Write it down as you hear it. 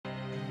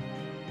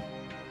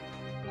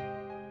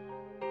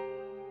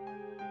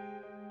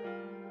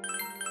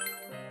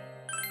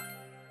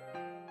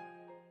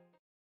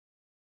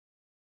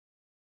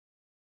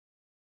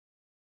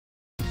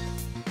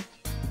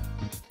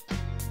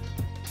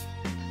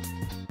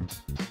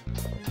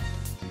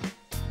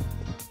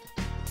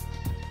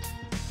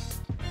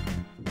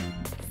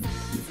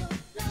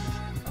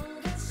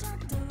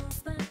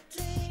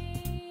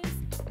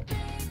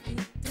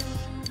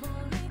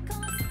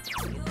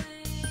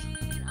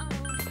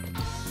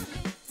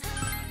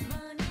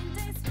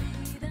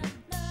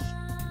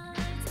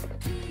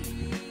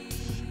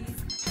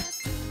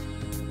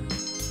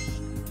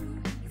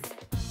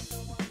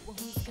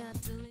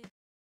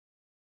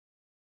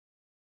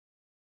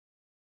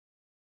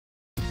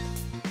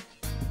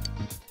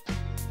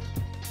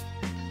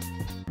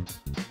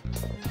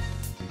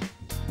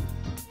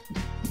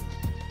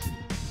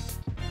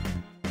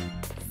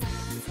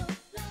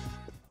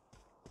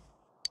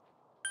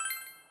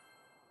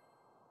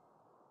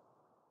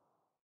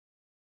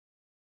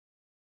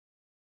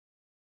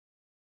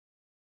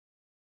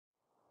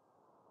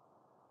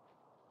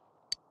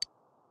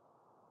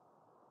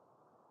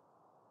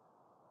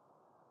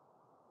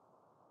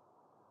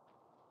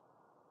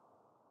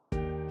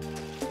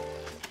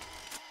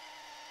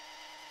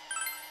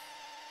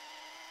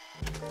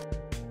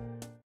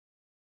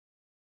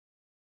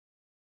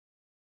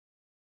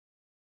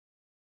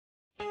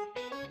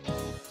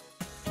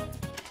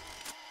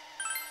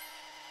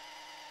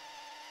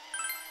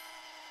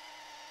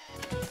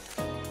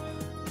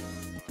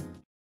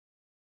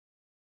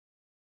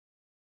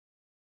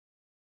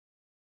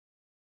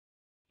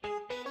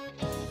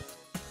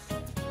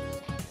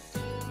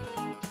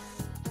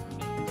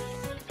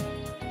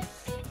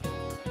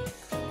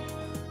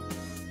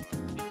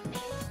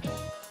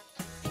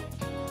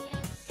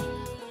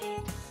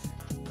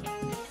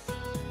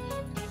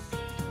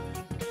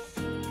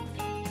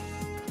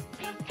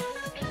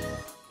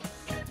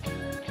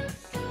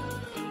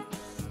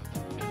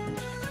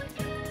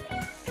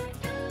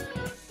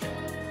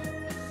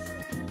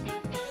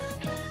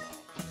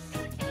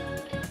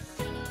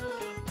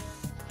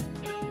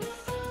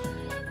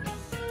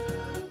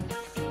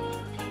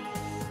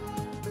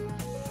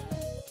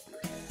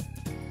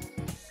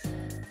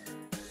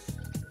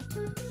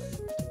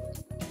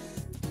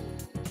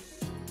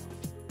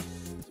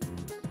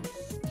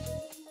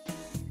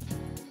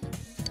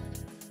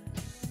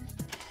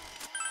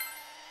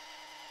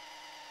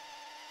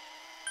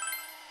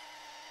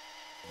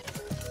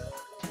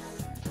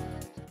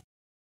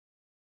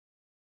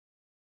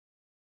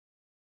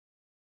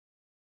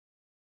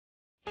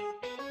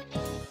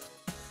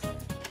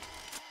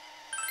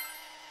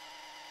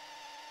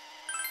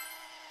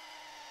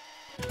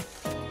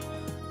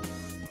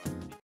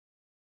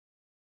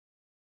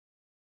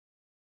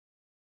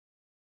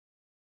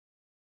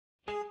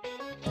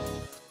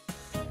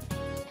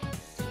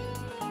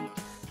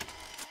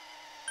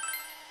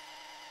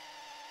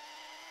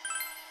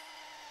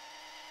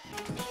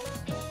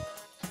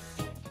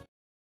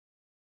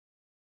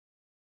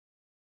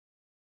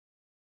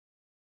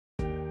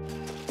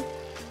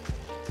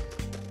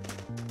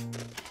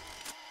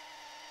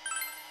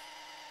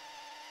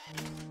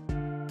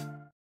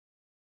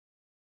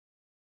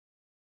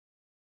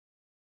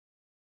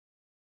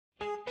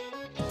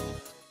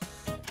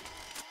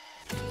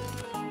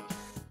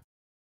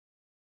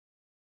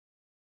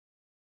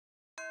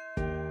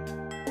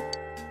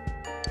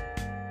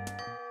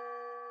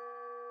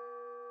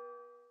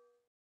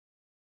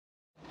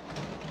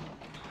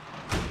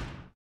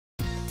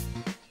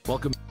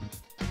Welcome.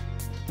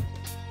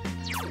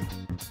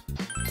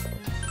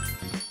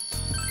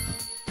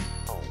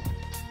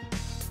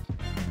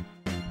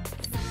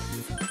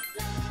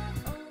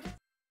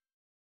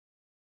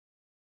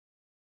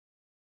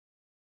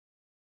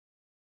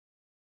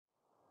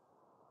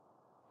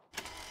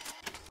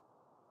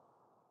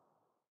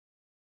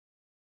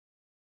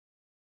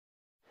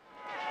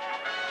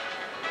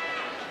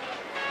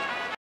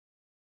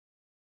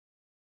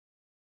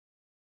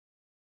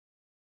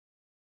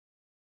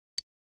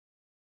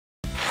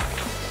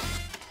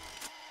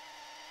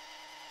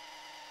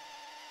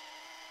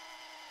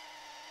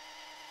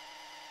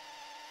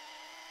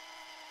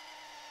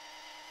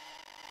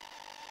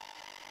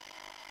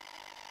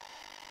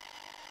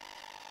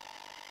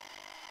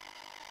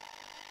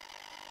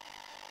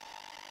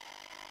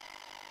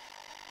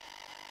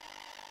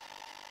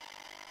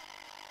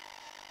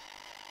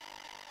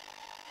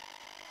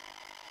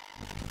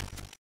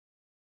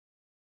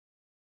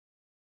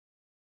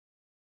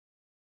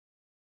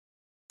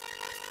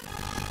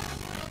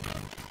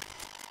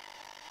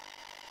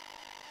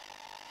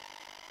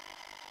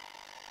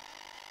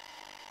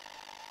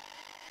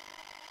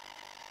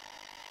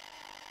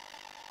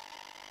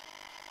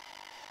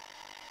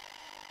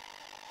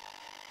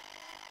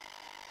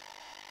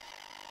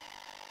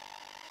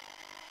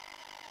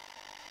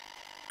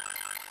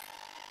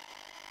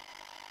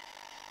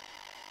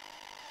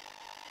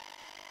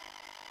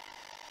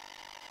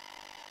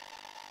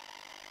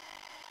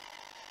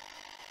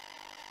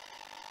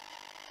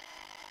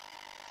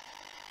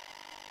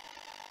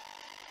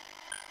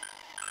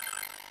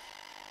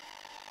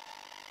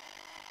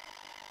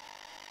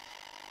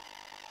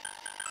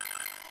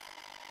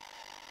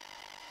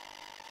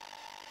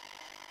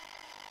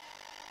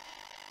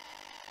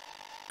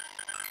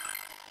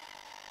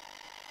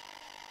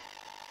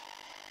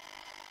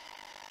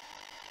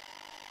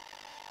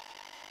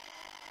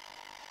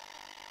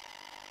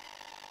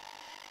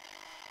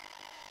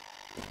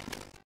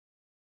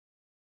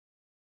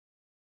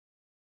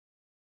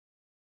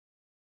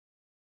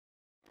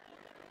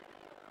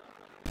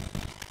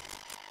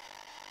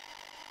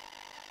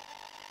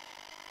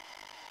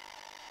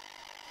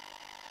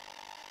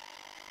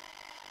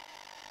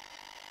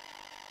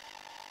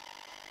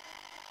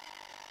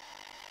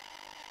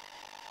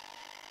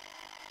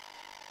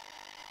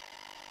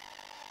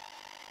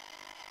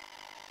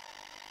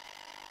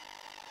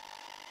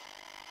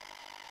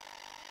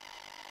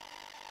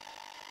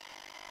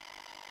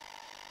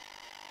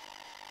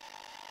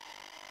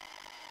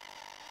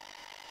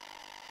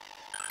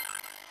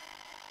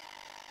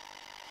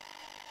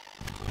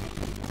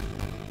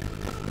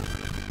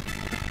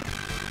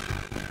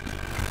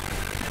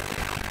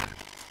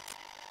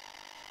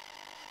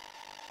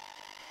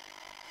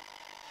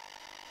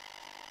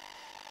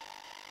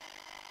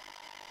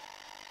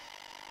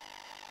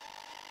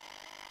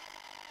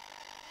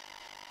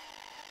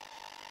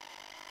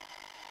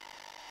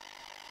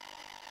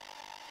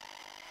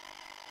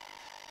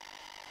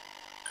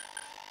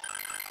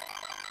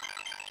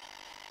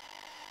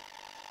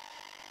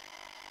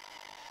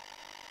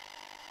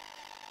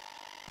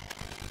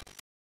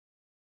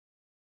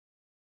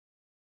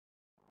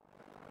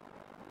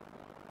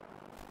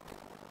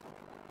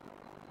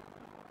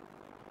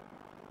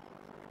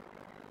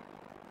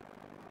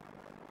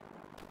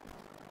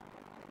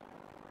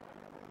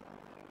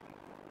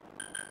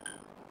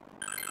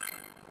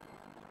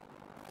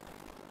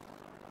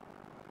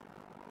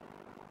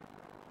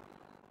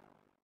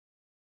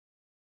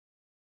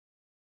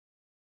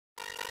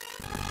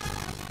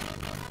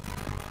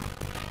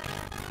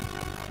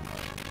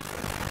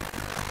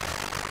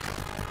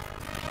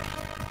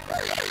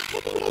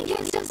 I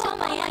used up all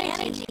my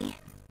energy.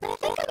 But I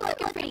think I'm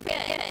looking pretty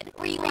good.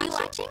 Were you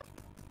watching?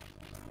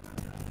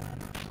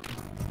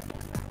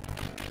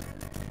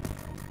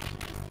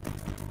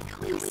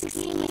 Going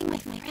skiing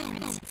with my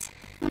friends.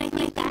 When I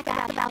think back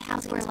about how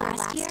we were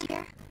last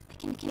year, I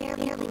can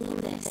barely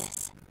believe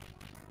this.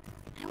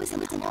 I was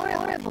in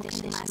horrible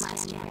condition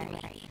last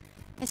January.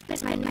 I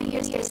spent my New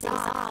Year's days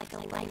off like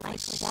a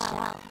lifeless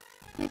shell.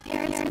 My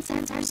parents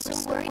and friends were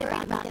so worried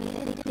about me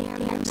that they didn't dare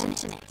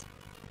mention it.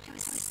 I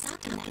was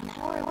stuck in that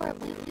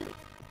horrible loop.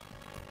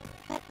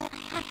 But I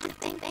have to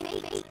thank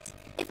fate.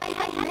 If I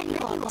hadn't met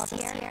you all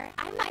this year,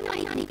 I might not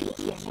even be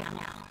here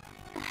now.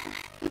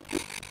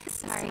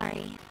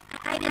 Sorry.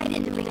 I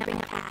didn't bring up my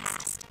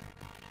past.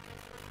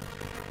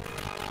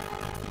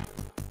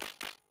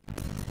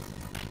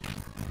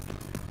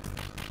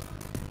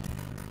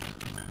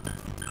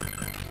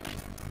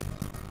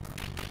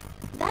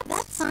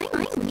 That's fine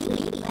with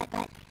me,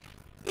 but...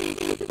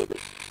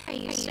 Are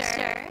you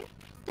sure?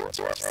 Don't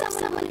you if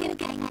someone will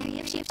get angry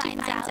if she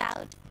finds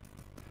out?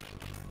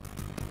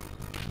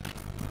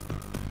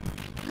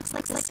 Looks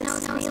like the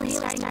snow's really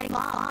starting to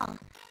fall.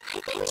 I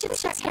think we should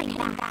start heading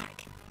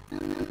back.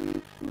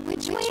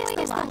 Which way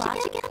is the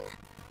lodge again?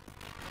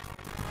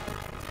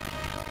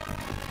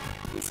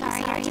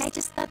 Sorry, I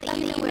just thought that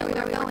you knew where we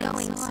were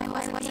going, so I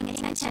wasn't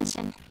paying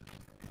attention.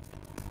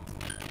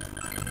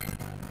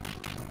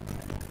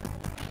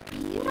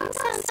 You don't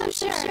sound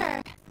so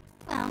sure.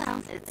 Well,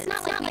 It's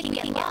not like we can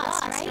get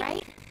lost,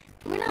 right?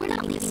 We're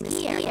not leaving the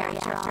ski area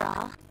after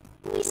all.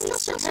 We still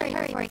should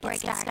hurry before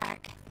it gets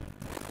dark.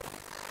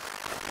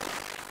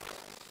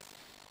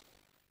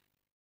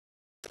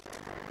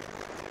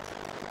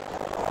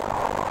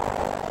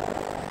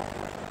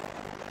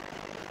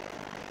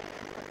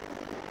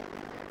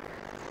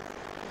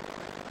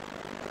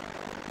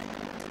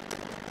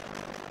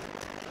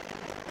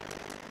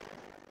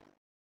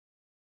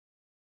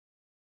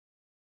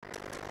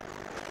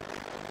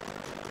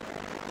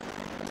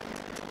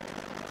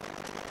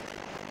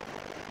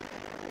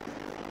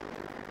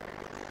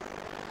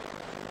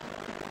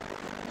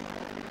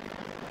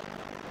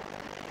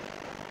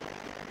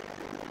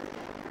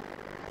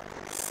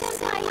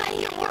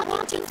 Senpai, you're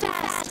walking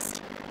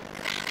fast.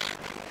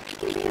 I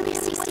can barely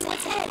see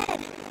what's ahead.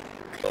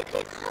 Could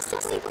it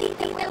possibly be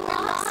that we're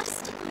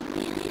lost? Oh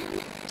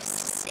man,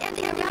 just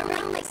standing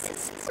around like this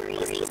is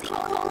freezing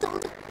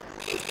cold.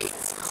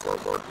 It's so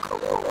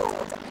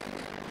cold.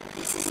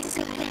 This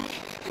isn't good.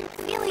 I'm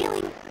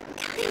feeling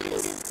kind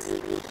of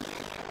sleepy.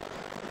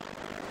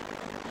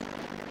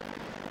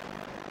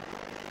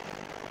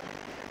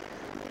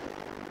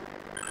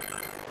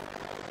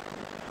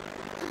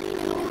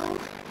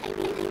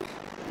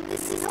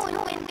 This is when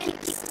wind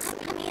keeps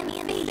slapping me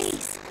in the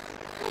face.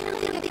 I don't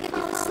think I can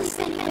fall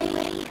asleep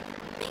anyway.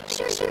 Make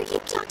sure you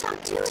keep talk to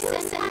us,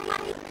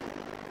 Senpai.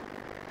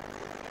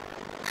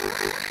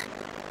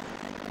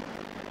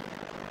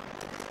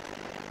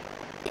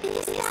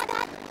 Is that a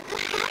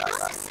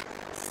house?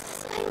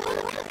 I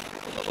look.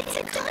 It's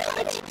a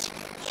cottage.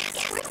 Yes,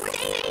 we're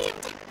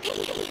saved.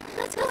 Hey,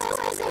 let's go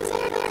ask them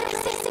there to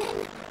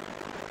listen.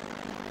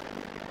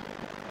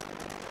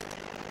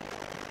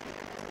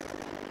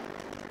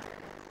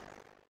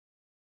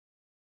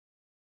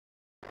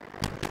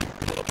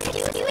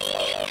 Excuse me,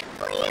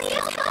 please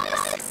help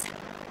us.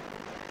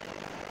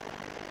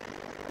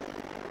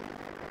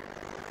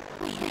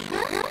 Wait,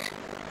 huh?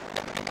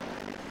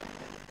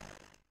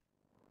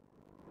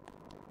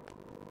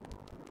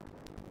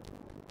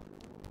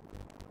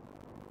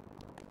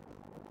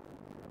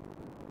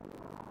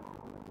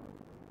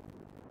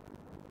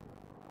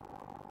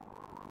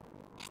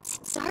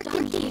 It's dark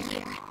in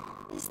here.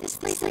 Is this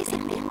place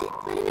abandoned?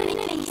 But in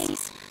any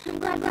case, I'm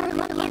glad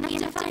we're lucky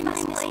enough to find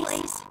this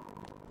place.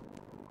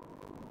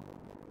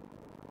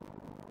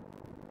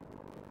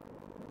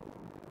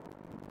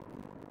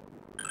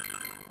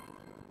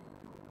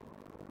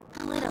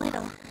 A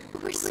little.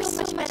 We're so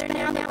much better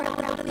now that we're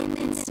out of the wind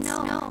and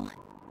snow.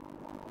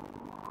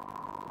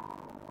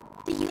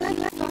 Do you have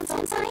your phone,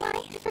 Senpai?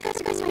 I forgot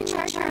to bring my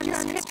charger on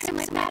this trip, so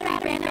my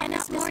battery ran out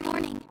this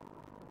morning.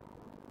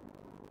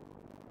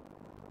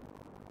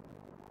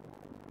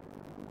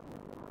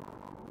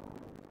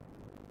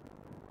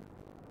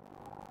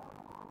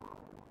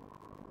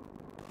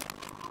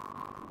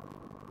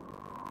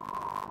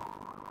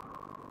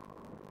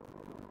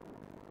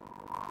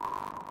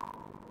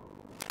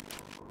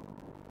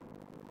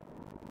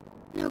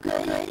 No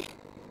good.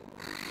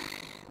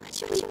 What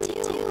should we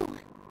do?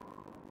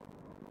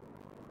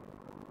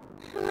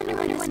 I wonder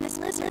when this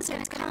blizzard's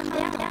gonna calm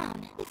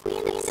down. If we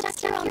end up stuck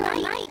here all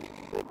night,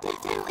 we're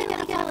definitely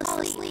gonna fall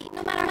asleep,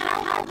 no matter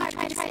how hard we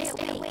try to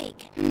stay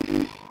awake.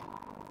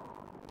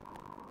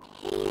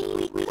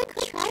 Hey, we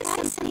could try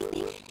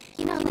something.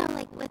 You know,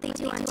 like what they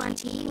do on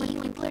TV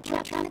when people are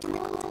trapped in the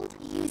cold.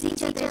 Use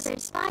each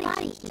other's body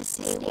heat to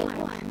stay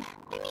warm.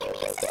 I mean,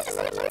 this is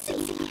an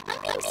emergency.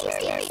 I'm being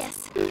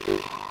serious.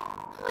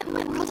 What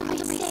world am I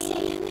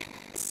saying?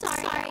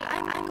 Sorry,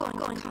 I'm going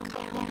to calm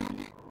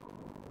down.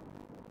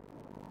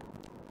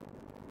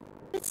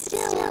 But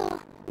still,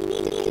 we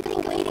need to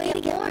think of a way to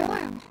get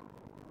warm.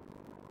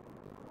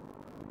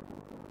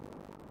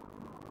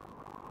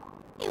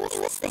 Hey, what's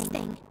this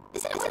thing?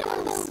 Is it one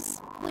of those,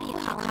 what do you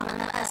call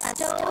them, a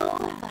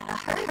stove, a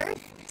hearth?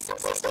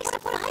 Someplace to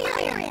put a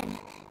fire in.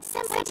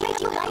 Senpai, do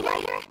you have a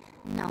lighter?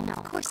 No,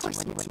 of course you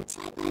wouldn't.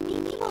 But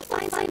maybe we'll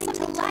find something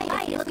to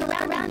light if you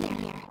look around in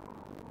here.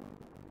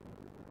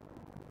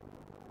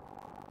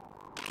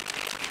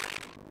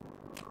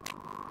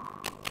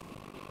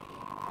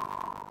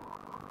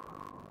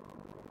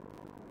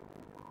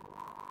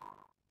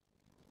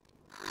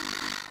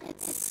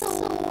 It's so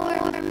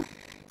warm.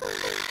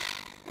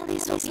 At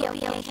least we'll be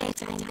okay for the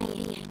time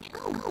being.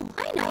 Oh,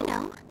 I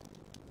know.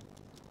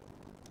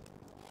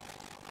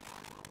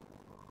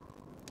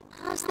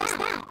 How's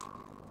that?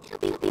 It'll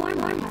be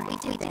warmer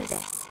if we do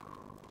this.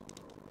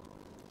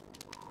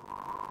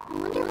 I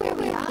wonder where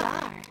we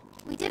are.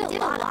 We did a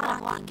lot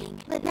of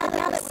walking, but now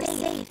that we're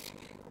safe,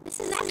 this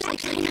is actually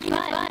kind of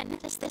fun.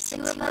 Just the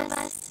two of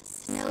us,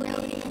 snowed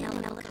in a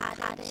little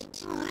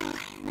cottage. Oh,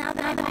 now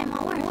that I'm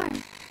all warm,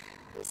 I'm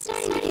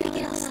starting to get a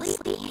little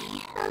sleepy.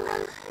 I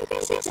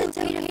guess it's so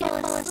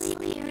beautiful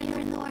asleep here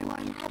in the warm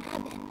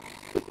heaven.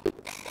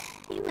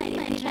 You might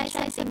even try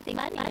something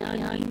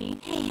funny on me.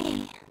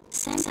 Hey,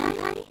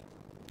 Senpai?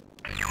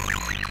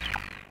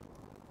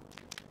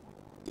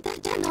 Did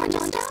that turn on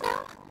just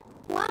now?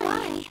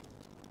 Why?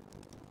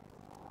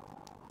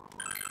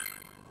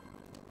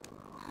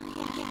 Oh,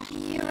 yeah,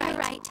 you're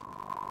right.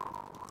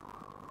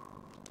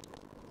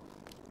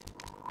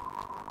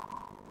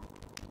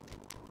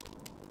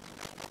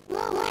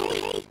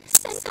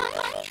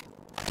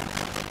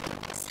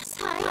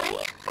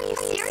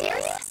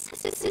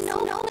 This is no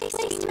place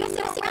to be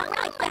messing around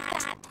like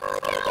that.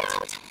 Look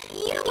out.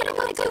 You don't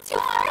want to go too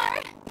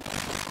far.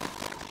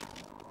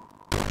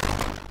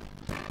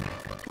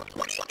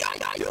 What are you guys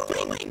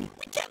doing?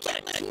 We can't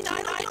let a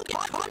night idol get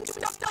caught doing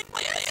stuff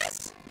like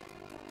this.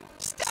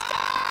 Stop!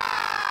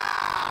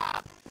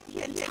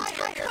 The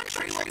entire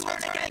country will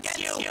turn against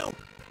you.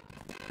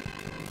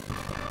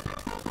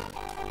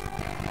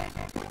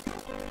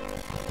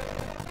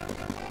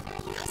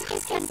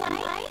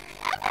 Senpai?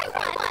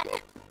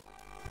 Everyone!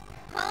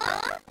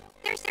 Huh?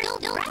 They're still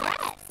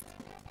dressed.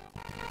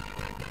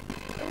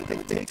 They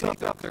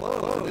take off their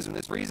clothes in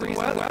this freezing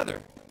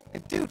weather.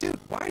 And dude,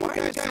 why are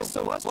you guys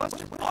so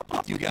flustered? What's up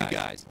with you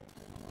guys?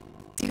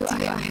 Do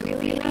I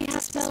really have to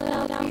spell it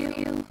out for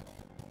you?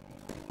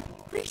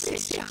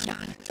 Listen,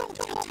 John, don't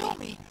tell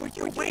me. Were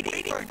you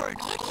waiting for an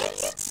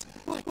audience?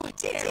 What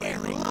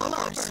daring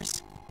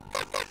lovers?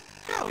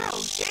 How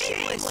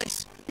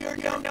shameless! You're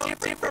no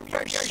different from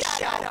your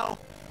shadow.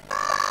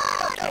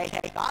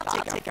 Okay, I'll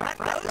take a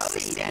front row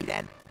seat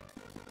then.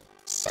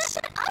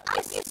 Shut up,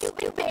 you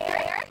stupid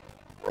bear!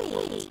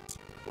 Wait,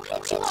 why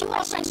did you all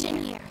rush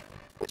in here?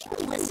 Were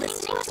you listening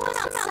to us from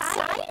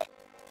outside?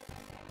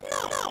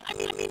 No, I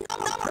mean,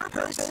 not on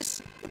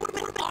purpose. It would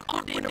have been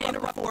awkward to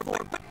interrupt for,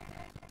 but...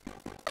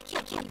 I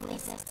can't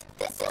believe this.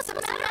 This is a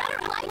matter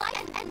of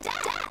life and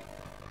death.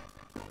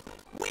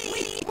 We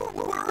were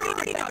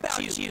worried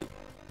about you.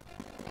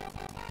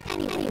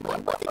 Anyway,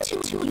 what the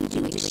two of you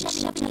doing to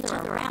shove each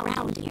other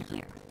around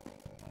here?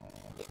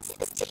 It's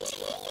the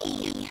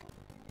TV.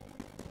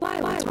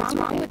 Why, what's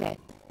wrong with it?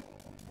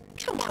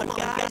 Come on,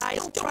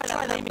 guys, don't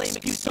try to blame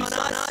excuse on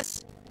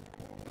us.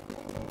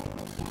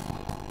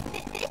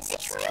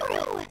 It's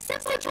true.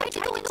 Senpai tried to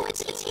go into the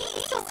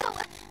TV, so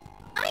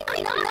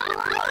I'm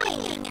not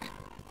lying.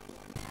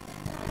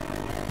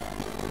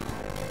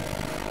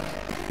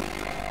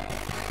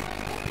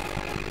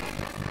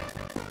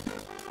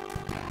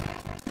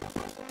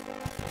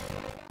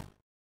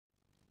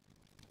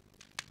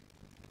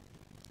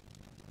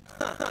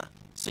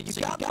 So you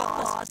got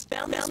lost,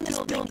 found this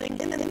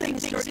building, and then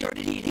things started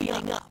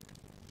heating up.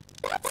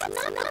 That's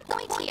not the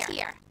point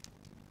here.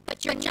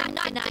 But you're not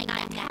denying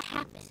that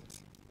happened.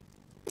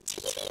 The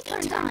TV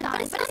turned on,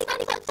 but it's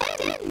not even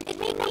plugged in. It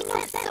made no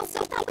sense, so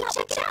we thought we'd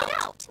check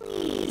it out.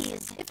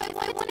 Please. If I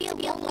wanted to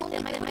be alone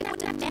with them, I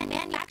wouldn't have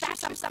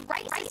manufactured some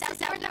rice out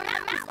there in the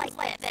mountains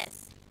like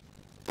this.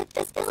 But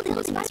this building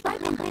was right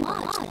behind the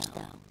lodge,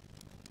 though.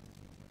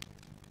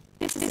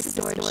 This is a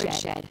storage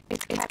shed.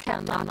 It's kept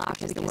unlocked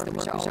because the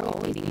workers are all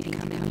waiting to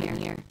come in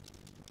here.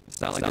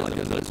 It's not like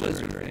there's a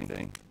blizzard or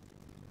anything.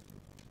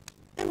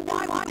 And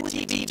why would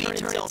the TV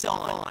turn itself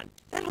on?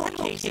 That whole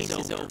case is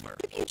over.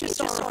 Maybe you just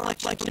saw a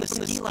reflection from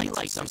the ski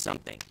lights or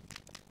something.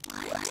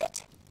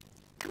 What?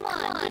 Come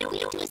on, we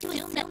don't need to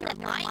assume that they're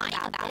lying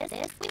about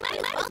this. We might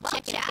as well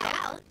check it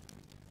out.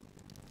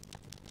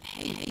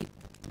 Hey,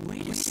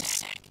 wait a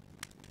sec.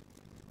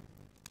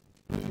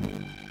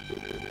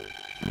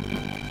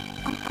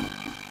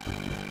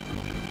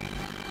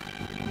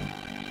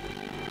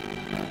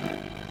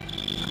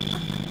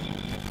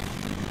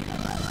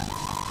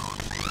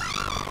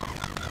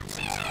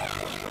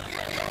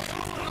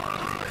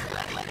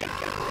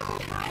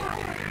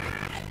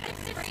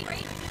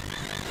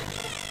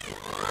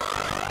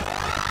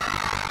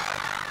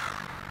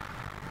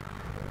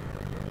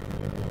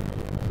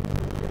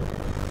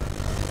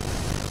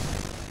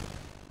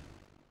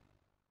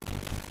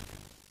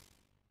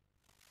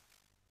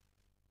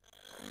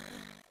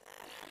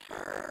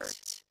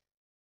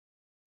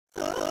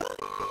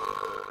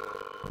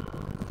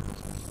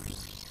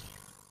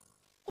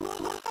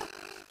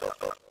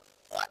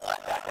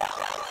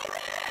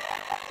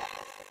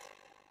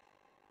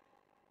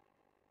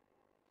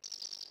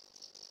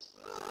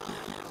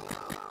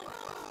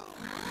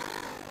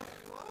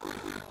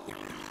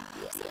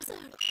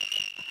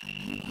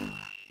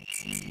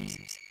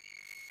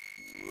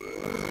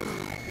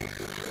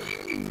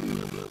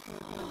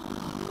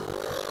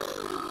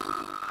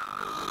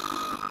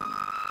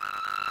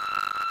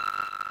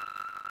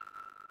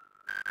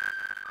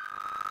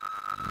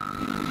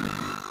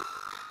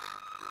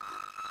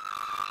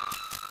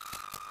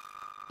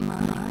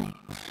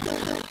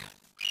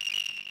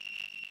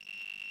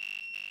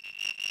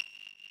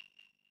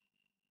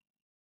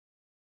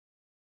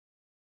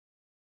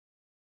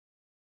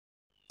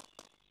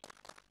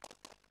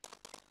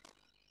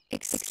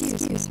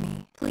 Excuse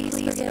me. Please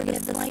forgive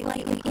the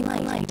slightly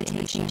impolite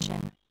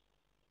invitation.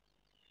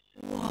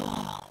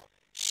 Whoa,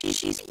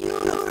 she's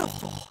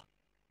beautiful.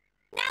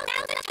 Now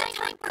that's the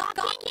time for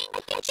gawking. I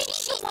think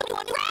she's the one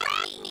who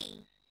grabbed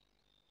me.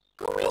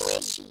 Who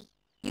is she?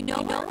 You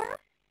know her?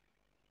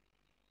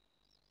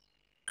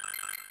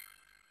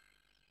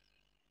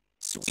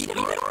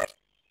 Sweetheart?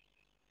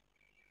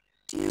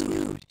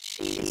 Dude,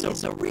 she's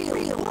a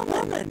real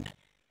woman.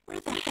 Where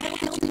the hell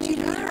did you meet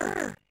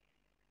her?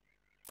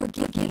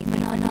 Forgive me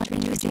for not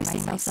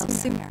introducing myself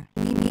sooner.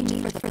 We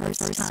meet for the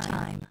first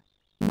time.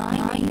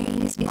 My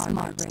name is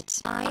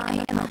Margaret.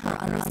 I am a her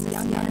on this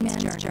young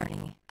man's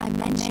journey. I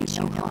meant you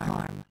no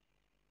harm.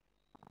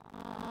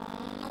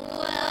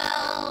 Well,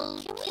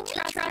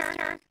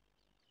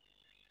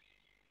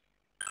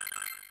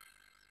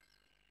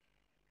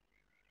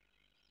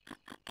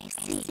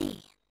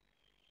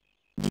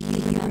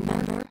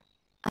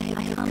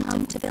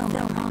 to film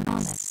our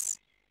promise.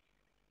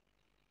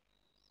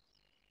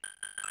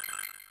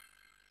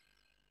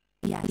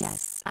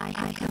 Yes, I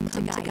have come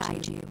to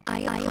guide you.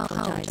 I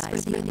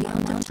apologize for the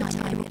amount of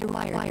time it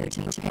required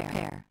me to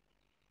prepare.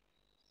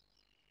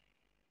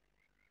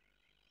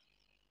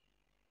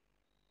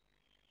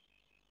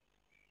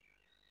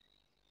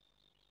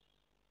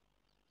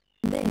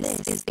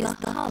 This is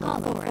the Hollow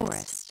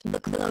Forest, the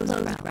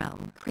closed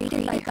realm,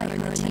 created by her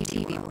in the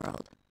TV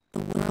world, the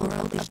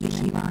world of the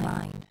human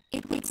mind.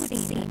 It would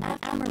seem that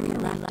after Marie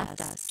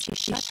left us, she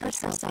shut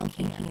herself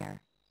in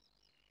here.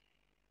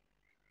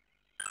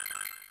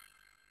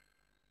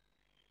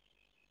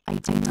 I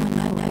do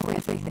not know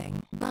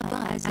everything, but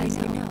as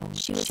you know,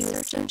 she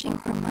was searching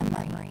for my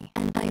memory,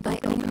 and by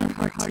opening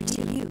her heart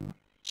to you,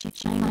 she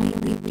finally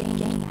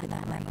regained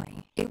that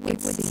memory. It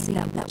would seem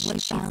that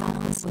what she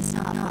found was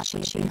not what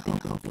she had been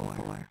hoping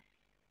for.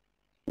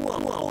 Whoa,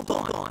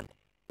 hold on.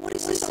 What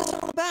is this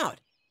all about?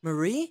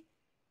 Marie?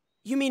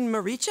 You mean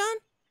Marie-chan?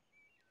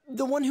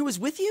 The one who was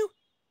with you?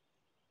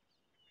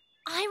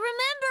 I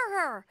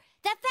remember her!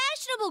 That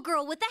fashionable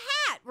girl with the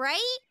hat,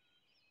 right?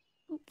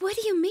 What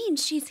do you mean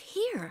she's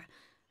here?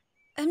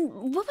 And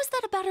what was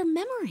that about her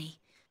memory?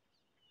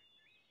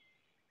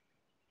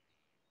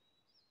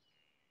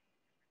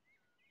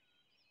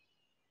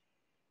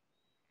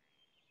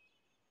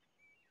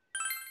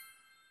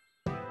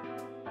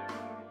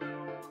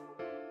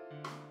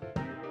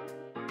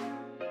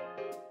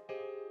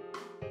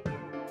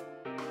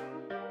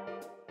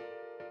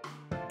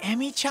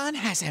 Emi-chan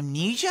has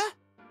amnesia?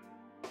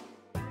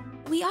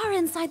 We are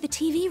inside the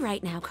TV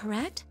right now,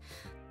 correct?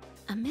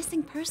 A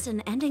missing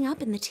person ending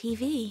up in the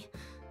TV.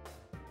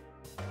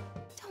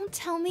 Don't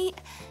tell me.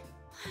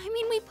 I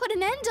mean, we put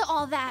an end to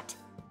all that.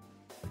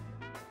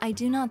 I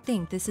do not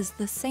think this is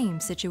the same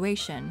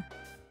situation.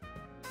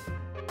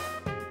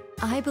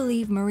 I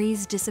believe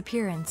Marie's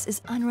disappearance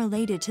is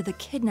unrelated to the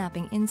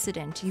kidnapping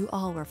incident you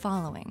all were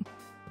following.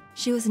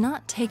 She was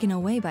not taken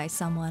away by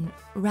someone,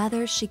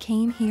 rather she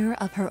came here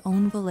of her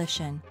own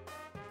volition.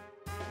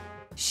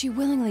 She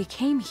willingly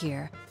came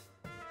here.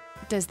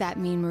 Does that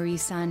mean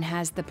Marie-san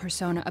has the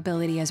Persona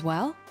ability as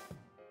well?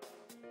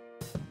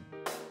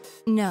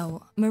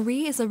 No,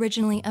 Marie is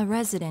originally a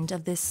resident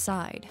of this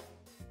side.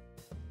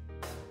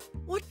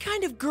 What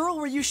kind of girl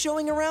were you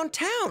showing around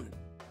town?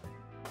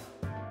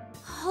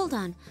 Hold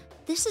on,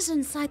 this is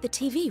inside the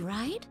TV,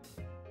 right?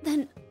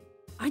 Then,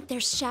 aren't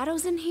there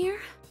shadows in here?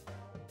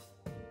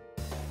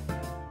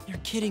 You're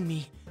kidding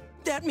me.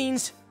 That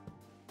means...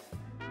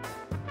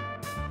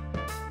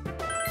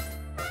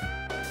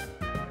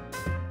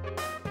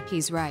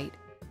 He's right.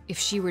 If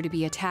she were to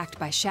be attacked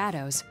by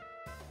shadows...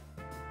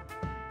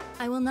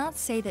 I will not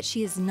say that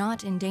she is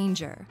not in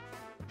danger.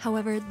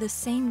 However, the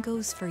same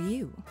goes for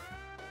you.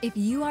 If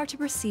you are to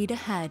proceed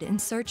ahead and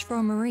search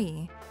for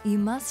Marie, you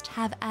must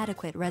have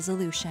adequate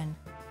resolution.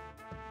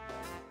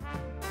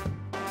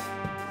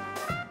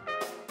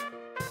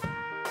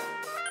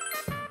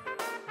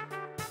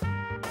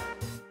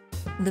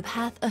 The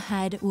path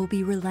ahead will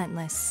be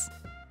relentless.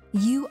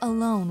 You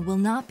alone will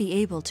not be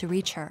able to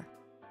reach her.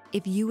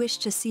 If you wish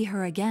to see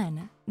her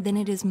again, then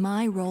it is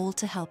my role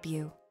to help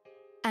you.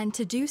 And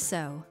to do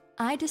so,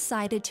 I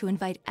decided to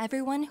invite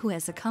everyone who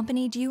has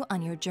accompanied you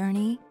on your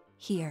journey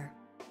here.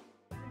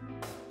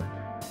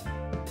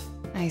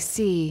 I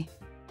see.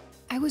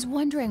 I was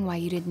wondering why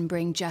you didn't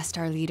bring just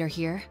our leader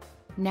here.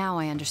 Now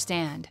I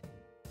understand.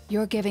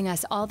 You're giving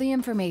us all the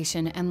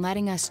information and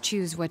letting us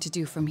choose what to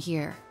do from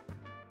here.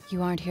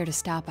 You aren't here to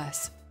stop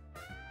us.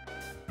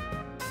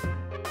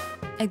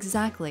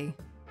 Exactly.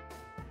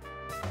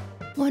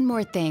 One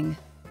more thing.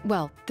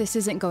 Well, this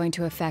isn't going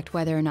to affect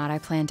whether or not I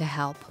plan to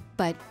help,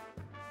 but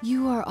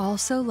you are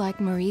also like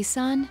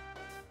Marie-san?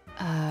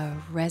 A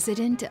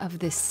resident of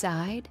this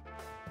side?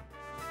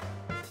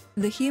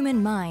 The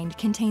human mind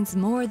contains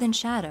more than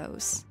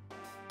shadows.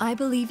 I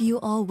believe you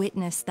all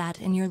witnessed that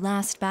in your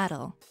last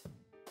battle.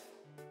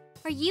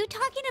 Are you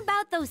talking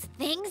about those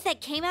things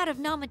that came out of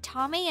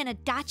Namatame and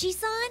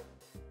Adachi-san?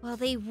 Well,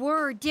 they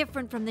were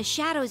different from the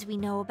shadows we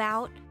know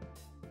about.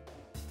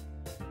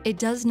 It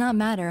does not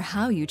matter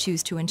how you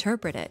choose to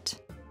interpret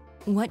it.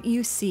 What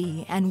you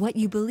see and what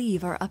you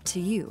believe are up to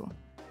you.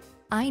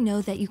 I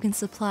know that you can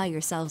supply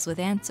yourselves with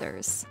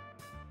answers,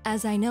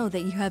 as I know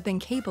that you have been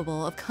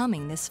capable of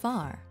coming this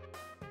far.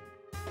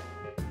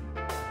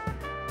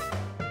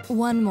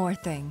 One more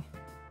thing.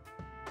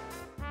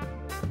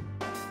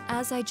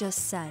 As I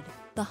just said,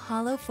 the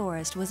Hollow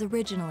Forest was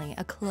originally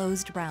a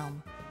closed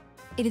realm.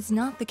 It is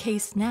not the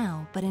case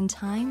now, but in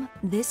time,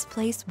 this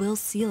place will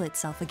seal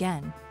itself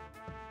again.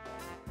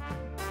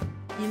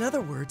 In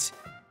other words,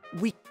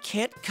 we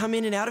can't come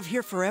in and out of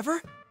here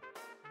forever?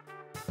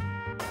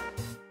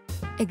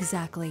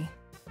 Exactly.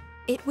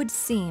 It would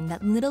seem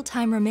that little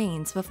time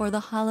remains before the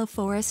Hollow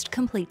Forest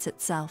completes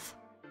itself.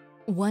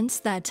 Once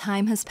that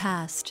time has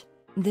passed,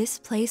 this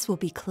place will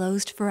be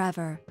closed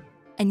forever,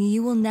 and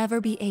you will never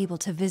be able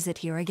to visit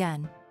here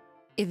again.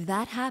 If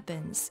that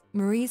happens,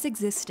 Marie's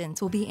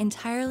existence will be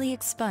entirely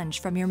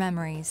expunged from your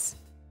memories.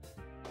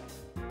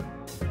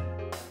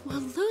 We'll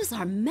lose steals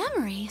our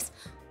memories?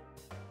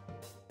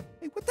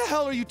 Hey, what the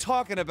hell are you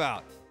talking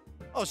about?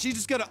 Oh, she's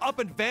just gonna up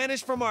and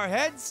vanish from our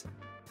heads?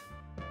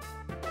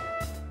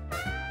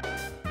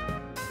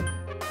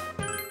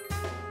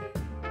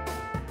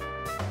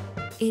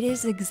 It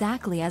is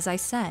exactly as I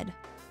said.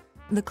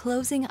 The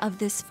closing of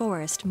this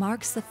forest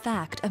marks the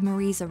fact of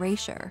Marie's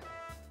erasure.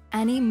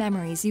 Any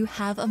memories you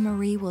have of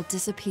Marie will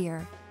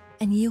disappear,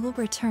 and you will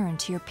return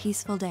to your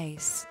peaceful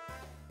days.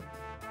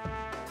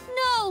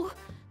 No!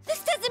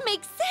 This doesn't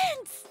make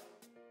sense!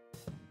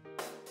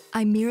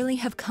 I merely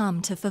have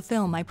come to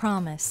fulfill my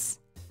promise.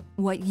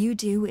 What you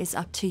do is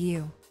up to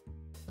you.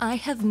 I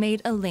have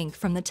made a link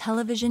from the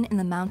television in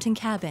the mountain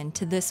cabin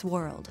to this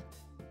world.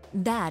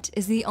 That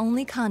is the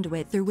only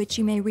conduit through which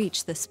you may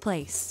reach this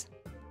place.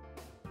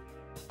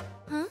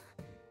 Huh?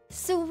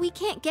 So we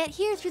can't get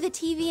here through the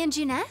TV and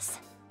Juness?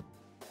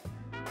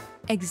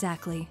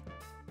 Exactly.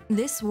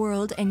 This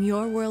world and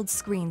your world's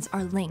screens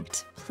are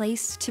linked,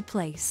 place to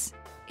place.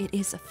 It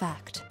is a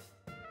fact.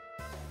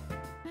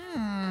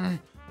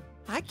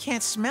 I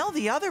can't smell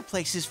the other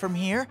places from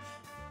here.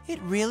 It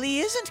really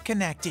isn't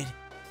connected.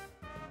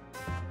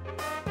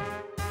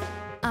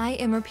 I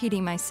am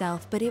repeating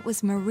myself, but it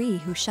was Marie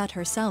who shut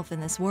herself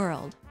in this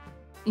world.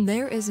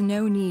 There is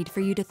no need for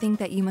you to think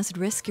that you must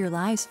risk your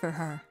lives for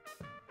her.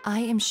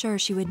 I am sure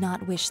she would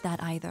not wish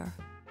that either.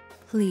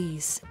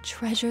 Please,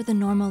 treasure the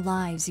normal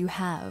lives you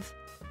have.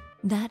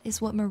 That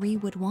is what Marie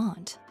would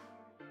want.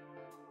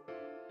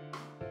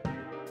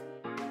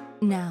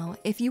 Now,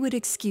 if you would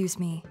excuse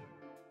me.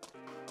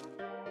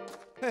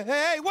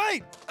 Hey,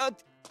 wait!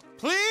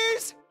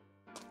 Please?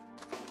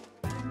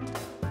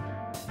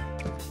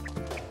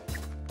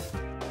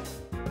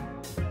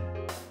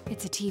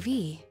 It's a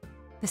TV.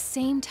 The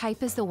same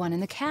type as the one in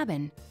the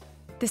cabin.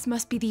 This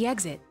must be the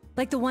exit,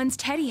 like the ones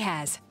Teddy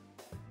has.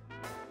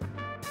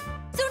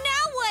 So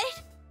now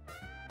what?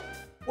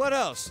 What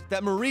else?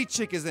 That Marie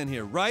chick is in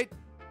here, right?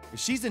 If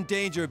she's in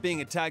danger of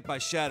being attacked by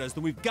shadows,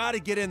 then we've got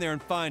to get in there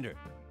and find her.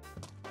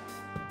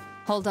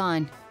 Hold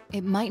on.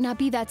 It might not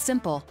be that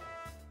simple.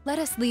 Let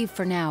us leave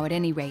for now at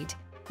any rate.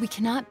 We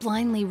cannot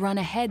blindly run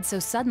ahead so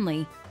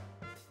suddenly.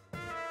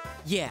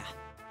 Yeah.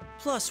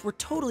 Plus, we're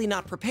totally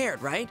not prepared,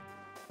 right?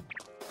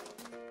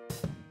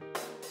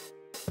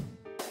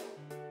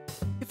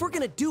 If we're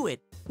gonna do it,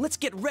 let's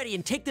get ready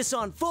and take this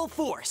on full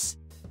force.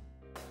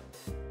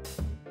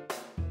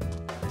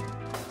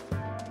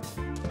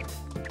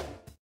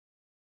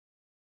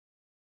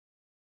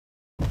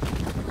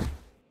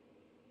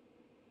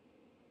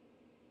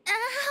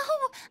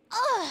 Ow!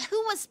 Ugh,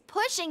 who was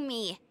pushing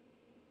me?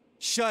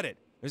 Shut it.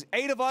 There's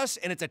 8 of us,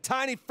 and it's a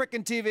tiny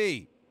frickin'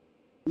 TV.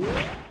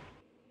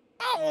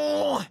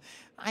 Oh,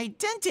 I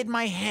dented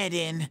my head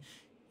in.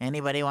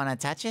 Anybody want to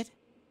touch it?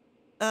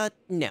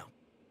 No.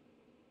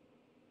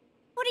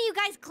 What are you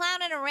guys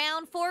clowning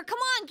around for? Come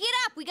on, get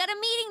up! We got a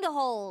meeting to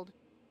hold!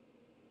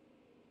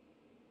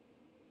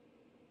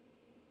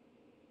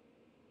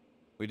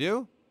 We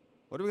do?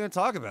 What are we gonna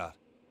talk about?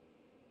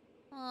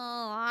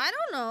 I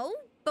don't know.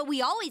 But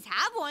we always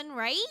have one,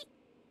 right?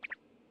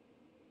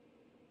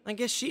 I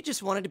guess she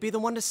just wanted to be the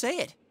one to say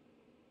it.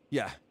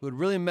 Yeah, it would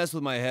really mess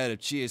with my head if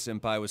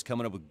Chie-senpai was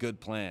coming up with good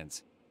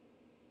plans.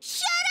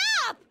 Shut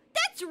up!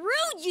 That's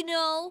rude, you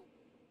know!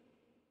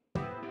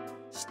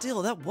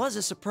 Still, that was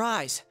a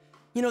surprise.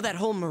 You know that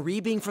whole Marie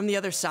being from the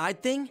other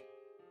side thing?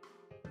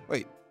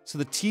 Wait, so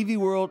the TV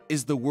world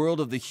is the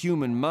world of the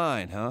human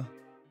mind, huh?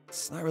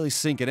 It's not really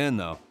sinking in,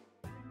 though.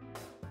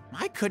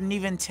 I couldn't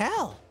even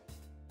tell.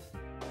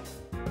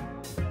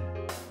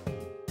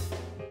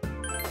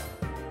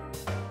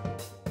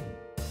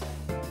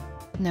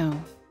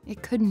 No,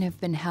 it couldn't have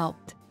been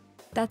helped.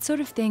 That sort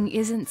of thing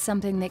isn't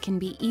something that can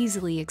be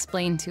easily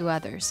explained to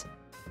others.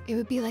 It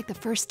would be like the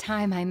first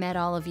time I met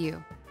all of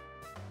you.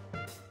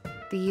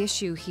 The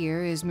issue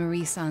here is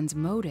Marie-san's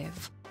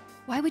motive.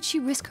 Why would she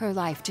risk her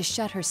life to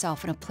shut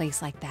herself in a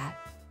place like that?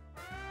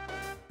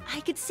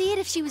 I could see it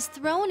if she was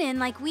thrown in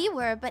like we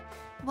were, but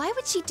why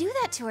would she do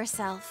that to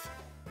herself?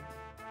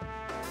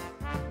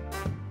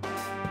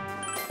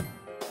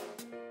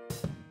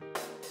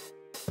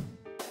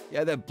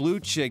 Yeah, that blue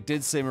chick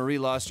did say Marie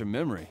lost her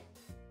memory.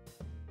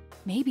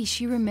 Maybe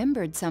she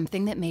remembered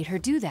something that made her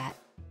do that.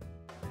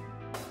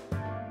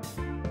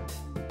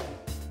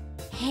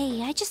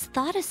 Hey, I just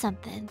thought of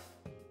something.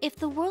 If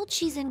the world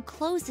she's in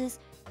closes,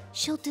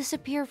 she'll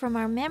disappear from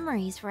our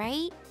memories,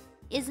 right?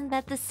 Isn't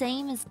that the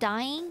same as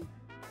dying?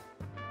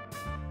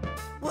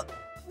 What?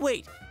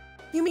 Wait,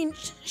 you mean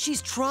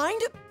she's trying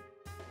to?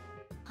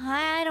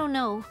 I don't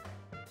know,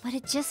 but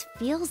it just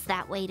feels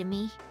that way to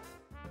me.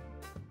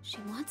 She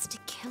wants to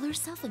kill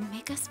herself and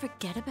make us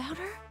forget about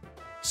her?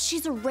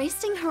 She's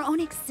erasing her own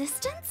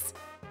existence?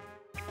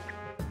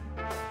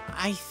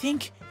 I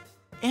think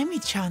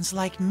Emi-chan's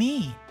like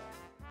me.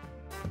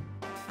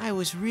 I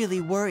was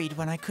really worried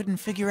when I couldn't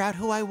figure out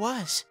who I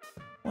was.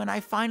 When I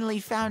finally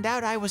found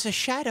out I was a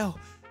shadow,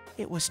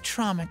 it was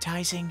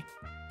traumatizing.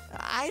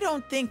 I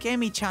don't think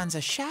Emi-chan's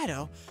a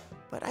shadow,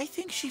 but I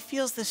think she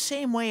feels the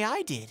same way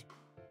I did.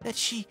 That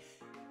she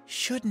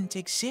shouldn't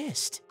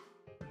exist.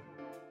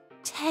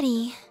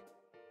 Teddy.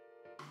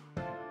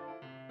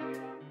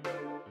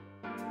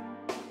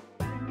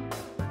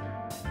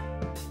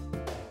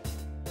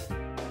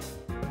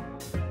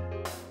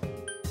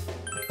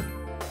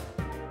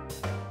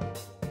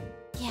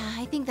 Yeah,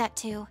 I think that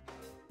too.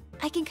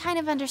 I can kind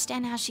of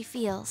understand how she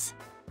feels.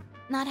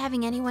 Not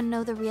having anyone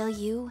know the real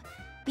you,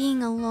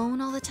 being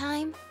alone all the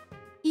time.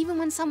 Even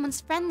when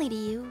someone's friendly to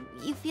you,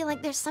 you feel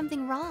like there's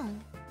something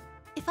wrong.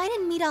 If I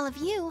didn't meet all of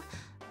you,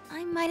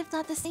 I might have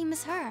thought the same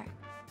as her.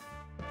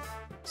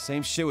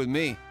 Same shit with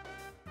me.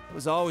 I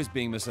was always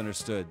being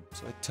misunderstood,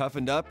 so I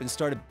toughened up and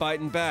started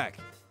biting back.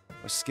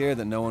 I was scared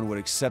that no one would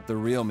accept the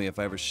real me if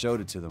I ever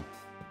showed it to them.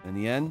 In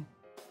the end,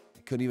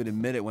 I couldn't even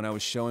admit it when I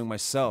was showing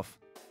myself.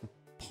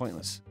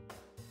 Pointless.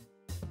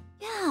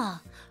 Yeah,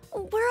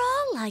 we're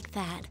all like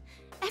that.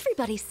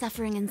 Everybody's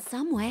suffering in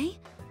some way.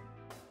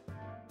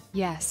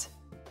 Yes,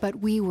 but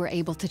we were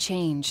able to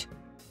change.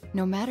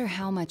 No matter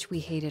how much we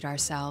hated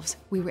ourselves,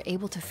 we were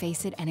able to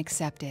face it and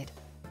accept it.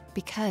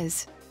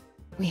 Because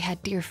we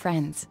had dear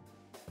friends.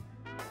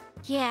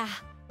 Yeah,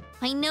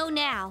 I know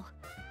now.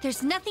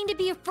 There's nothing to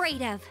be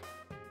afraid of.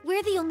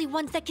 We're the only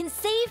ones that can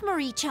save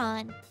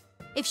Marie-chan.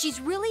 If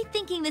she's really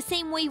thinking the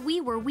same way we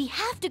were, we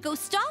have to go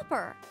stop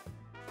her.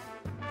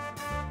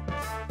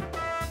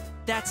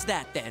 That's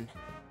that, then.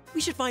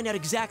 We should find out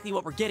exactly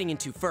what we're getting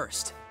into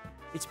first.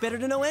 It's better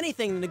to know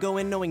anything than to go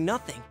in knowing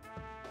nothing.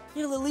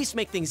 It'll at least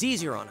make things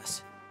easier on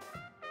us.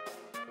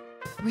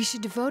 We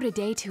should devote a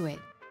day to it.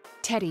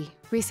 Teddy,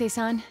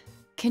 Rise-san,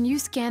 can you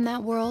scan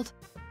that world?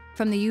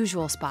 From the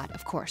usual spot,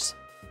 of course.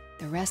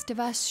 The rest of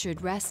us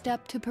should rest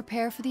up to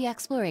prepare for the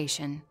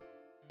exploration.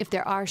 If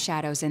there are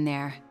shadows in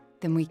there,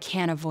 then we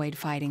can't avoid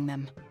fighting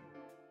them.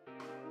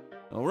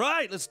 All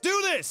right, let's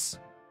do this!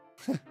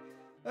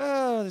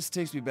 Oh, this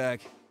takes me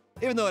back.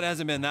 Even though it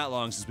hasn't been that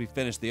long since we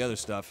finished the other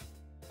stuff.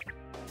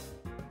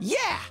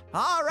 Yeah,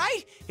 all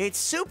right. It's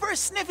super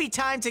sniffy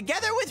time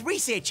together with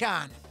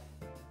Rise-chan.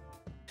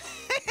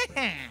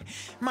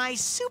 My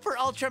super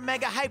ultra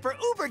mega hyper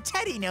uber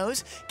teddy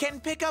nose can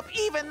pick up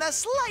even the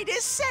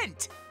slightest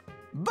scent.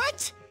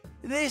 But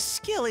this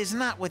skill is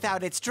not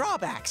without its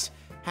drawbacks.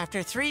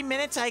 After 3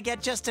 minutes, I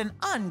get just an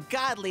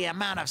ungodly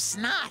amount of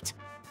snot.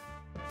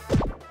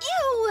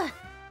 Ew!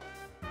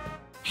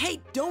 Hey,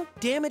 don't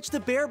damage the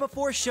bear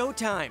before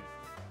showtime.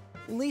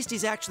 At least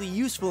he's actually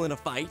useful in a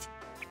fight.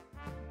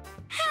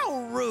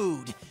 How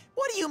rude.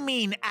 What do you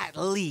mean, at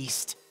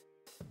least?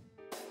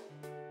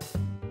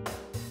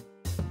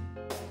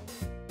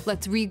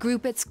 Let's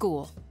regroup at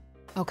school,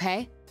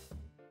 okay?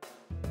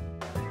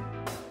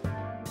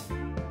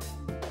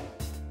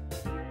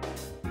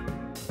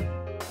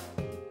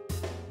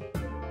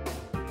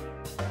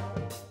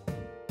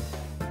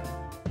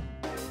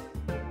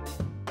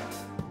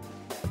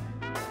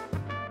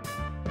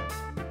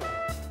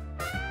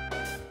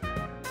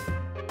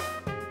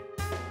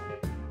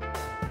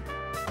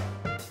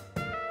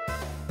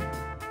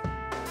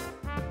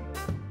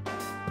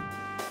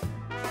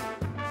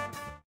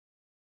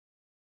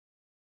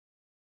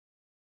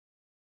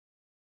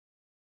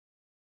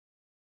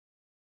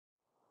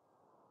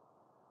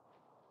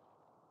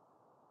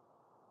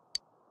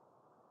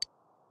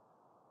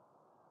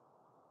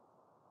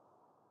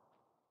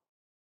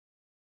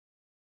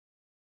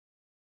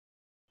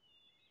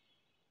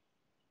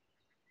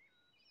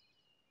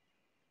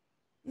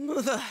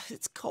 Ugh,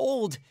 it's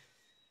cold.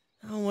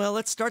 Oh well,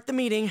 let's start the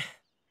meeting.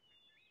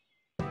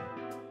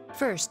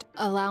 First,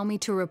 allow me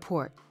to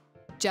report.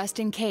 Just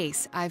in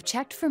case, I've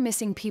checked for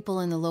missing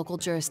people in the local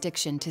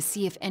jurisdiction to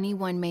see if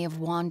anyone may have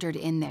wandered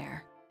in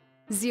there.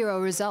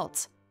 0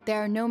 results.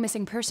 There are no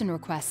missing person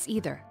requests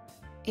either.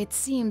 It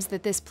seems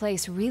that this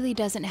place really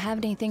doesn't have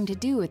anything to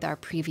do with our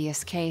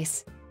previous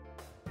case.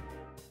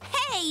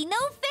 Hey, no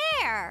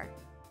fair!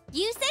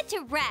 You said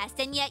to rest,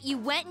 and yet you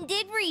went and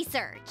did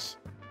research.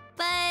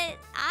 But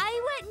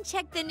I went and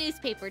checked the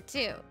newspaper,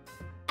 too.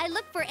 I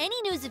looked for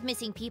any news of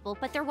missing people,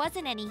 but there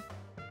wasn't any.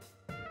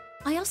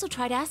 I also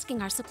tried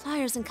asking our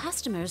suppliers and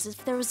customers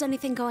if there was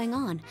anything going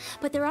on,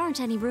 but there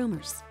aren't any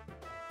rumors.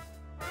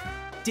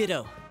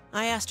 Ditto.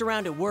 I asked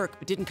around at work,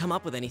 but didn't come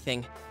up with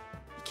anything.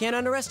 You can't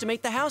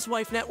underestimate the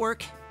housewife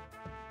network.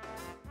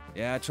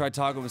 Yeah, I tried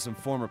talking with some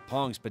former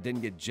punks, but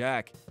didn't get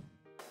jack.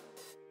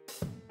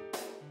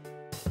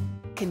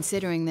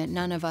 Considering that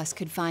none of us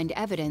could find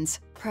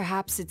evidence,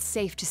 perhaps it's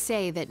safe to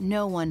say that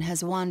no one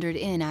has wandered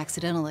in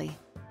accidentally.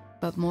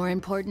 But more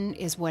important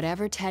is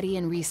whatever Teddy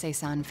and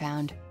Rise-san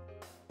found.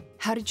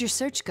 How did your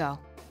search go?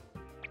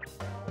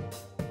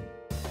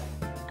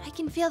 I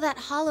can feel that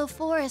hollow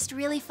forest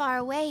really far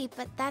away,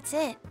 but that's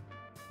it.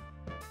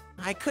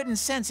 I couldn't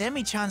sense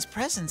Emi-chan's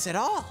presence at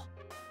all.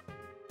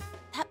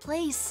 That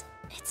place,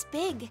 it's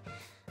big.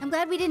 I'm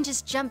glad we didn't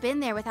just jump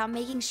in there without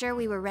making sure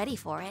we were ready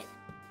for it.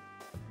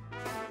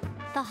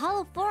 The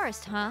Hollow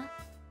Forest, huh?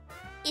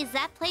 Is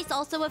that place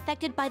also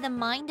affected by the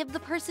mind of the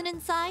person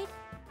inside?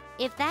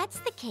 If that's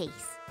the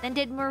case, then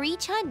did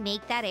Marie-chan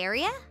make that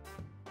area?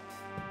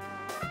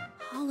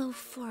 Hollow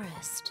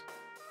forest.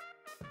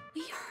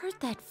 We heard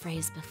that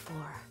phrase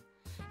before.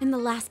 In the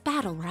last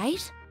battle,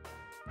 right?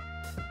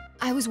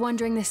 I was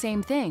wondering the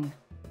same thing.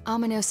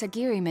 Amano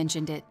Sagiri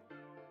mentioned it.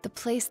 The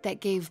place that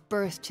gave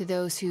birth to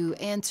those who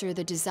answer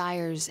the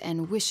desires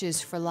and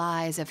wishes for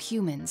lies of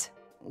humans.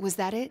 Was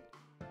that it?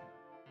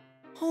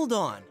 Hold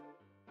on.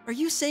 Are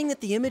you saying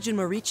that the image in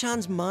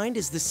Marie-chan's mind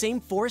is the same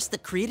force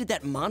that created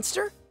that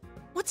monster?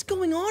 What's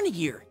going on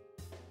here?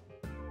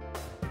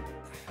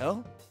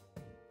 Hell?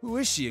 Who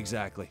is she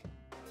exactly?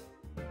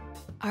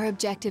 Our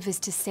objective is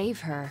to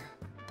save her,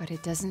 but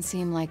it doesn't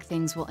seem like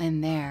things will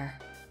end there.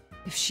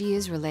 If she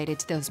is related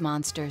to those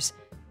monsters,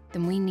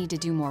 then we need to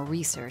do more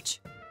research.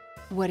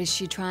 What is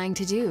she trying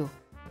to do?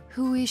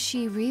 Who is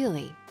she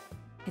really?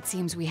 It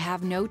seems we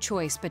have no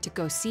choice but to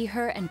go see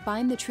her and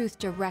find the truth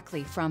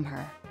directly from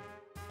her.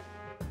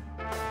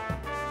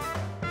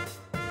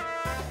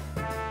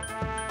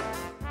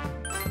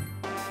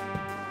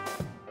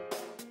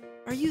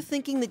 Are you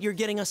thinking that you're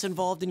getting us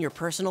involved in your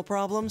personal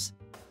problems?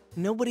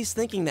 Nobody's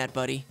thinking that,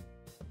 buddy.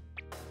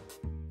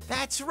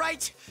 That's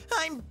right!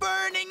 I'm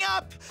burning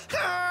up!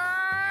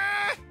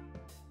 Ah!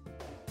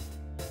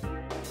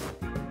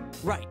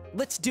 Right,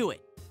 let's do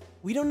it.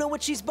 We don't know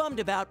what she's bummed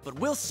about, but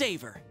we'll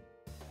save her.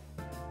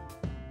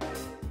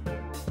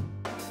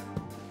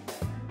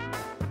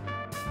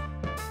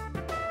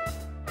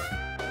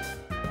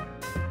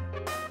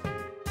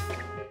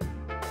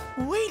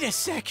 Wait a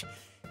sec!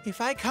 If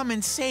I come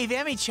and save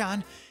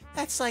Emi-chan,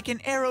 that's like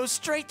an arrow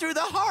straight through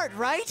the heart,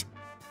 right?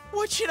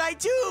 What should I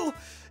do?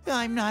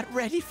 I'm not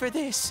ready for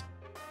this.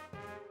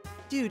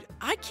 Dude,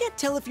 I can't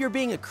tell if you're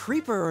being a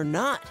creeper or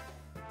not.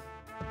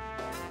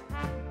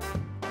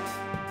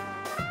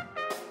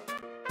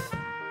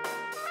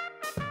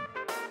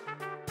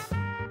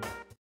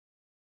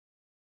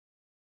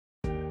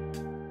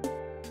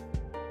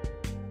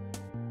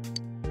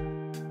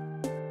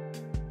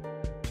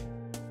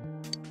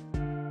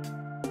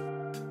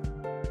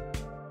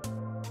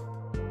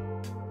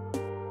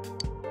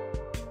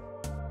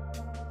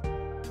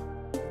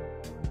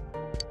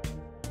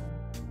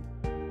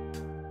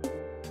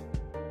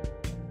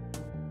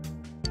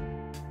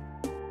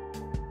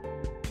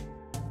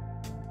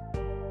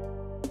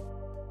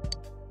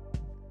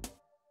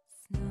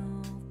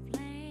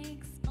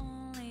 Snowflakes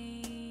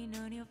falling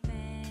on your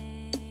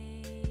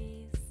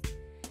face.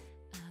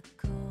 A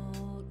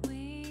cold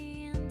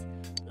wind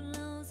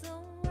blows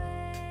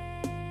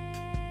away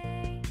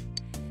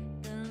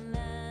the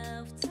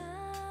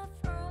laughter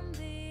from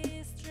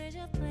this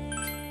treasure place.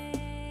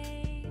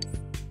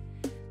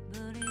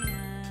 But in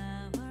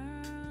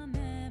our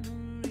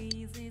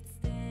memories it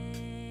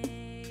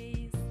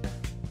stays.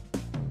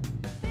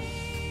 This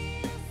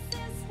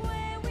is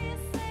where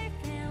we're safe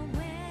and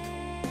well.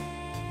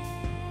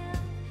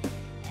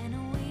 And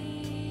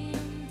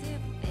wind,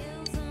 it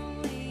feels a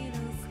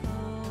little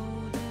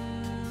colder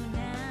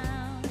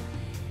now.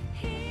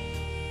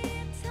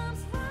 Heat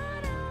comes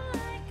running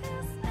like a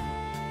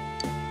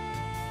spell.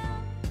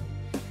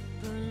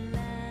 The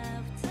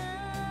laughter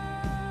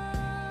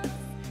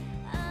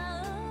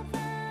out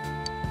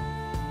loud.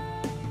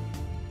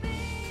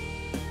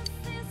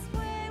 This is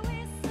where we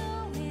saw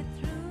it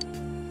through.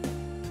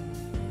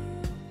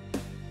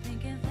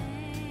 Thinking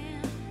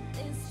then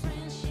this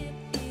friendship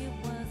it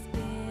was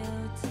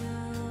built to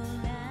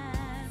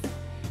last.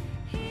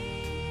 He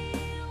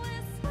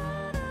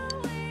whispered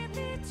away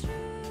the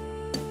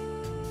truth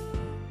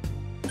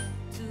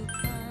to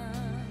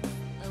bonds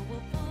that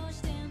were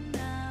forged in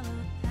our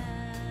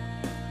past.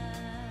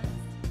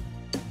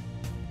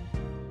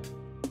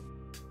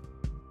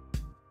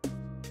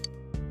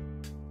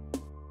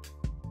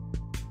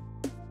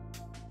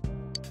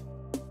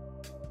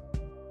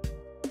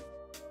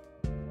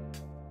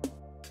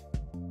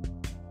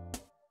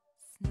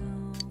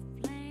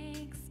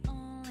 Snowflakes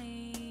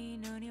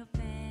falling on your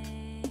face.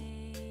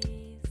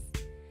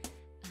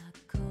 A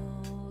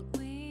cold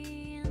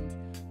wind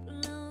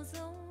blows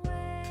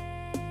away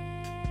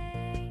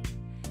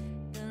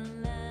the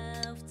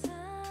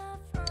laughter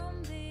from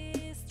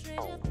this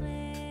treasure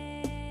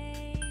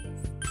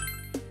place.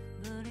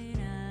 But in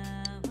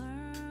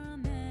our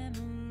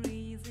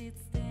memories it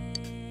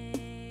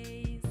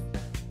stays.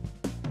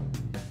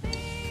 This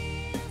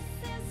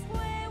is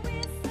where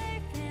we're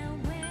safe and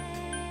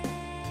well.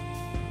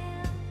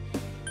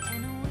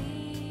 And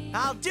we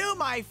I'll do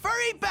my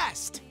very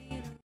best!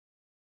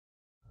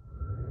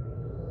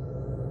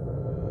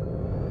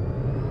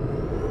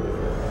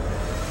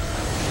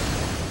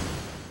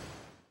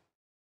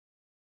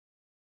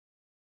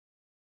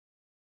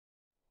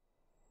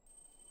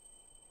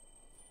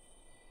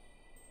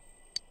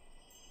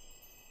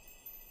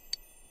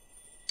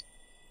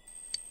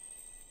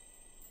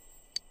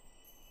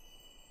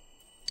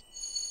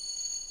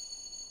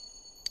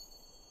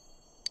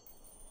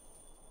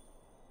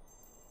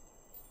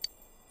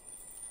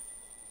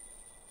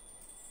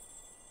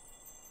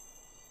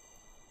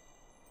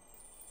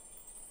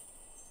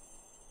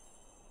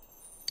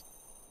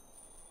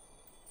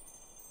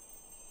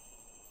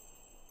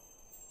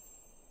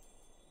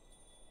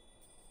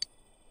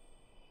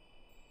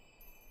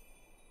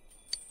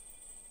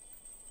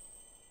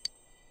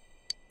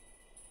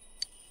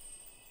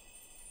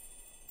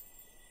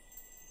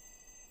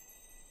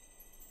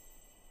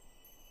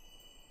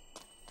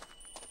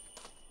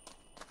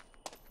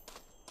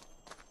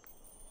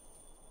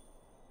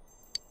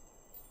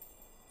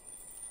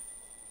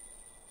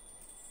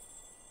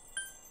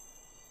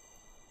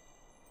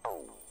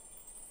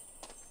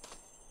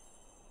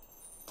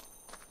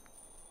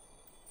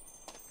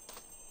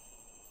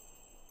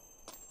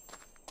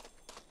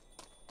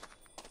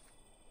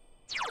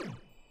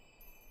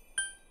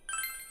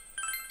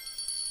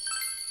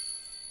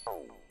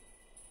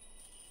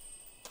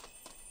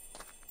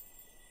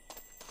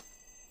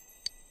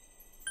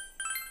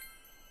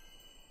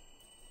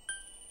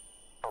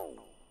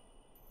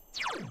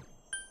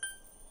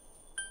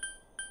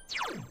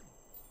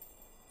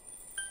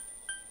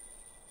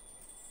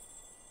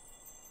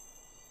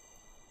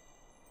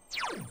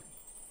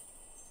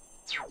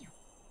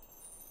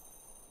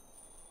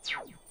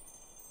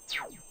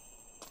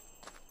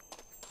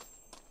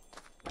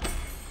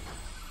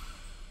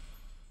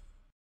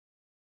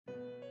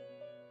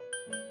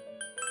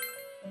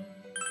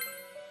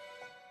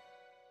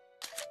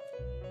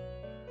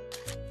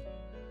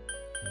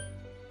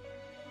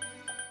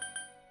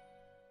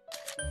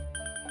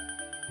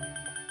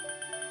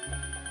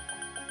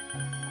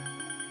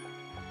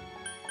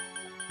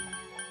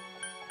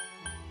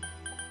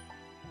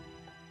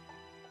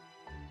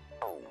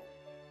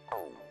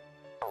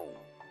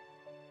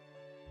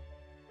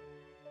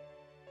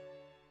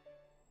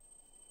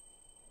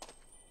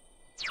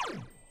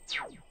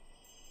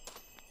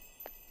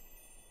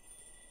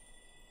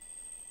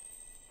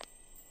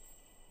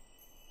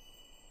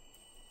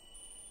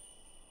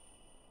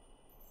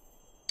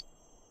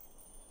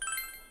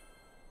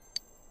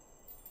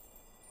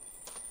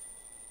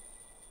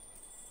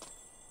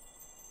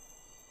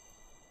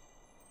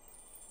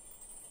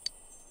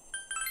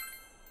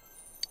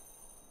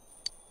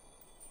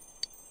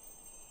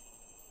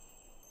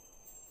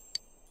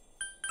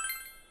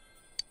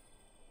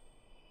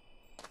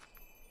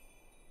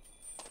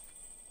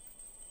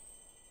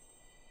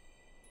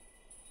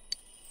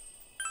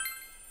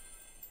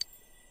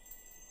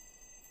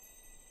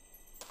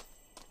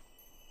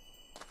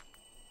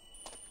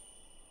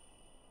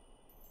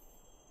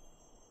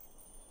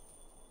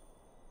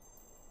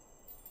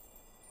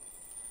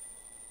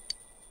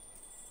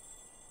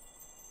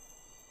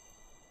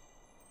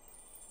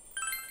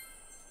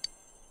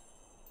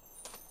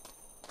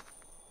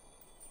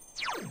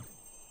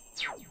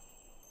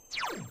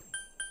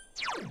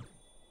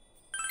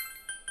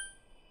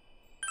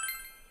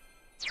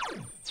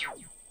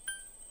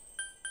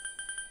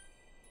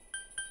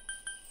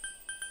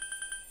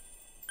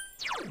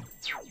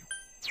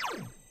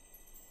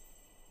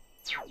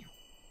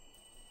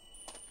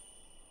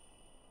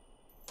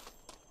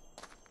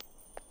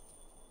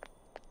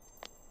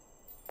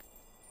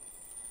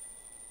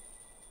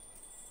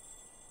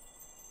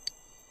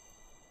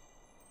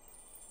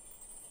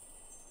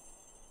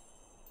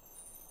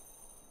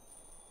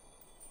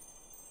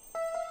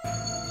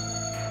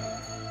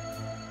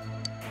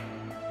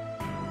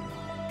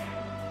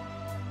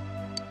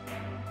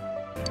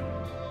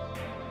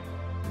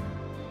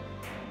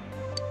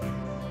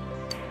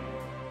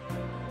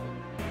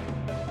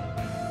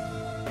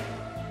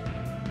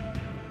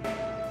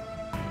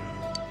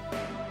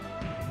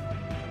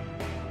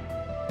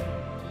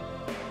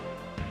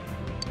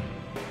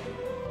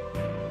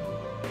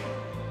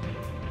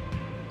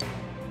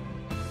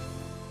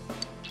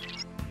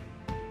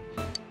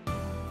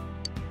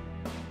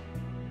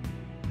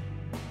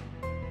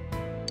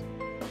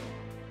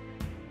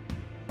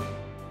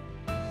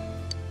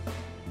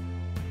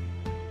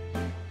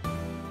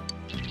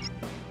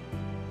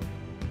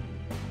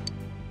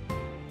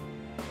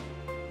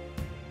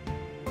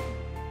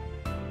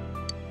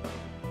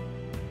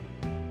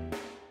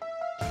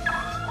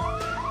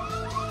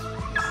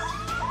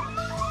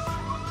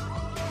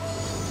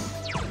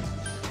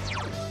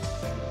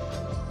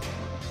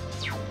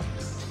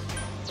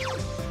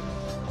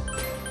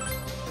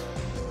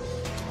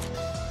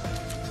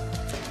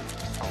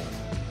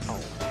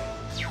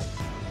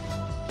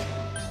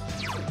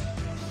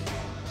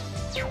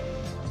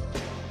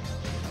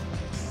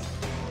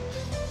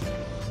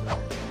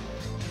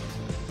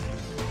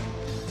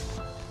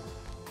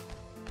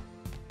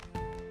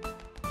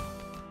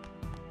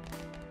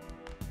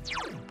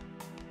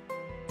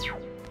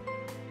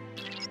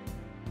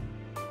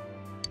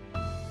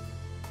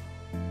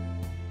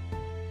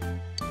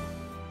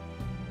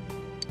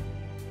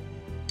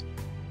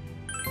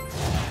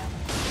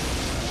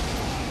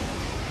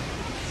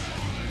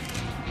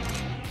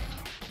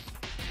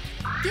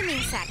 Give me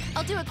a sec.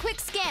 I'll do a quick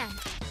scan.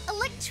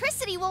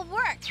 Electricity will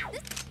work.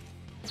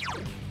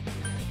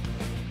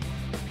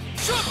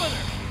 Sharpener!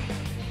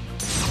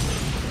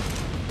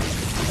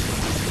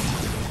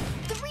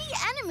 3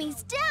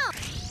 enemies down.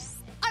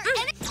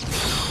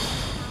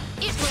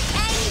 It will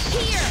end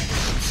here.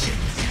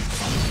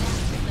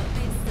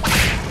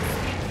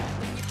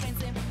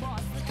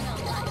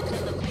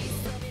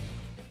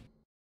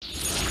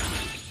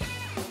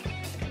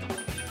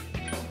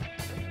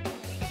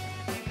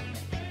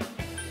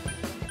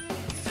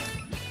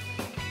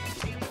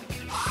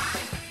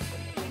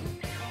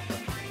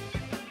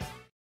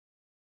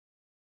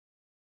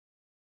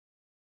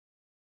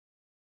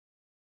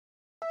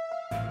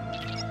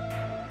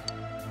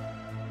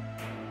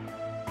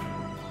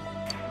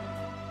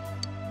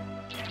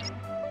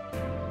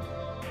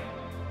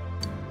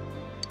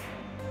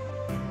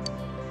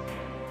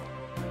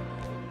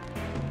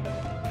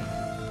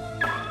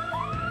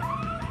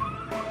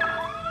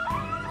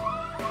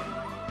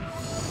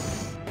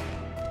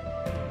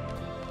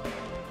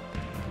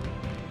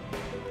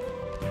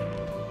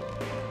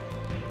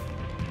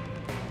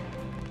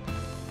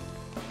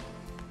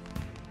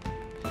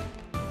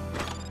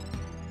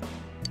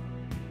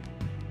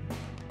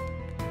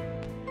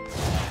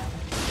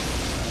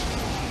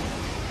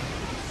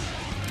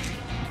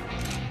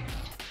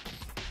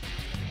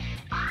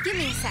 Give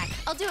me a sec.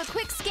 I'll do a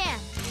quick scan.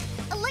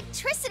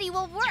 Electricity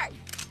will work.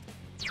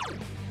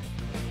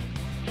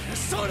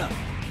 Persona!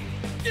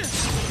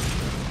 It's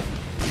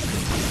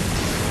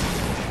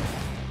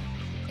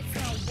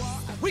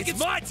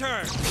my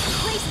turn!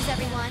 Places,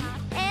 everyone.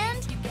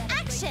 And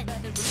action!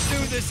 Let's do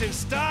this in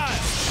style!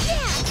 Yeah!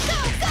 Go,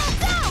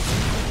 go, go!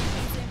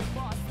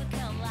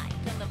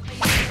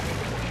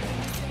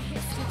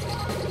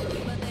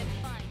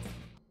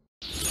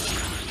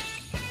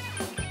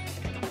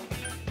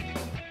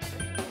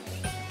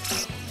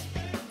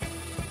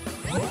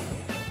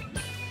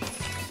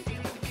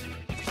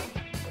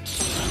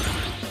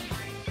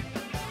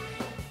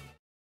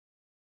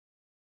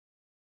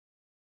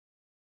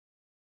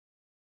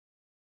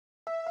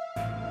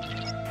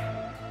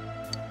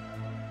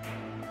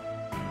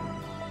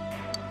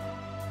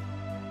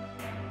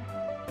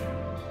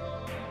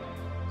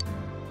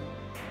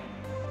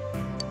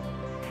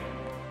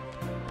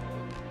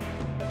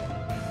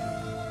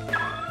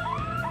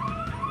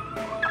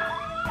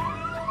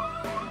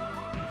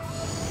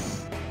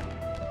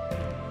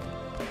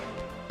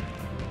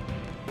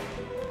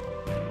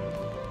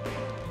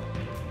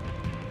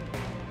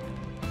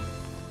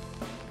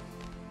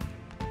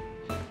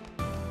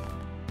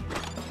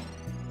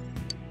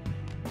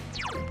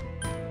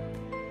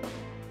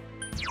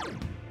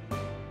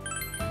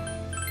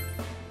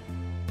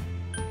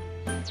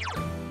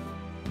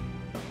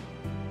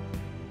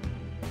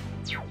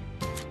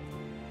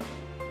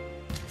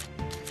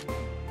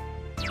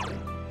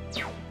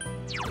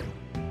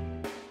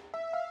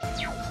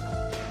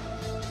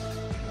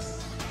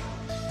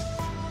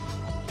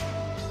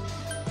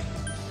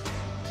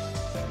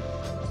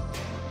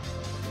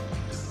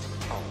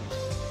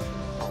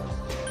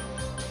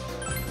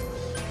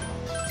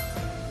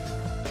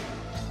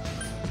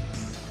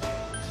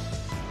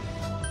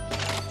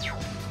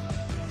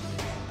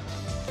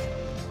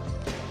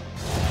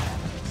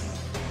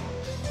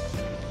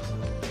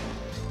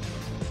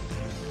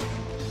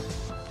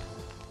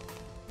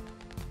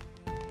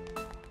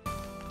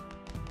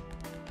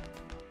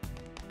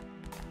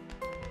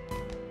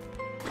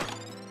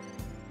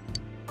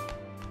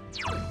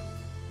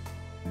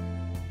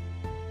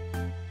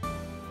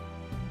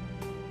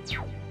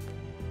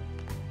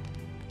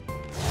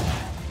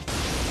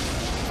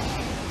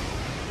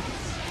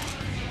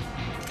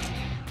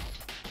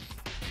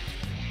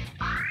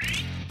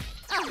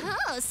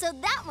 Oh, so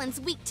that one's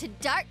weak to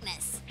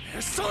darkness.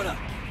 Persona!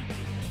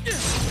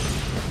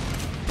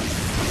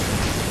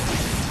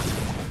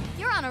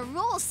 You're on a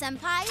roll,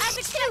 Senpai. As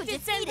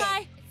expected,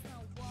 Senpai.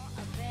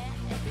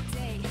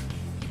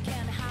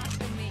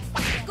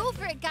 Go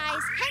for it,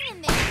 guys. Hang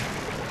in there.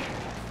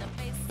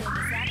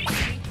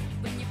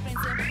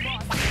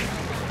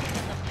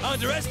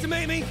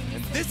 Underestimate me,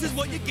 and this is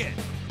what you get.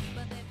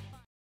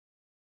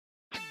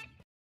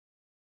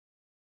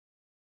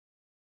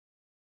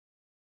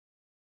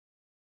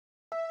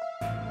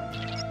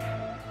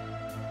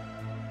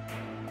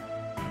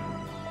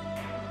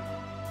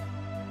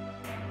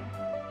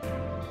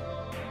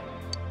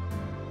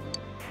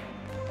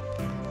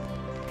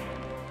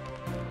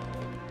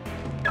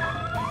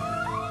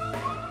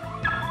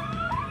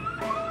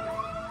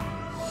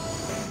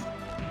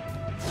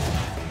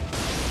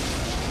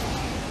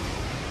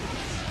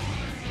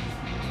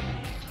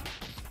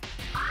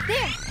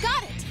 There,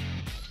 got it.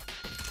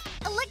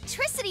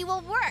 Electricity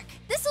will work.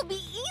 This will be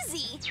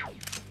easy.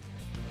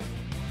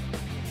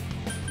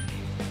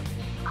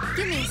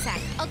 Give me a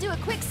sec. I'll do a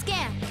quick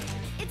scan.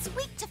 It's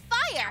weak to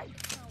fire.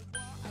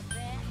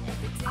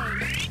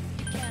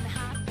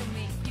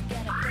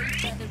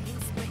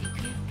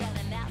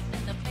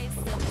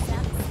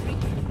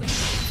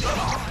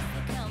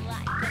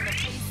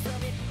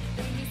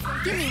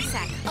 Give me a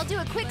sec. I'll do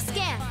a quick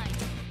scan.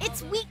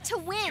 It's weak to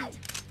wind.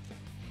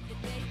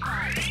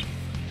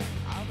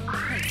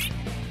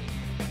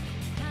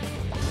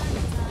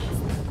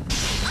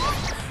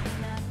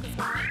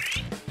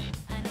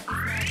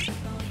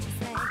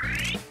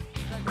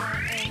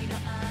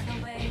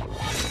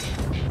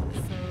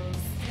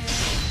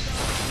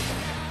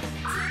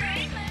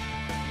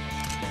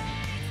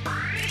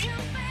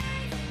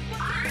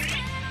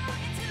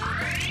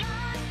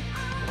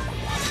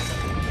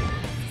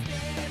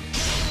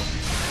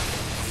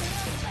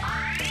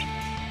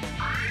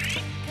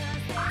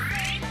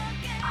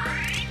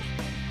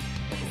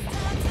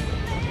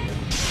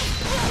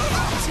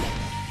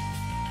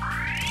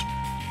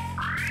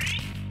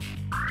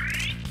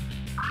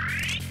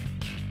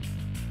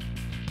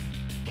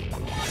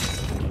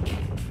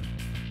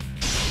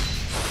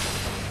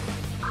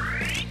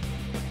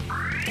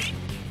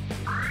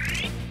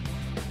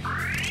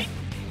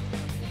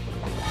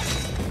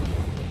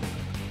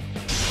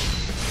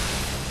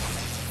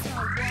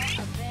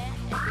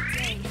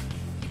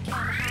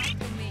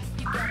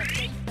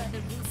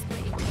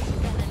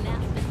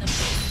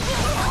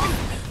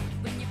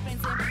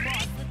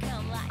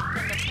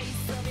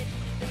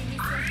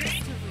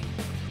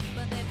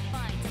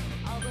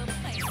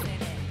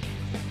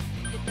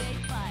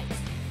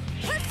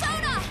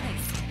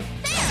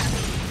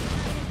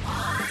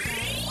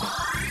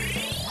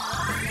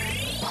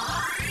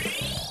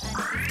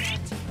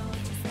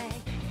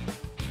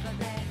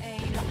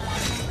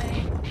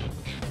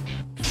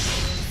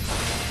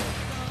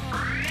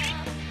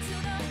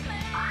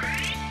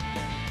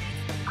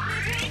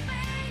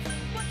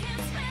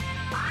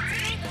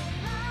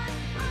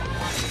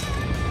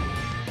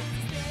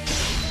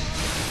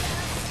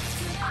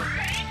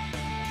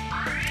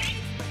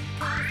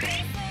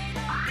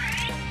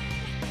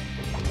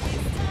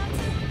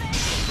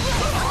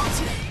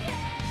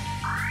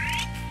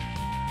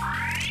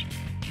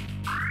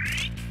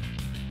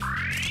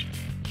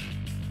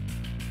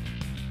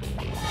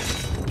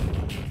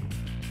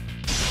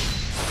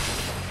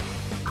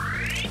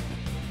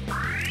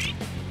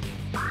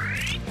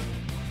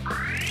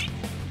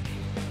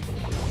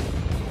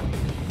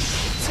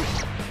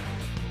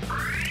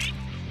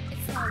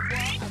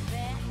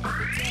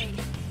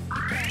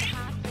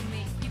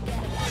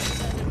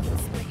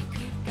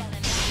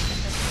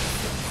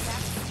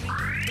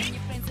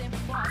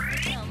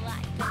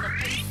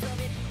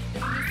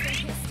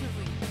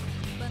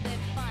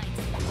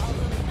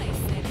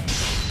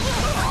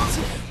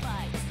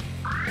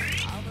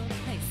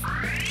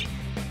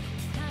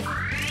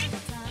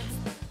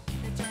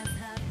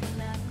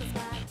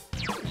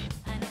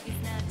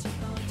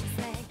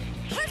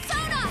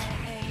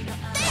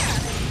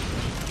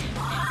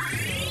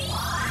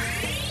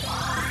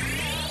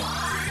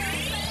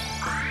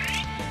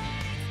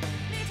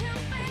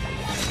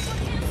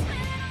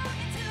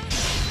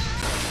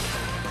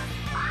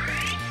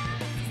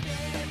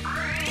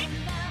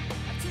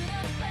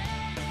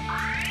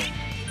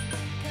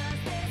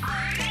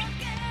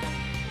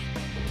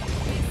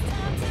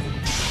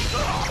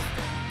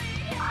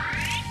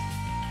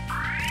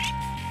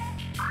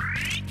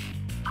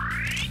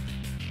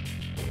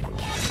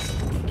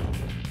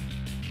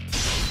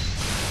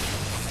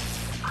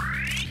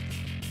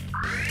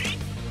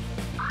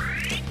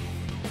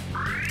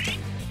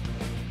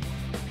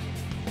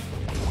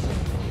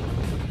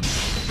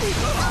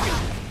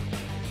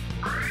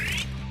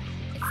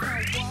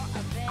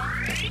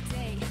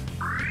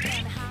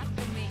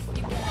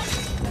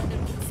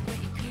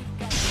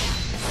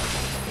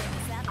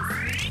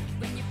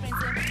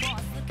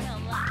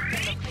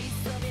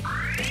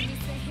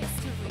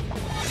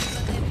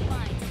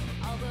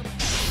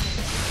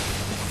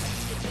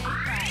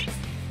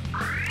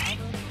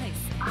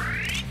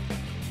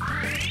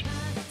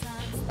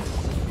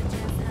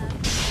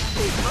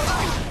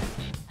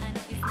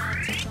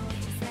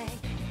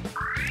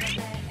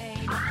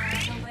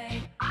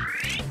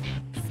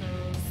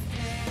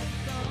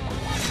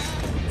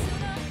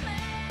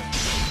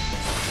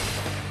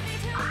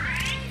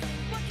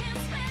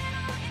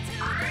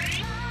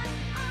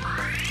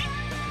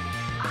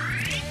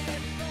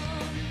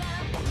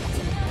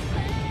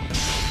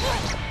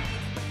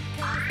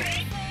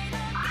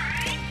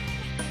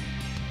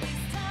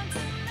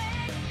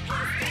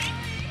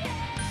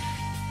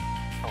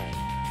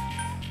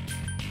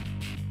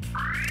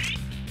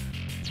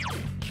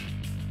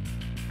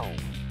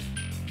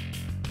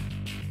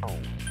 Go,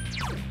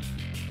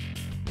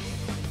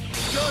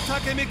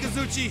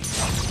 Takemikazuchi!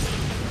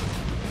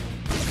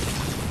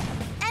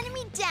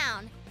 Enemy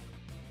down.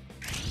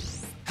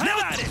 Have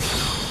at it!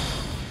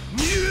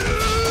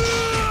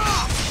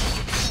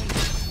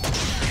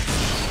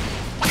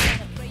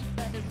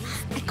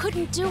 I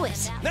couldn't do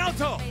it.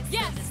 Naoto!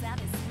 Yes!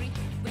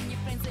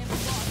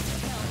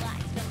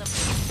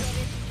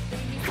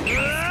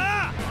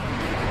 Ah!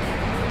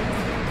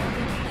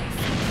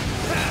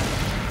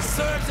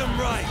 Serves him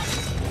right!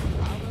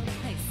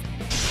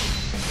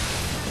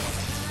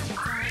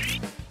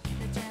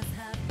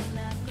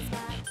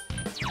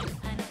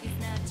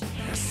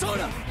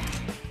 Persona!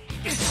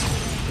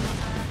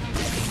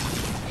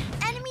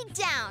 Enemy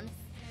down.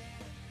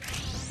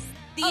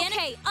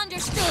 Okay,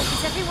 understood.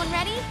 Is everyone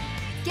ready?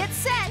 Get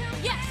set.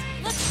 Yes,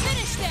 let's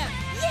finish them.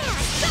 Yeah,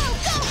 go,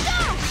 go,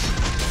 go!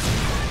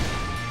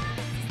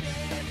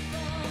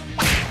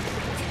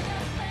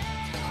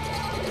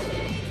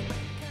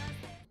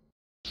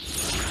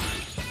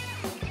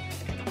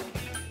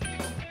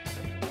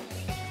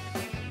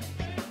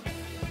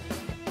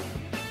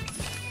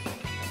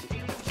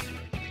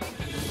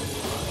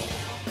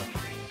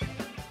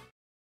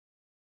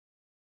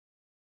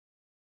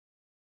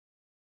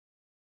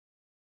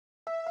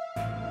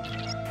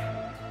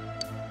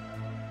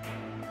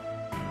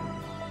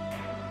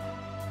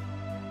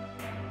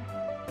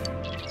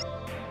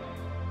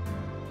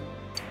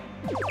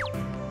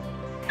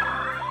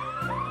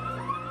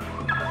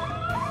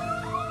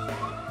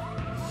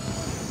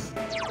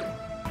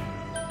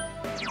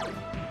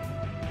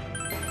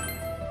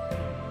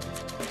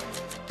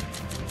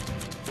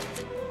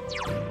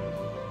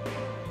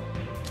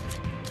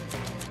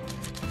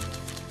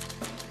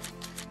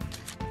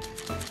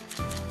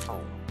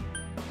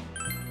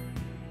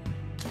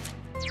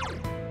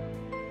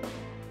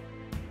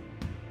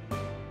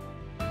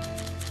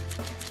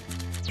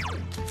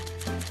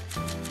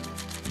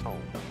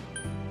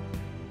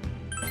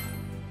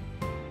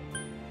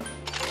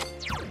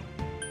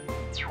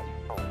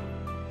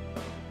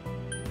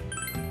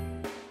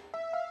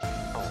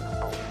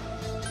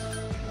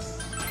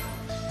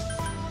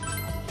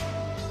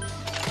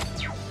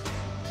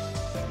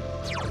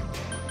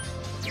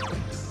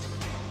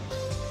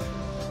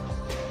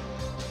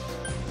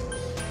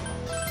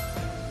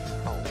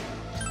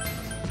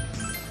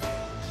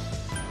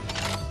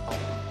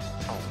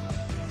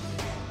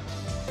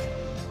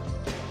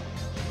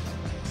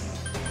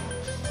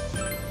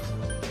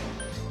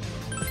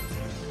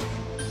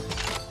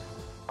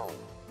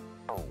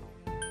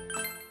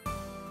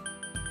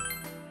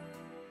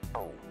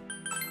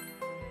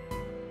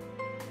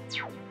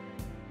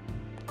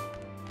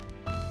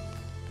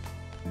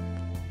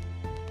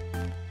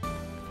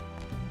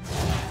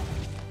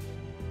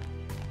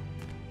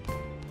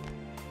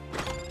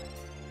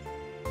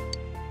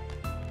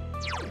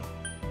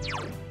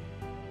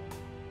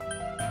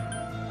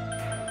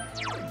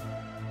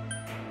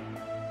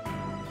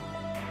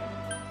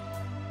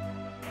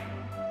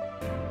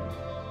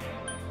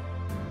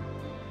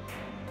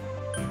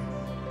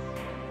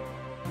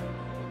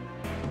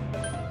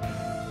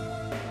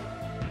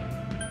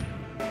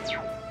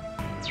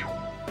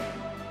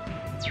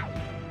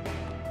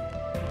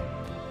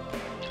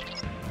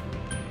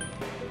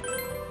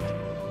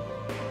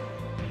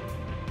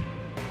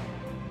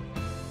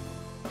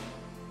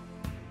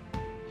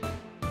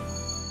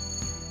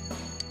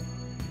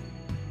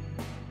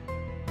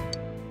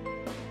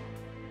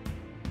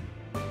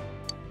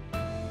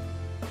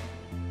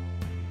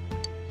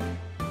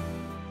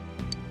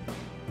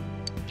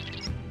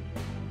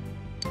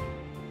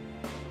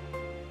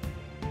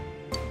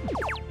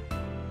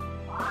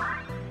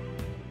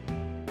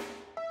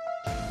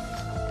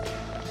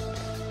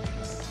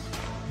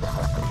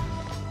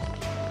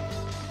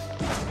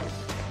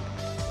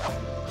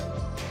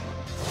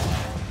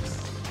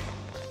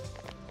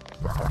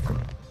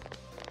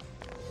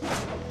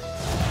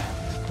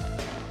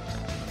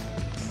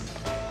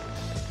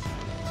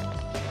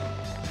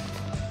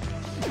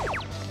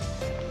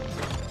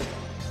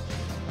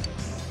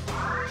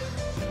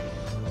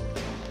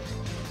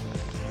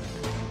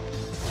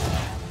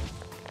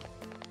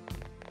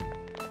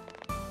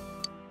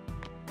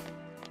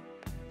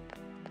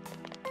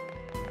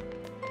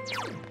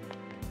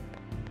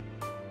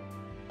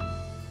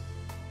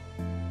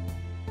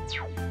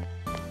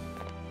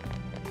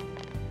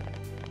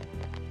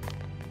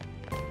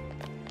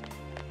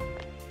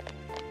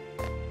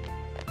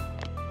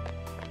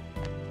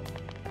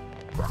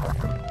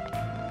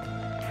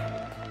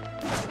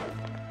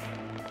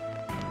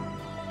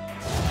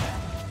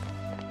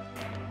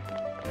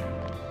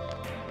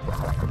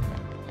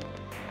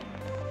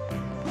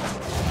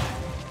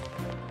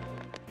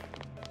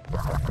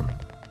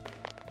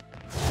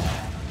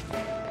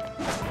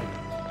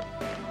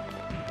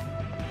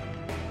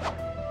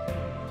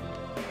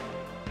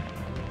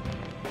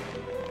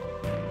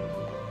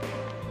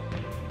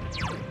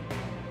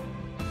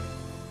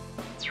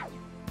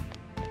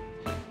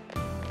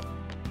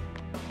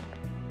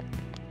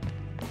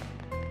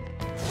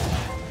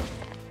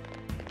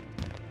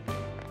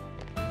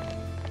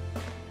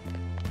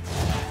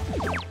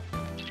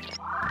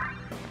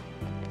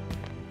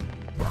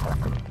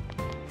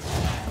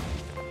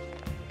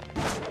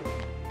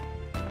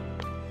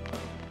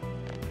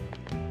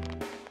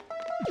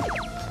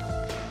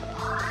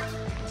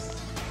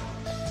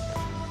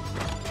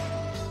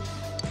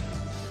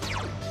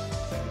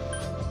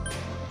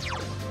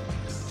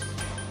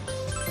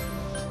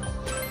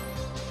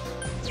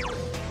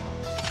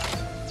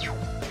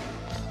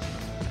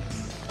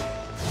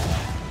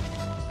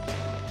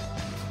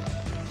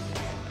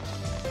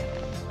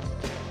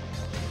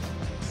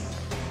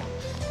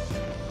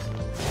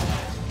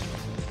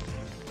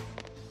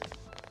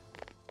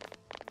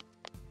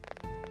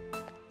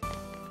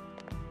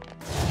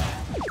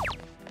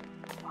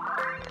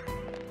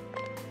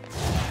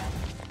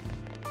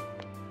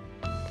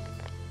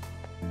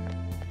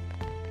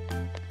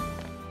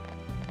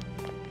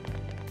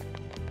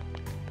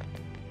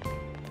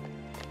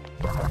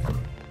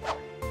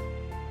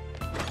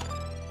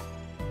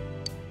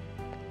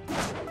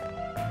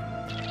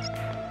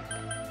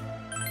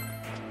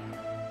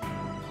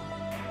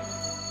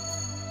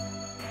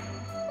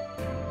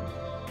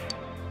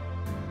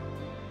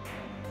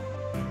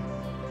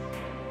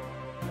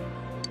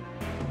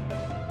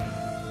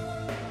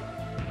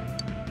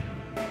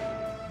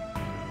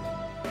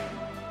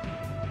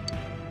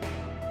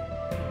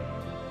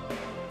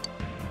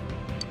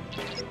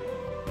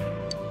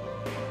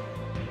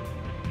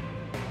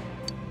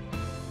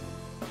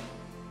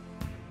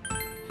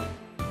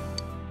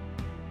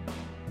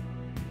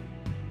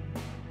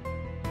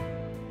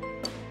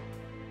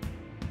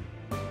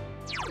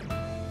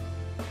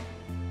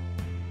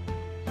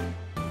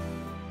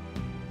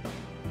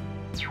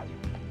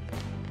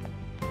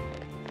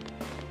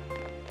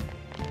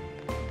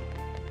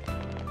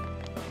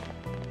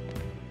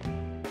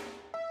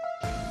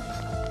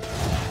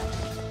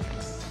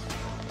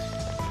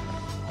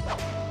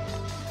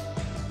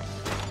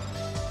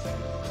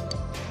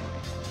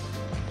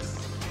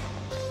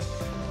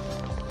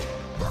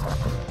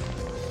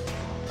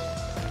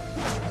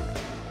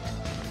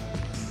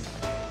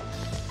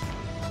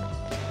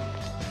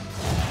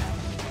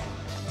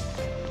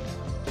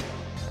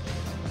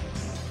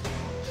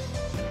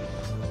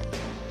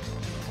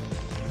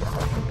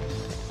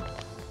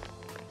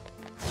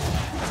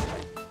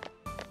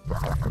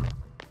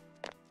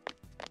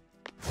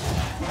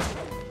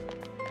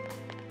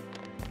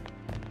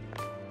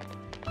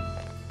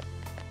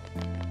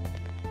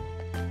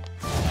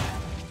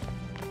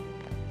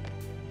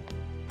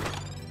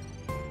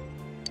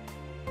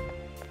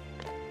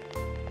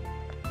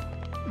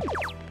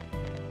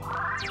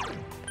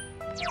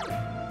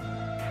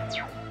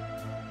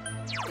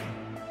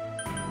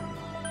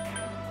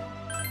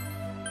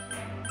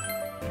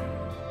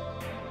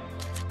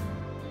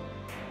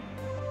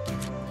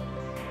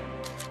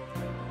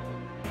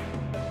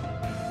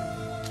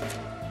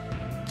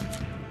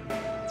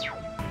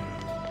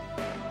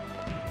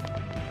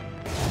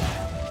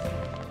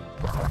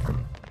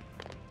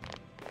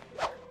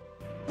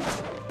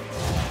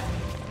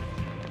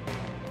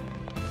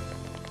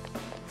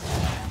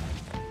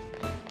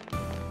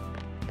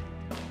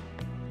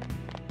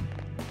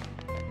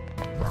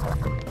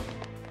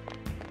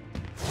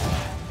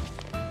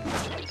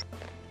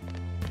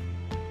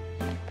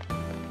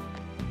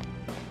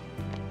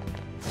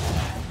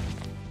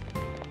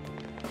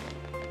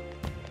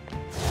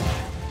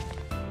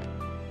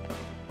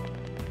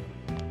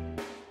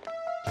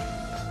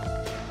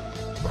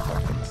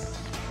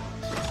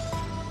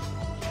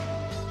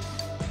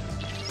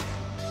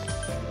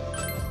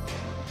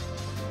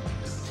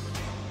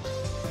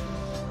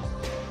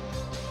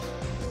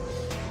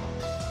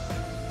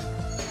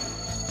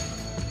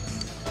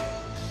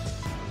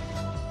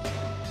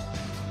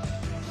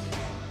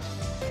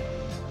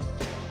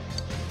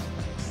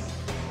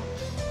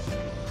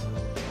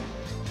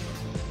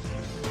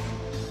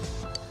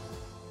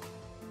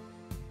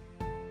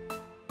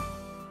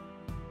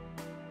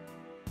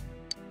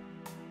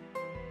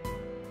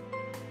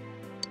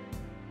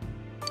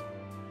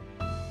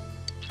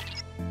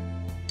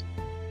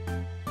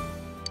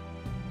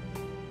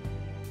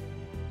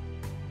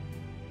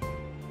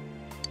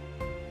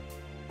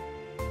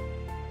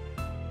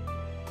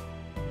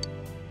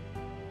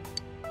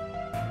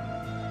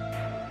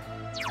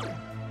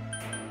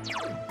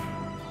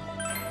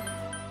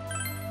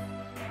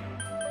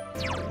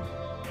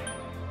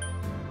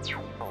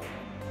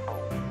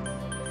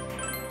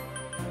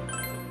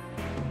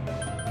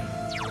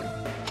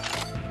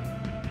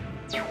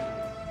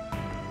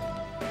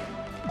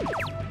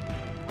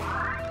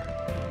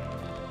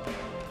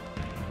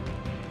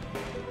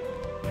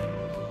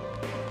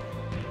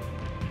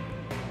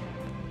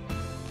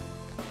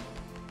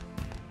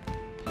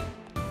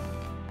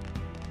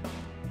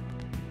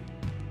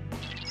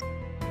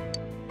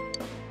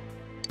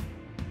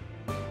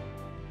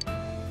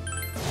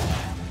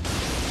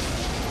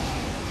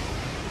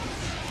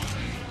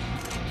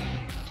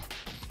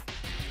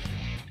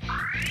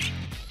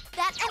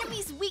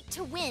 Enemy's weak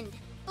to wind.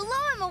 Blow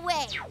him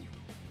away.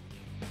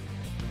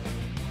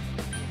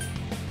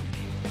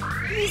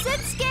 Reset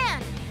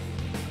scan.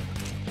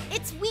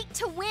 It's weak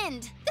to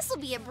wind. This'll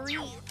be a breeze.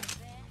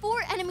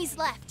 4 enemies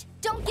left.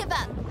 Don't give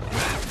up.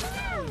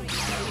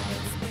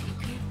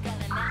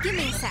 Give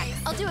me a sec.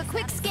 I'll do a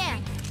quick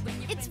scan.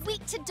 It's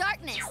weak to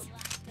darkness.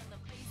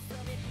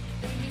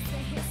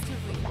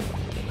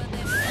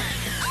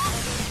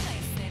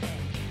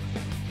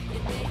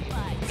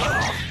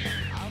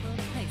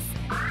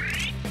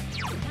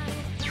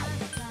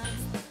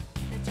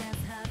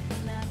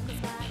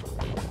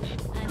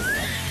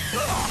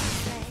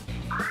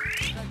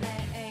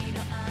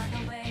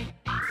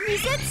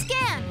 Reset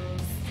scan.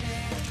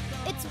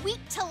 It's weak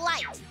to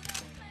light.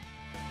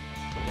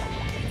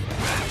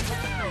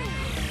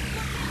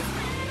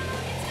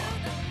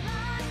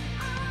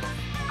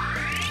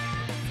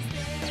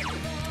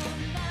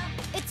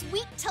 It's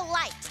weak to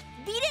light.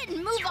 Beat it and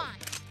move on.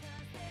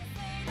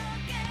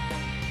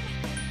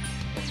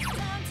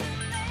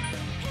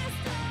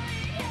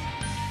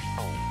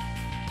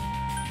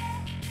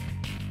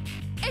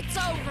 It's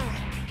over.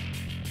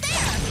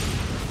 There!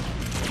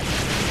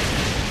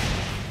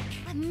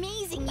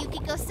 Amazing,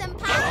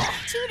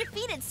 Yukiko-senpai. 2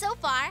 defeated so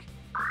far.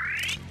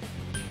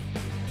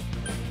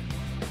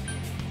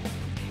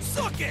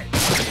 Suck it!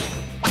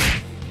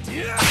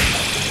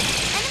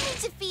 Enemy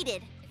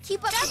defeated.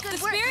 Keep up the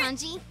good work,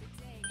 Kanji.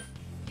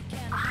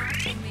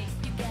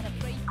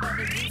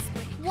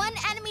 1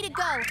 enemy to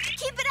go.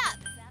 Keep it up.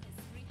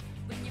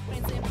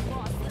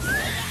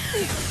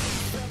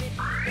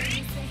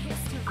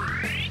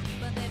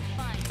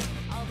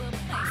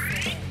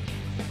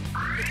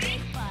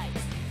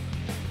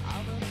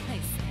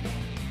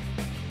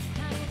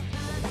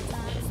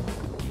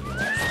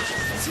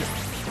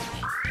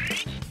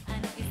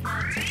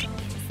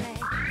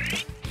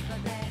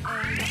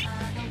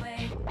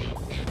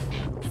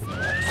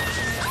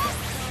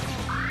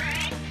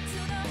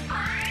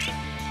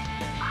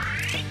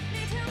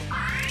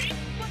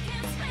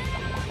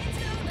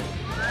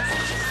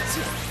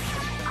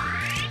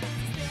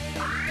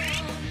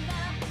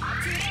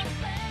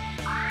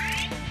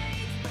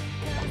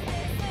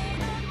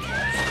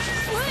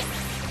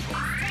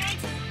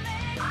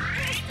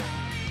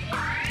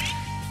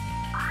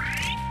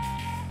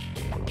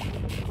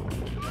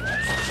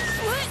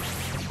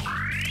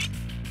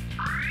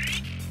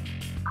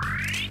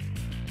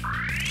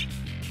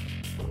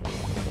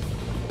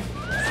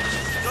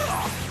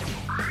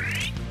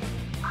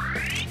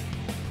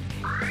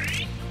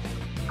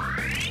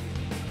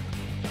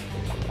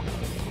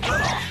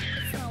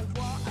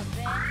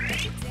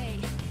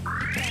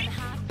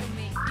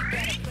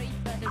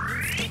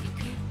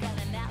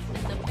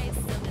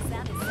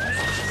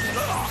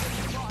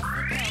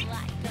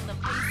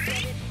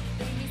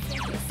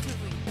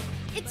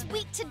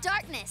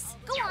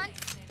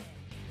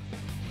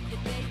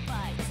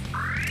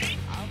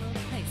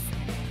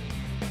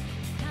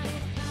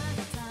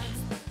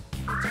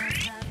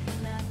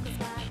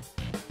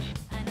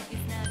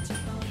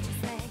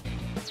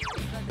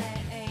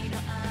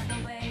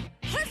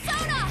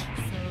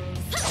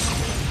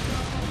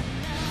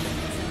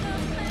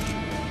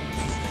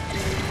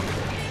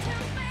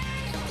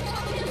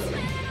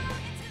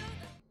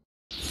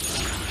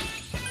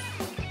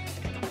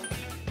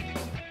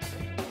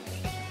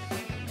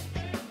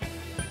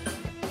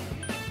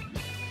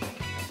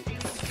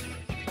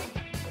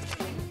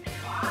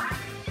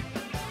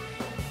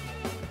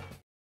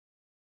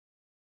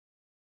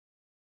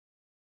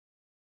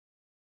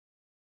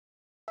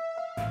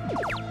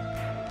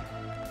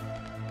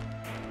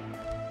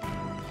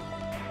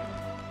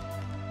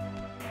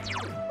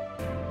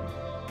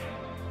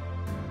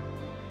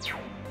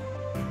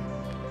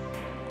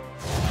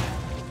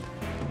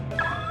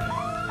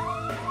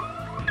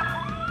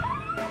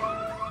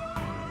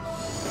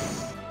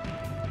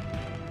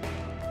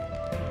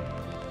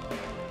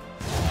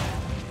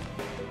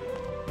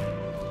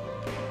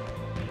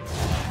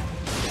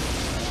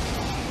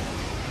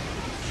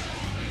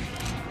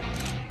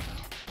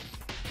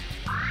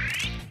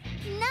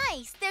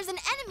 Nice! There's an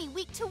enemy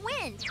weak to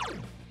wind.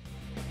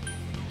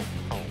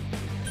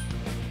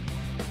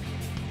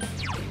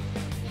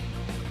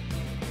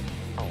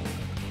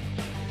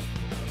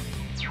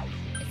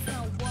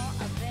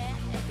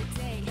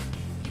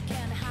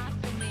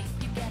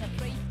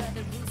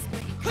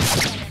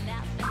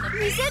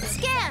 Reset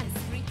scan!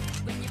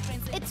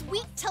 It's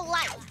weak to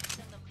light.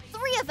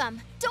 3 of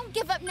them. Don't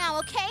give up now,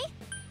 okay?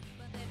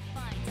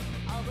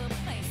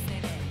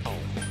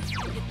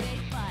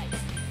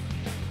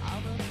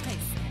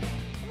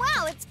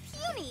 Wow, it's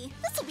puny.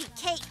 This'll be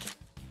cake.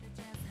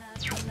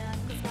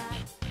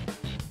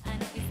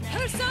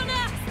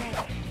 Persona!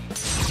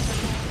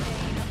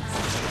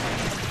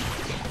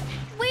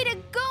 Way to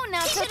go,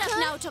 Naoto-kun. Keep it up,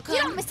 Naoto-kun.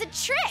 You don't miss a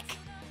trick.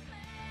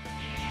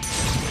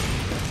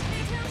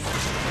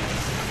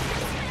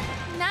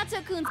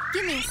 Naoto-kun,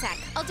 give me a sec.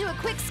 I'll do a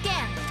quick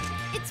scan.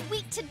 It's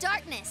weak to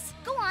darkness.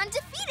 Go on,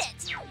 defeat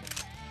it.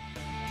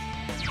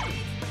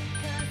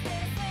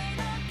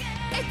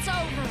 It's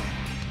over!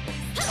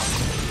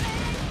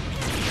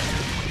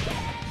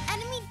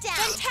 Enemy down.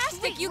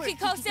 Fantastic, Great work,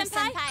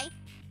 Yukiko-senpai.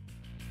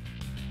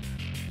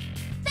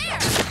 There!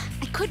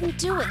 I couldn't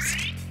do it.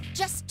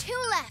 Just 2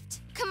 left.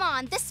 Come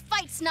on, this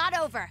fight's not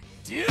over.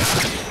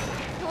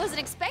 I wasn't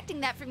expecting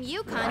that from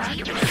you,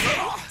 Kanji.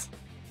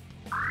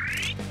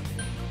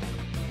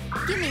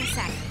 Give me a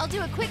sec. I'll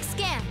do a quick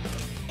scan.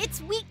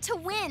 It's weak to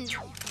wind.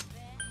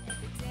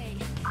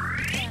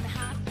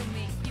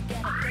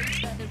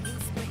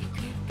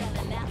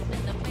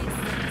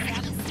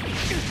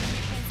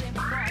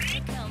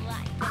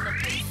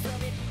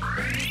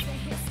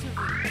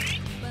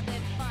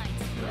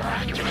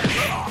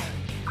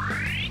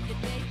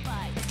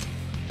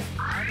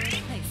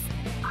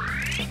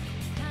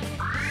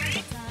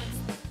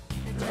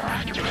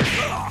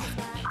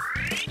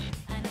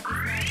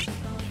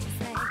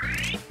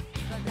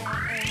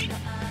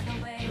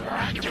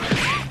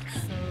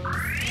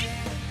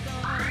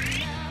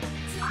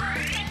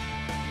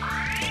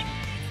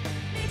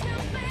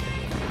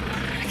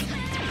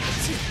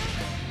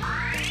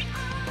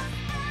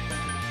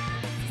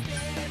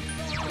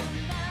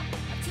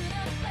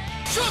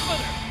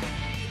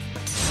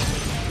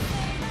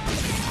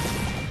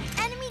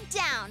 Enemy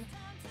down.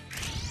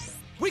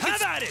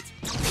 Have at it!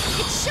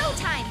 It's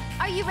showtime.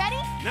 Are you ready?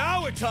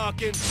 Now we're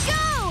talking.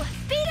 Go!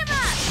 Beat him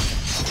up!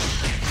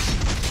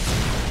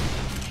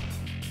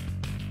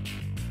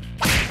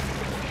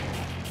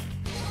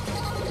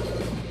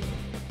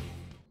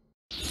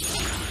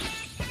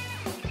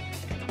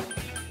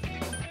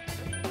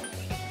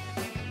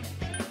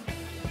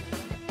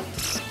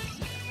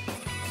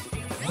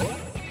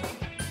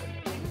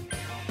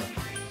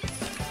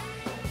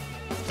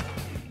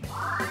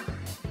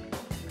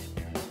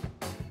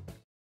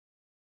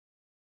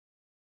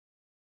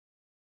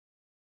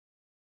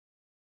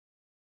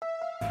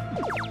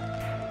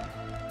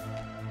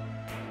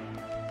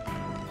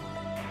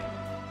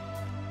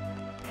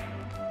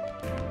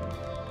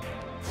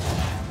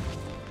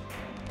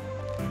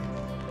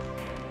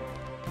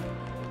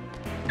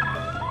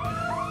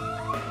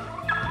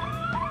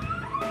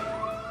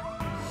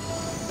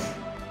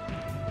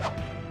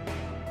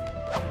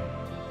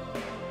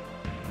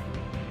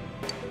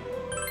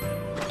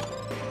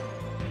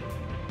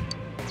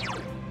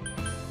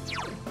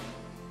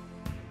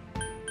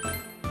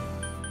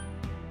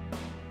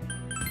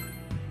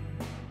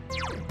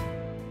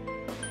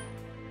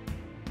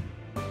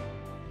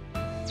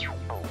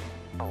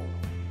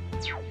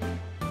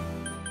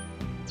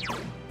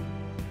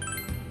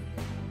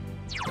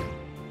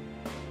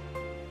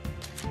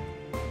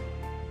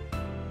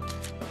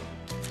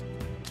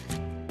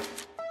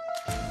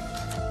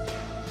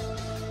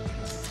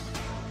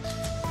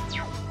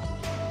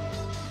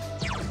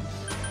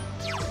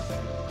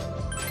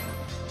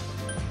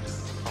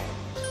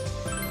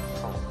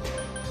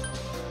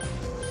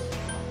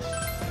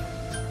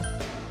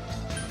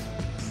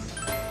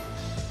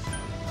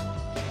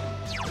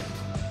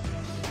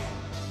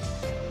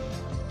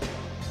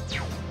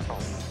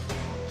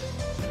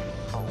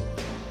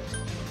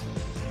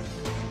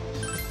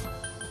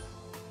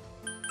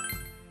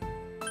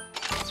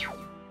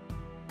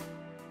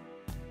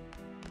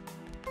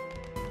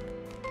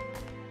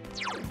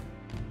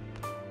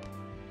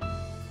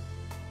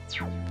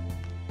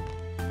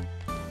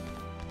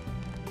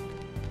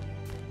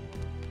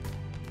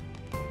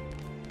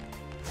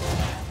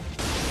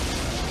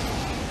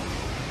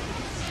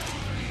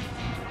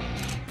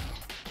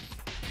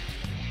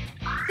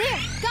 There,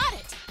 got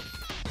it!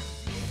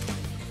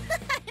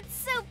 It's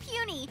so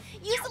puny.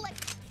 Use the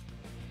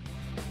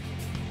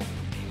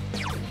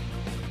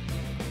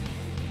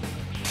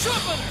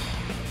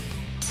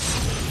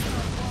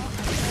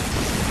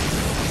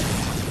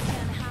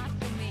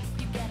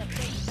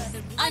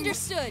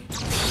Understood.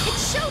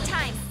 It's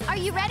showtime. Are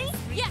you ready?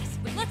 Yes,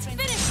 let's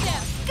finish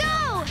them!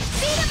 Go!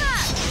 Beat him up!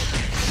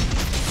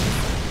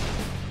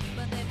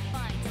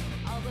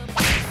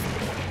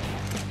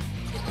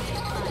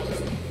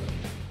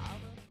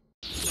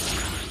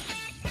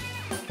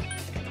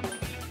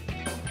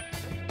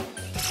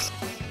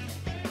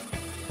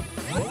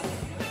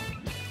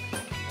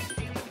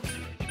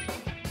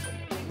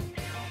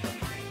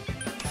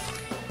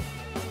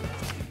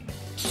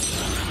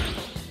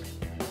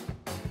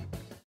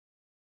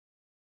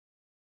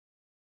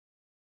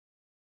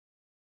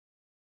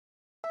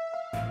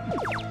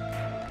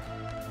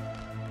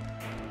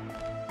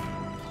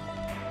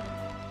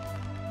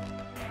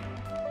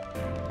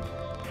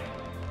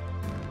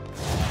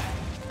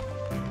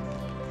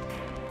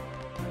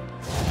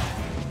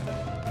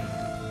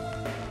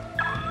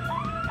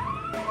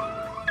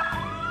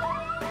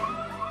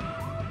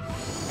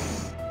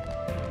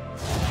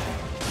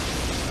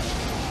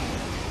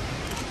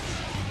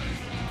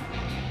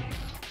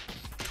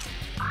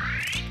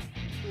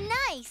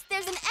 Nice!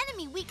 There's an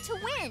enemy weak to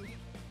wind.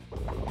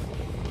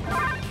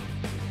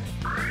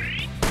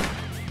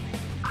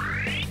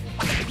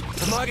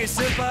 Tamage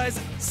Senpai's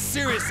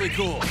seriously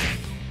cool.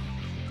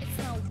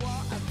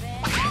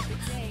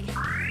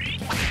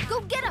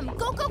 Go get him!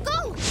 Go, go,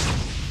 go!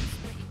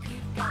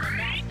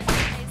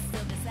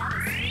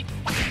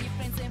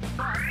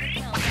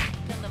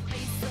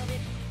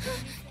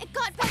 It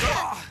got back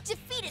up!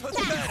 Defeated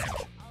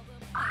fast!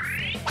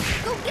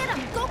 Go get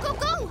him! Go, go,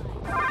 go!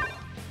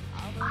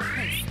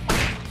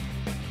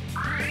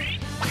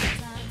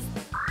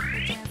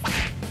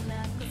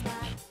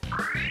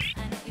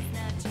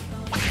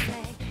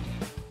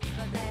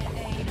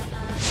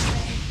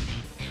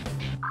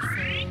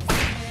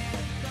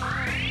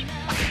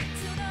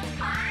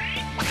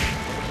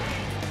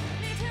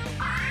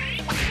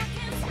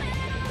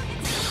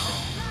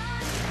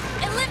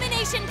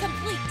 Elimination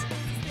complete!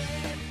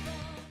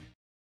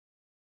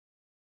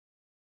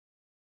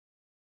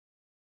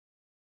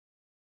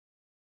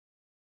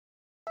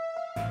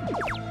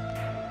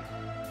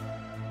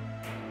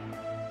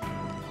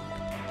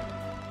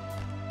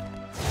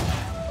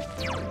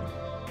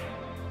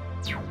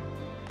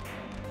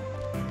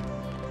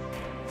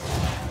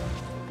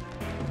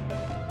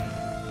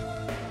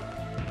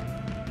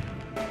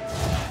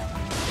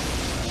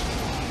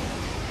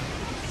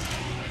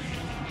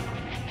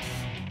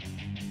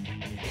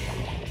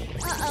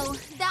 Uh-oh,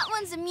 that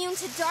one's immune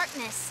to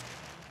darkness.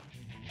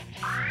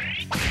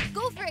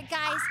 Go for it,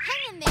 guys.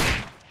 Hang in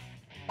there.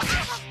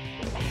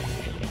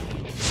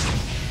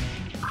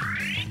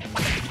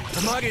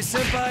 Tamage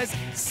Senpai's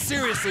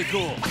seriously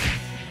cool.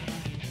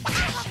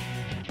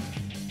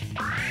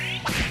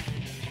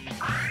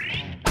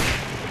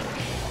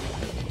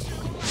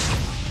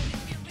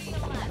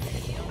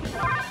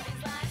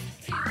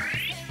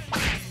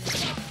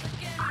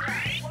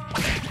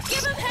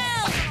 Give him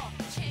hell!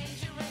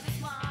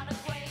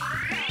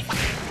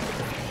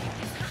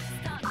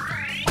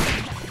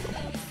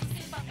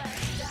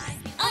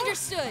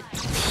 Understood!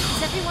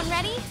 Is everyone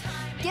ready?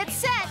 Get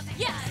set.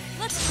 Yes,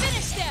 let's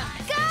finish them!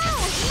 Go!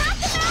 Knock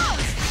them out!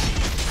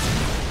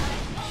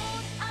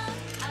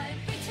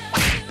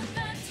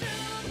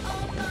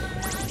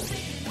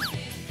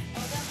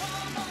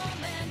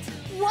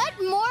 What?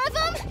 More of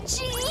them?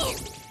 Gee!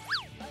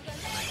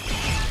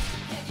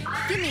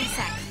 Give me a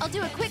sec. I'll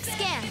do a quick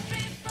scan.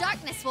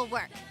 Darkness will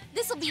work.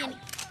 This'll be an...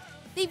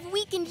 They've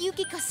weakened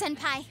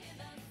Yukiko-senpai.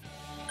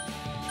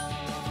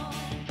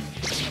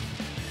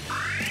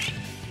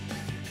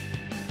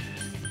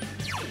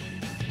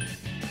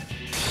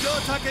 Yo,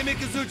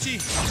 Takemikazuchi!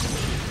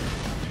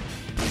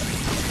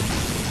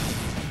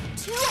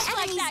 Two Just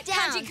like enemies that, down.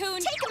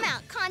 Kanji-kun. Take them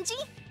out, Kanji.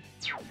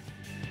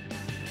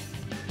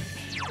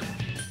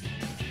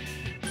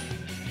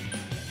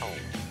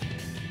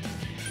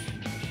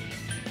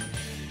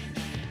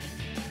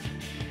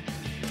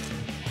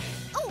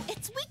 Oh,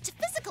 it's weak to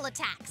physical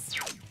attacks.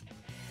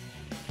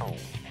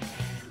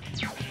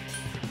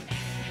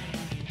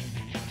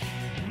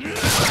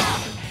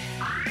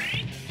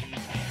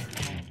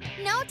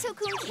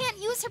 Naoto-kun can't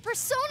use her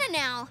persona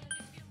now.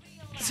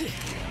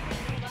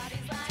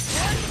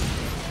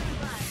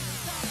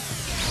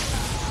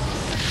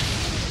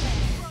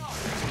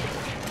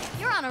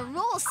 You're on a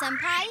roll,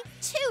 Senpai.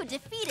 2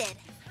 defeated.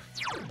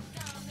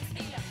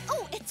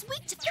 Oh, it's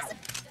weak to physical.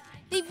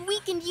 They've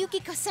weakened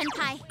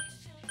Yukiko-senpai.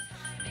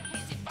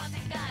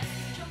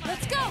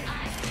 Let's go!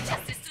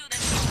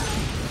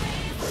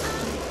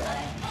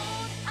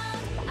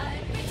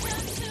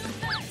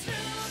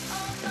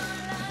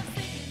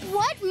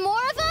 What?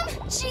 More of them?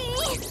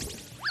 Gee!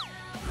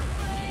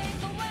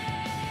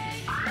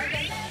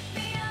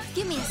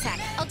 Give me a sec.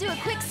 I'll do a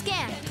quick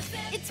scan.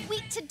 It's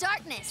weak to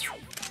darkness.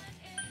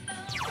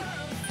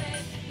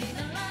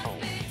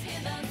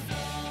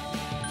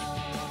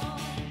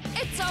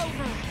 It's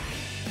over.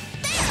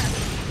 There!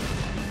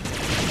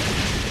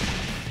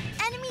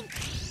 Enemy...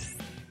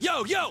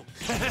 Yo, yo!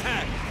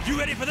 You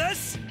ready for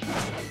this?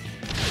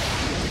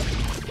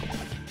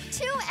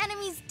 2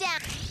 enemies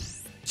down.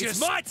 It's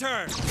my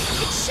turn!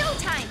 It's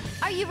showtime.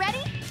 Are you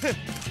ready?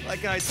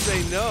 Like I'd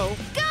say no.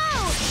 Go!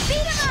 Beat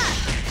him up!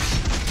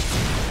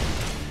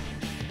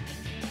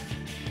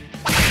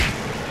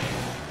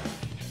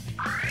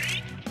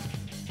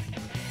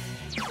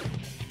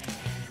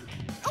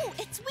 Oh,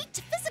 it's weak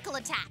to physical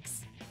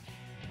attacks.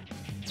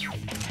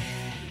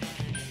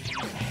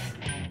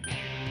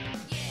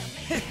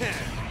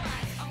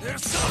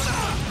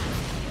 Persona!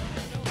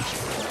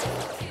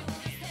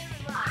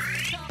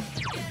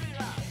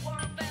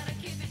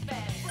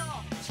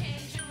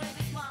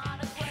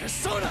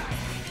 Persona!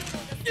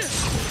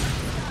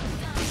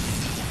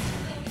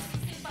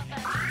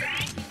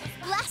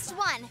 Last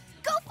one.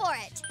 Go for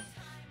it.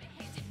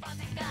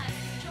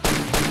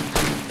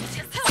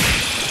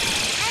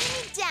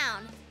 Enemy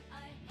down.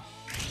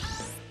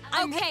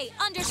 Okay,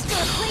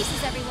 understood.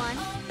 Places, everyone.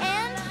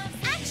 And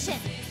action.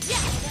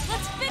 Yeah,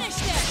 let's finish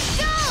this.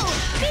 Go!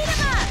 Beat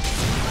him up!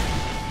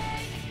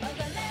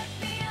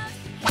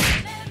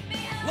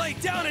 Lay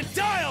down and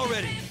die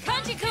already!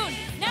 Kanji-kun,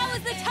 now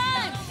is the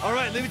time. All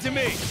right, leave it to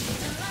me.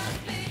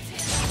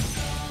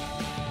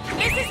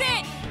 This is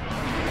it.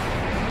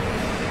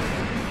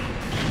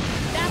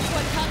 That's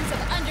what comes of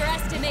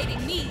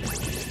underestimating me.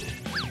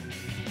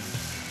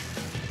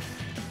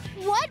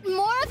 What?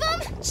 More of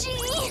them?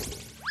 Gee!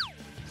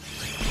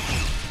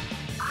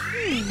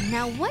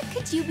 Now what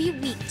could you be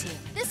weak to?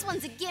 This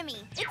one's a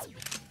gimme. It's...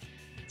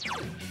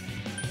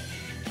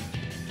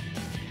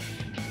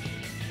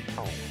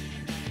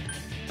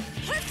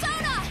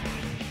 Persona!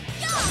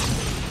 Yeah!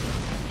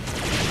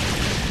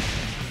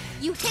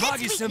 You hit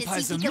Kage its weakness,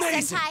 Senpai's Yukiko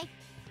amazing. Senpai.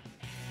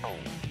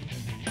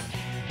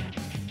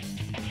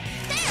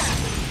 There!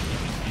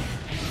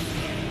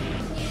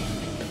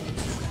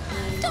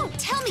 Don't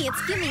tell me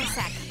it's gimme a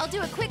sec. I'll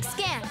do a quick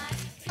scan.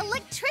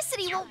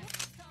 Electricity will...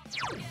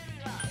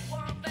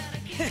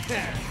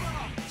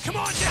 Come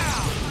on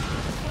down!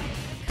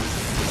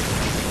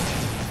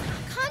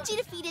 Kanji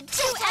defeated two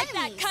Just like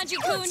that, enemies.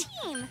 Kanji-kun. Go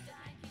team!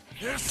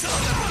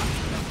 Persona!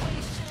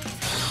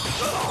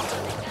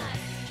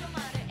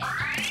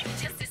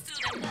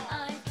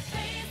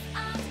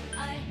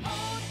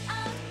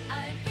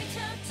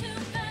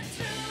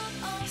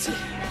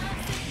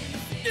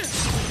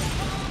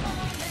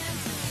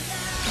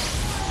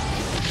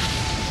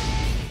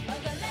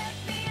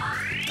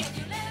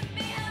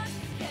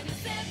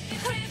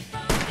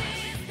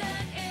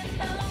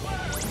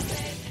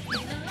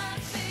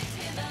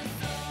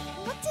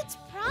 What's its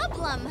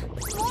problem?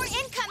 More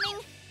incoming!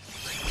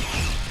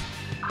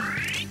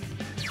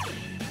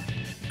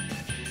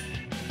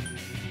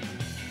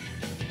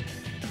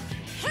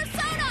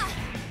 Persona!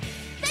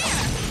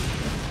 There!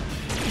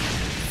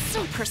 So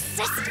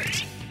persistent!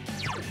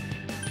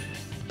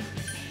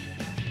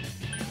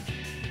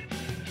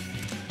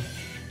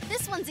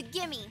 This one's a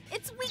gimme.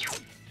 It's weak.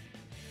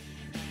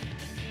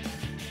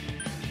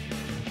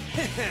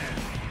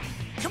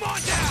 Come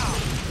on down!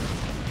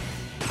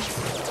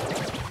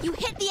 You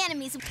hit the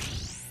enemies.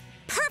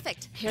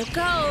 Perfect! Here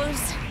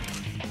goes.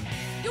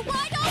 You're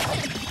wide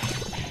open.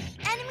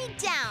 Enemy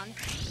down.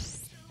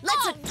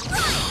 Let's... All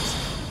right!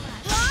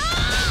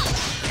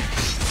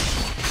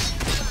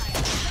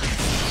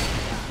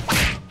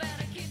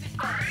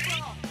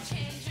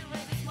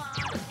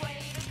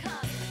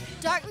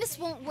 Darkness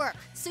won't work,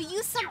 so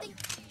use something...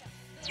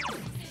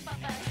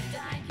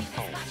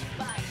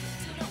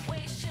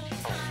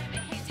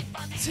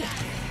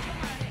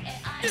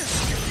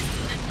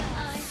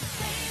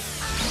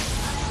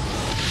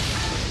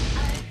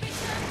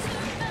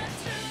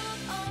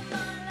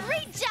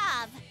 Great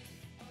job!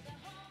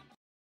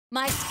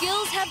 My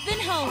skills have been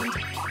honed.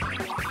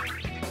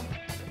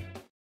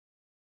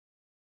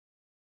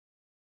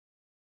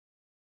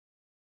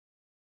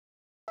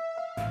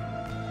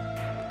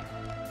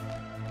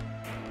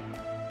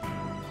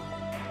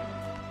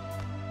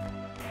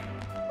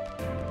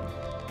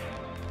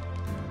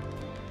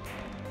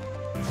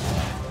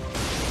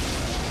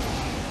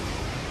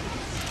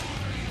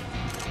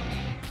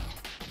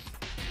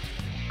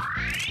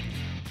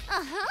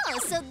 Uh-huh,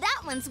 so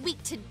that one's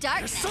weak to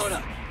darkness.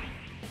 Persona!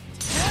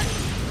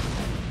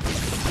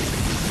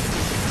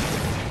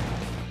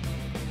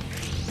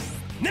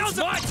 Now's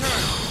my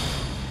turn!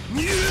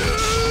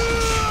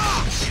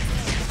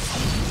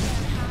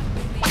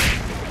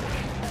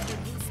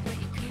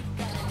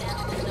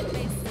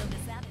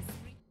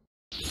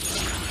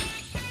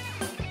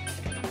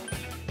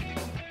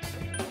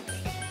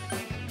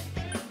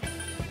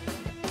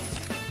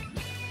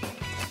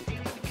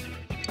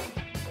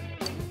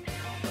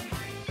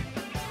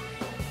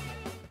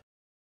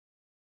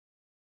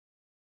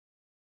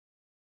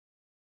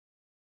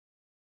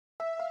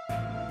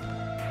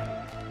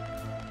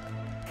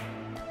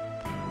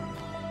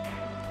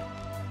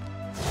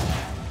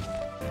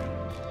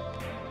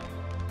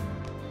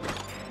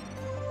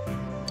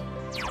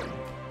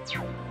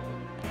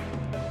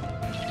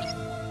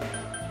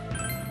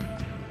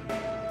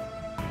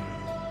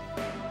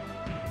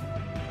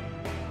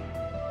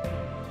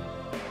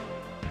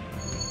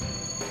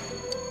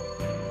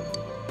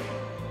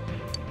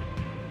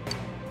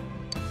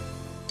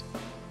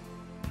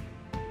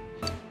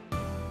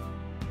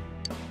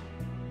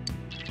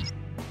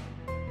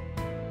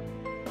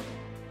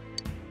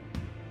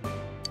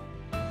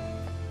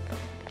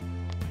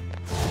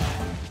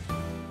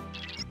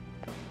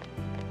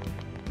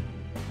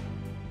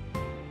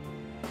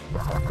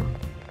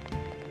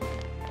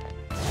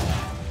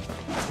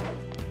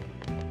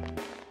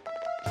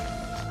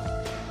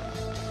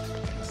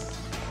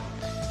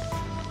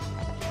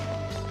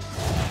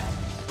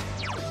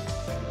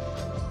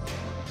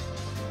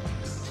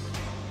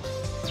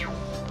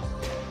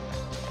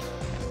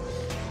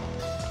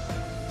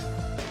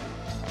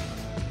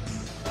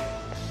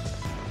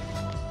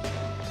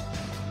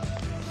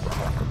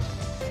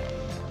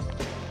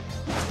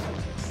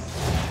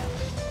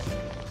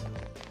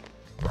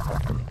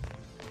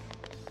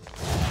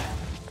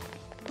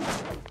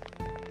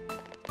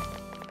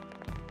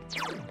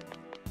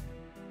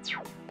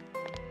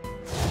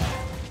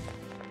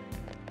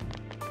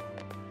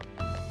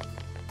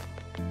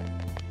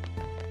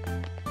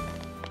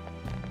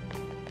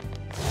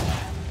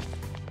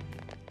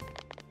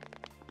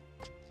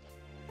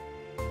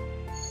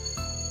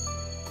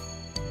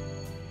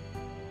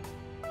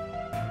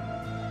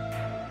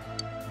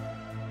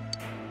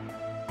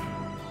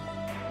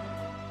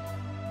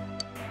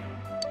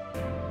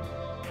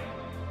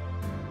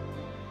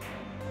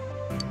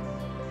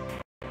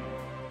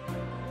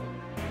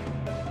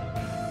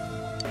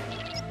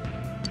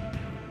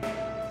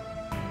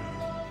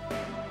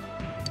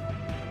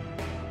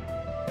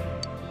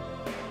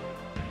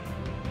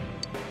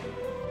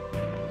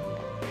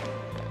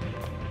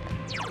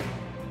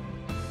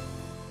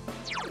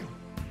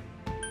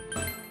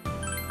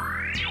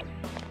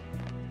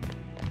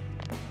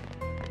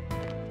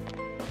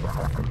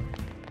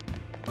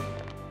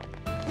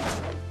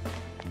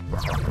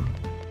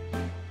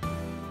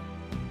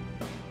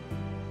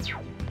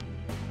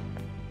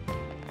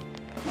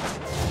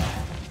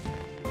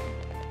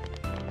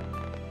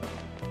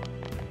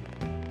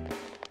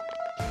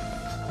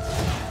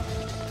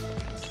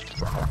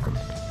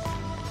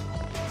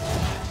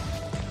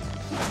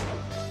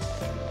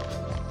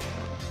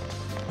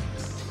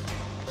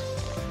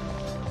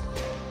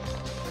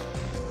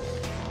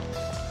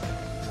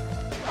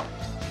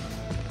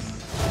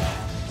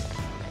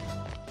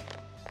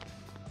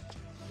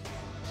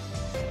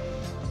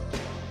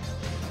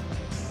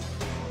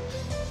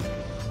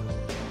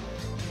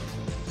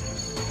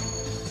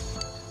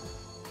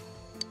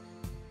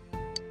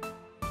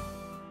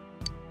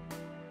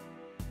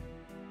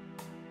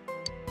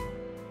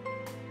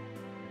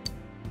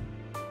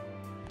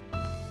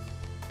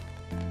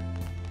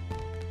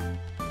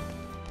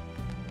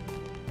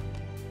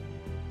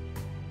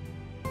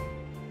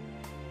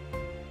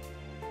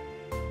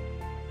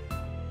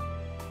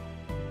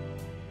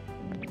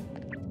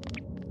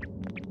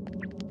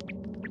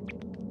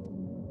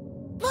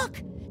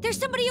 Look! There's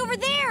somebody over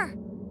there!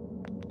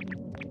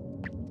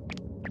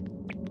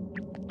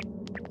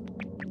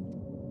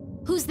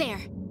 Who's there?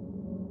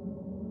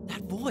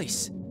 That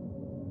voice.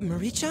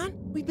 Marie-chan?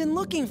 We've been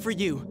looking for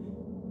you.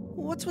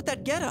 What's with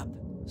that getup?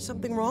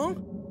 Something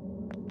wrong?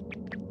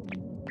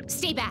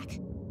 Stay back.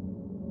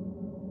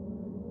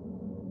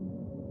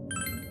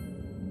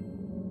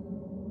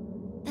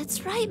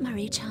 That's right,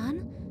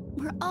 Marie-chan.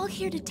 We're all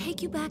here to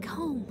take you back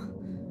home.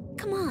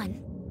 Come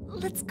on,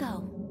 let's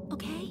go,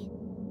 okay?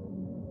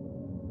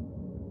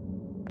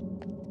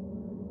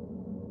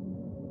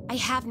 I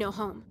have no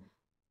home.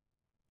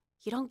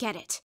 You don't get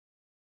it.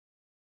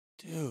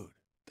 Dude,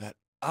 that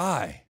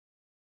eye.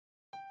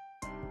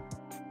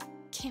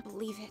 Can't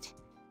believe it.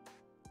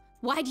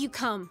 Why do you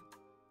come?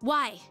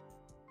 Why?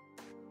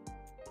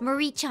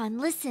 Marie-chan,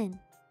 listen.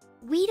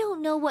 We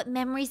don't know what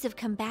memories have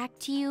come back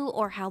to you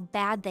or how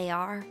bad they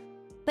are.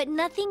 But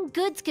nothing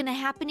good's gonna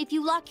happen if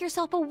you lock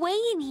yourself away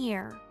in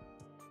here.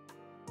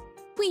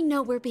 We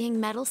know we're being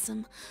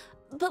meddlesome,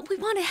 but we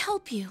want to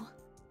help you.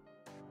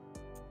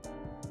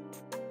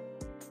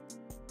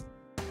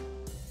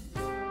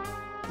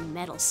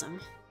 Meddlesome.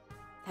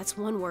 That's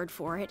one word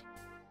for it.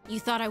 You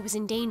thought I was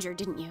in danger,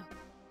 didn't you?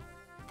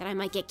 That I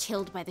might get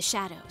killed by the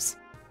shadows.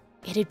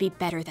 It'd be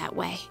better that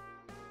way.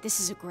 This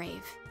is a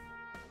grave.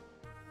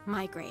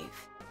 My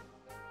grave.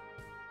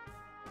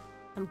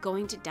 I'm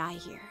going to die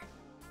here.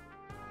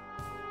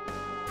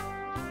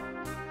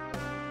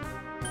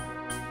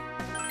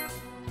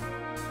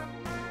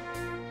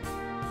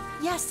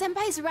 Yeah,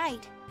 Senpai's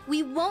right.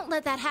 We won't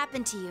let that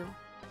happen to you.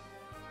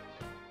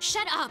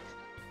 Shut up!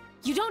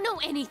 You don't know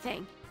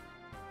anything!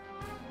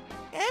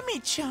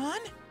 Emmy-chan?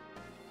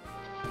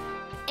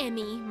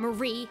 Emmy,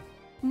 Marie,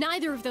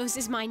 neither of those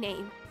is my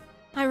name.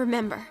 I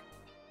remember.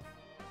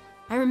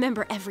 I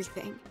remember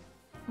everything.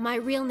 My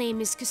real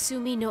name is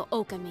Kasumi no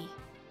Okami.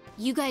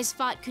 You guys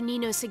fought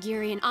Kunino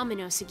Sagiri and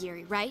Amino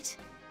Sagiri, right?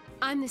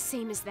 I'm the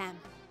same as them.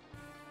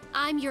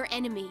 I'm your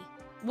enemy.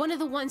 One of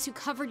the ones who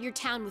covered your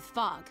town with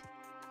fog.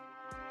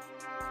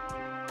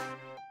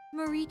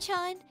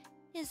 Marie-chan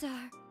is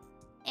our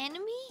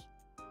enemy?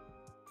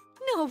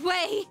 No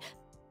way!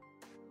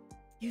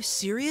 You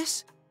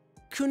serious?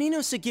 Kunino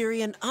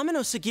Sagiri and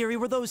Amino Sagiri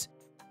were those...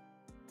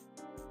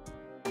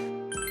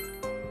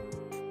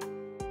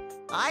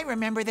 I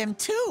remember them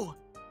too.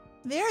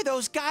 They're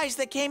those guys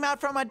that came out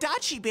from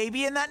Adachi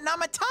Baby and that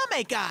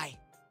Namatame guy.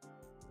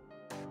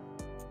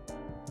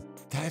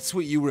 That's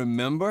what you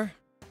remember?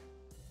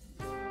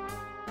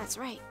 That's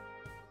right.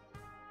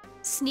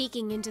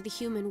 sneaking into the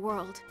human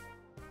world,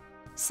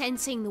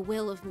 sensing the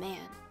will of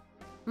man.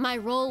 My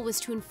role was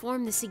to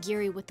inform the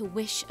Sagiri what the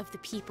wish of the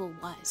people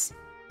was.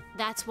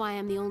 That's why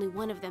I'm the only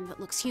one of them that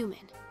looks human.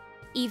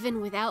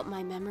 Even without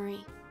my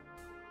memory,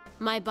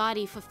 my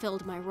body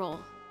fulfilled my role.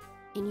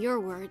 In your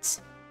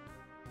words,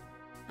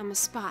 I'm a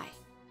spy.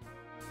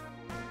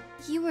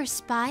 You were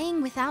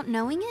spying without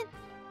knowing it?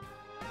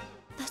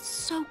 That's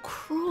so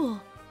cruel.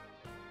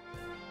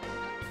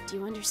 Do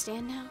you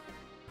understand now?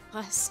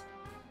 Plus,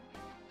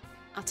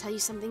 I'll tell you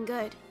something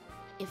good.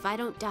 If I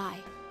don't die,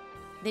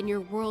 then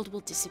your world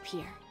will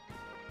disappear.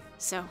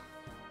 So,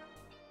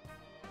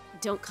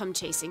 don't come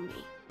chasing me.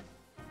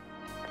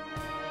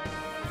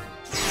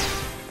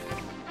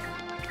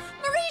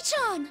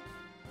 Marie-chan!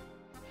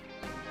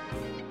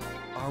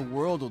 Our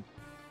world will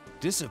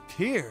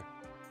disappear.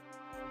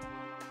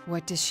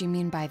 What does she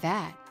mean by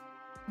that?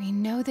 We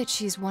know that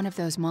she's one of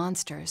those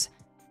monsters,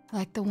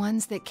 like the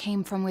ones that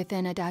came from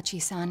within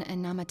Adachi-san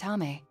and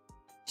Namatame.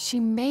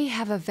 She may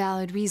have a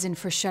valid reason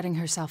for shutting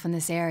herself in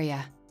this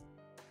area.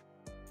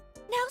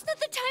 Now's not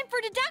the time for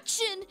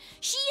deduction!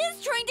 She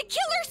is trying to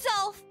kill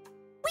herself!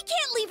 We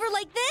can't leave her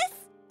like this!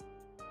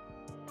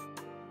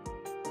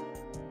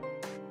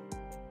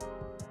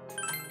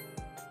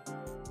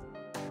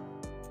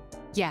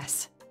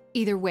 Yes.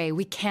 Either way,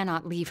 we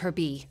cannot leave her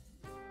be.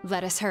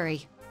 Let us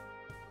hurry.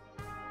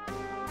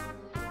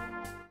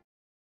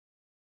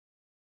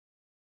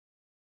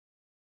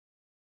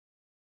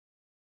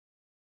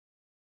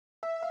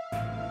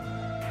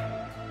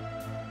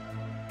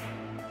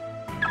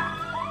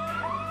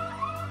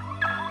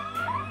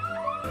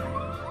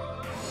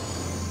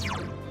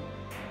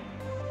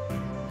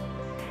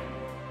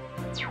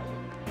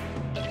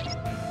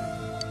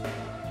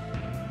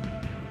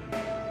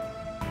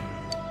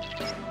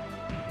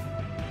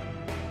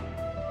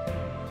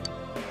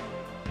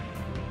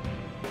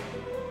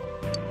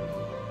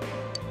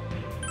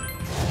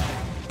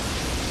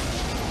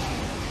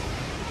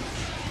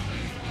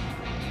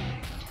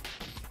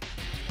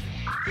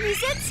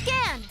 Reset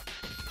scan!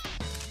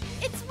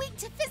 It's weak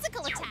to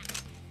physical attack.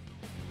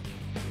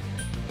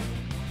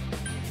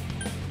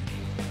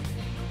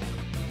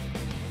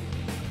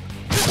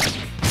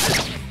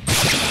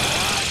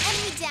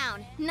 Enemy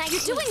down. Nice.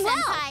 You're doing well.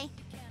 Senpai.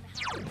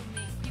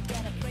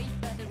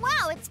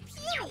 Wow, it's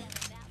puny.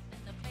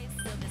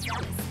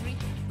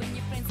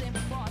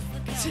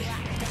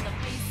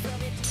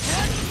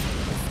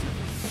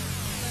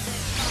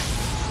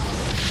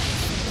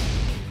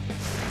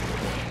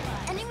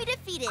 Enemy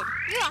defeated.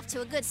 You're off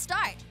to a good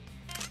start.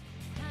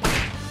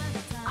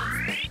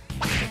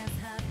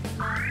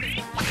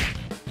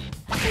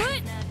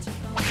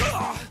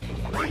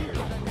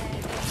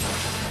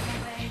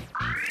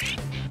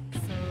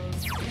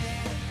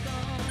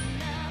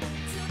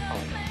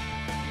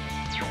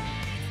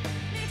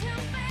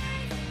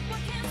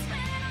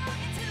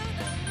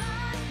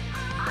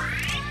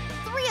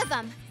 Three of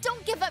them.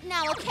 Don't give up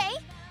now, okay?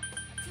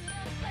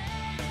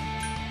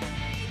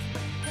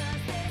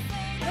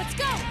 Let's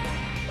go!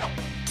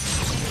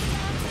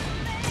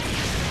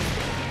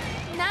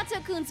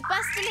 Nato-kun's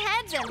busting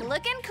heads and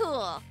looking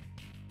cool.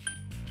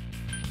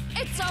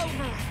 It's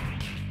over!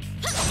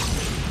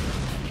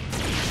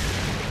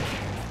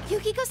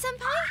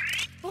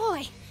 Yukiko-senpai?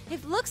 Boy,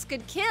 if looks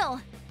could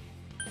kill.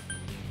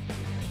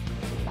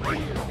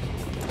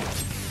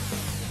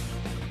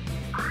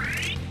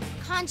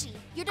 Kanji,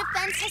 your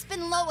defense has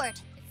been lowered.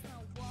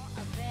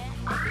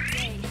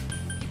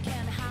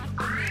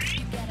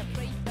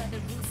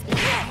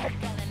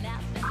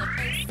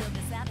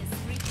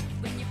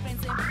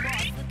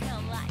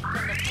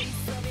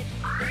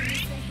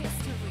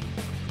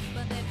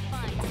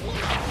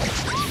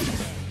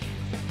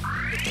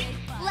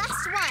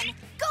 Last one!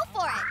 Go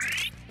for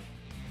it!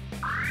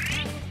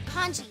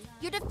 Kanji,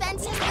 your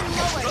defense has been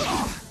lowered.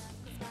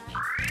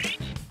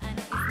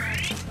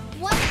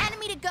 One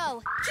enemy to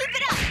go. Keep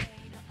it up!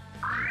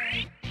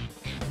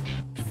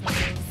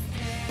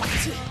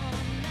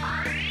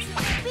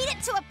 Beat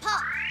it to a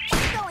pulp.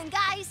 Keep going,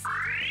 guys.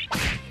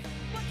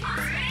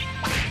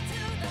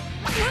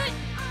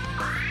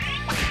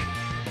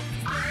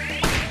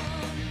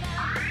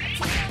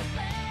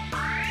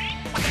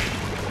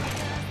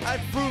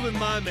 I've proven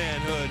my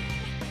manhood.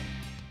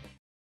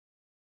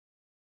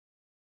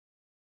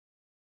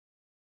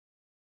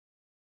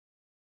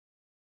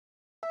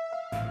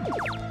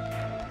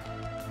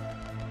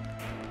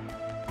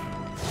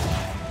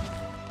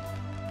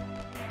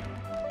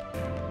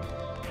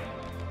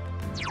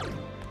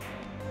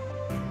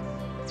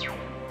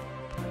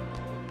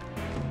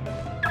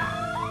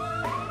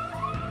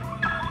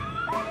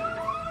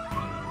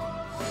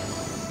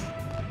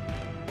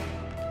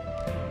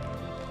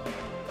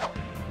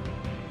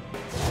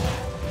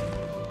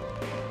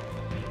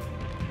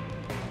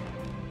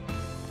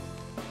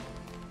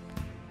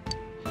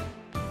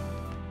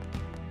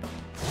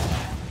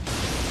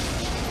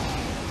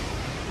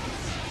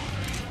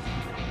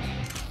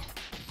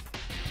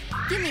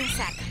 Give me a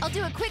sec. I'll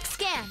do a quick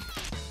scan.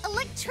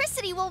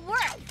 Electricity will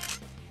work.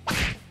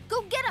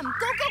 Go get him!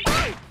 Go, go,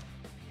 go!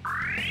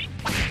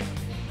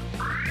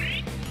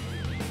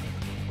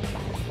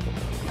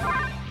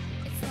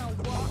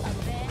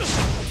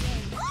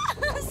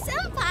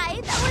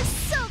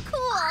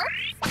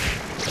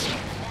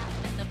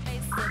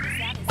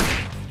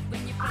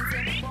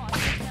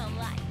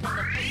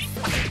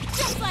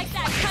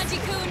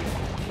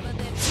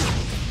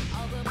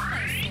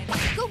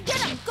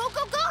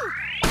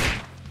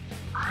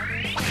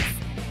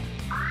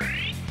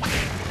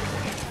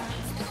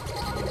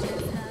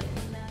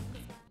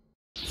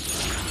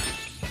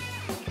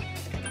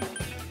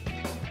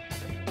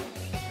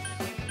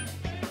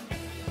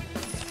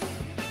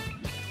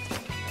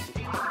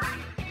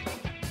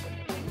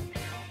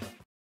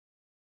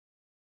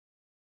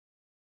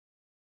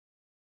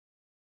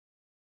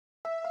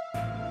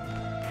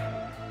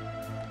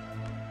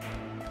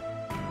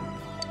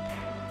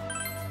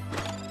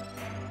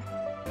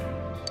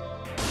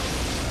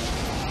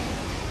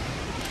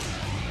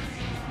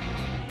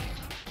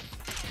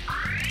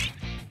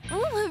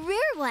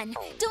 one.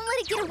 Don't let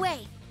it get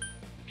away.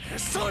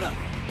 Persona!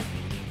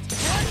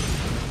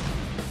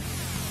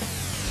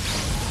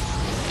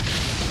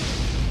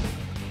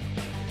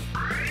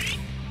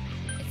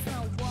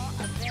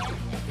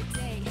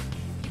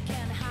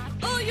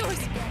 All yours!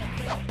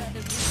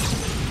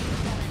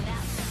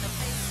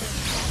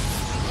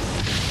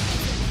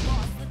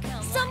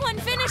 Someone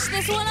finish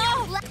this one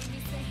off!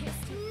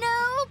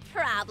 No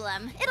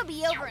problem. It'll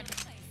be over.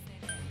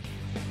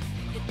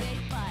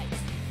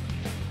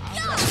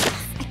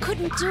 I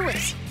couldn't do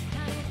it.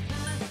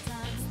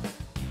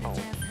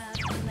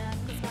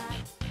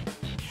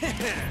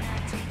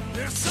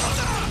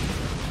 Persona!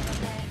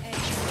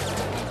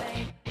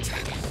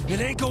 It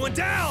ain't going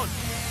down!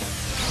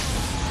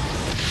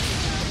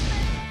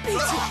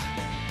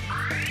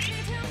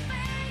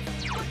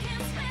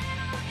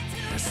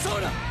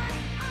 Persona!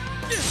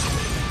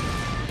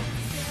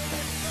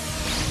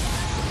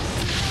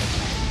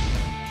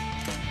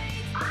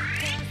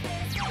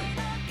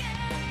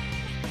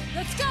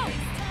 Let's go!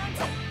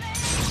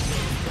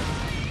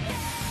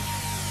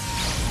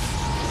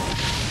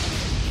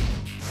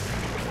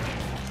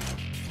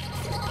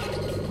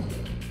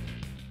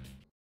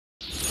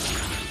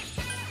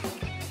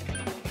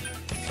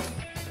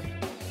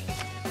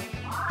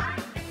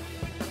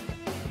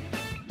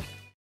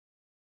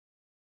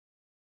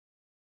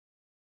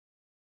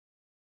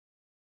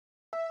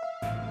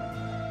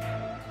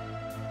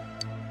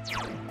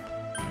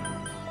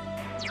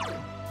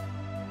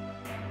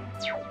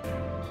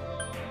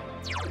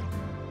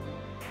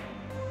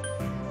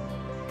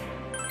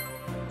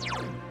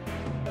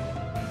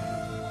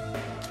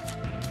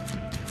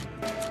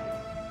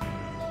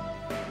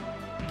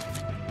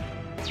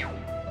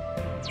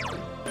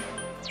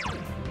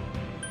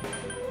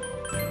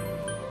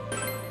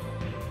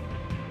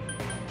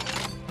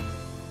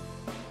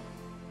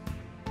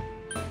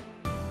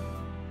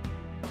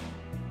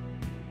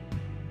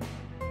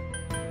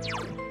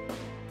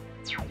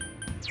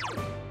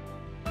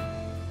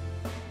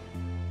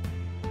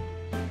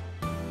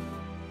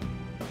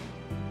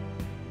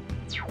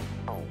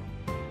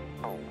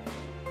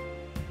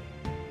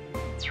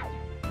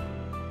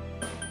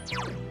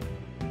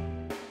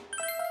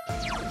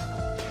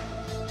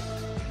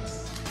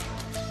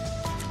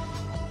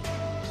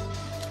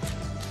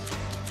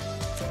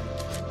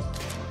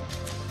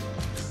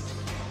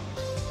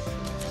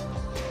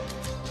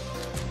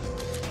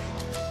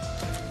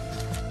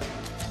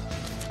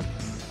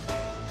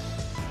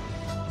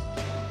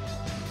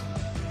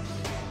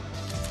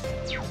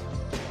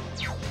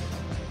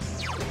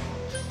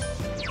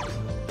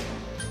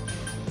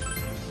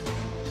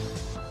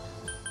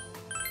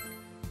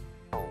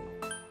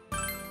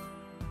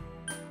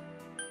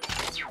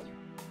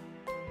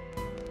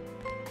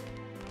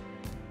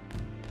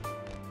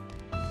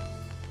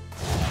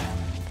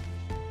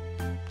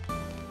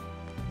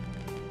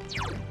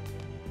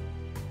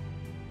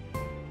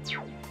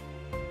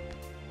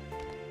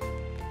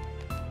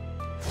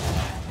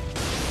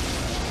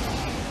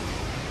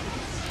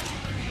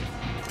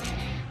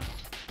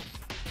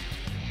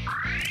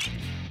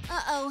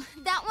 Uh-oh,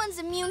 that one's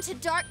immune to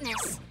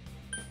darkness.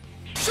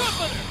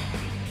 Trumpeter!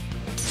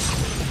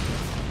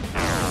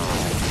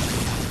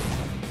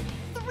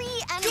 3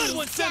 enemies Good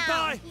one, down.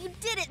 Senpai! You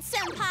did it,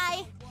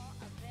 Senpai!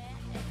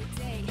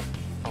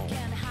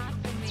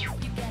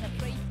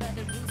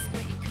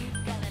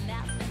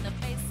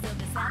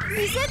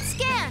 Reset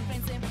scan!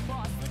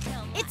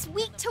 It's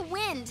weak to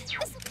wind.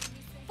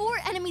 4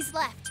 enemies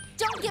left.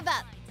 Don't give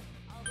up.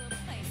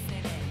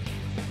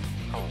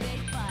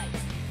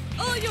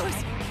 All yours!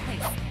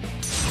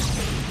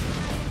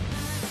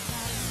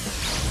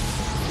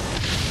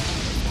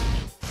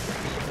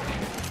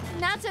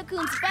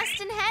 Nato-kun's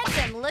busting heads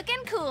and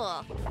looking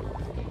cool.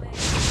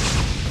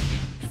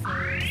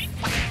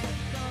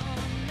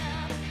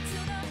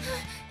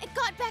 It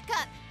got back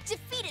up.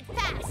 Defeat it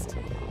fast.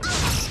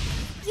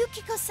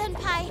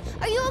 Yukiko-senpai,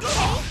 are you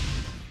okay?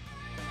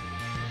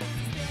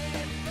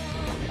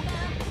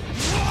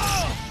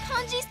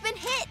 Kanji's been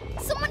hit.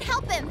 Someone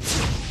help him.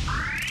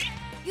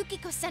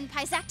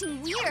 Yukiko-senpai's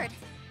acting weird.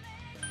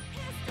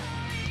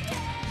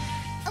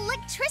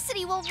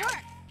 Electricity will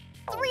work.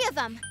 3 of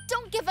them.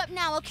 Don't give up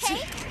now,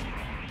 okay?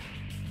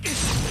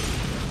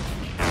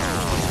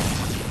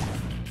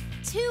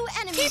 2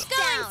 enemies Keep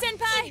going, down.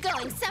 Senpai! Keep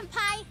going,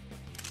 Senpai!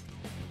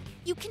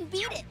 You can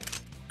beat it.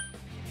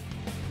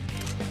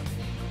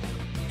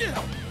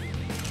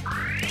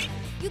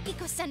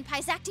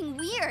 Yukiko-senpai's acting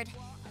weird.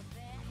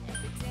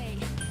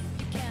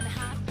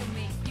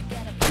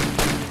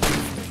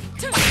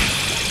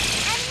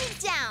 Enemy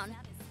down.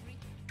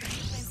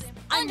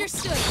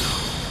 Understood.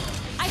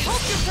 I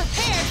hope you're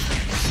prepared.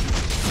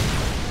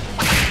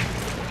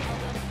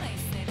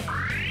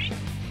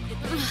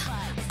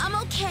 I'm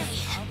okay.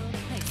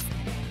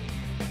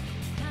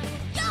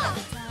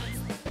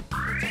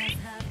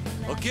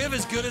 I'll give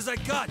as good as I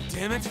got,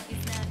 damn it!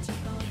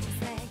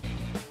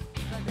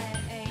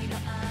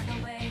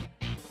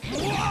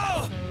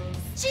 Whoa!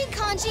 Gee,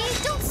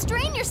 Kanji, don't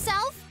strain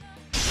yourself.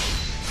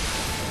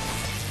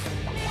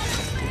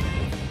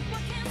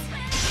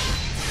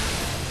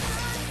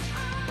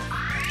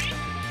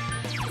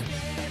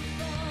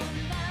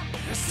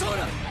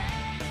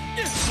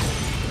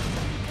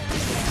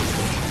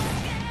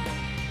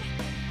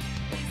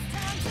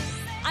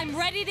 I'm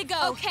ready to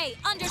go. Okay,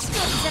 understood.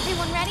 Is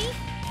everyone ready?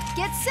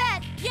 Get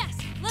set. Yes,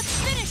 let's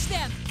finish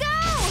them. Go!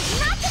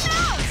 Knock them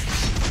out!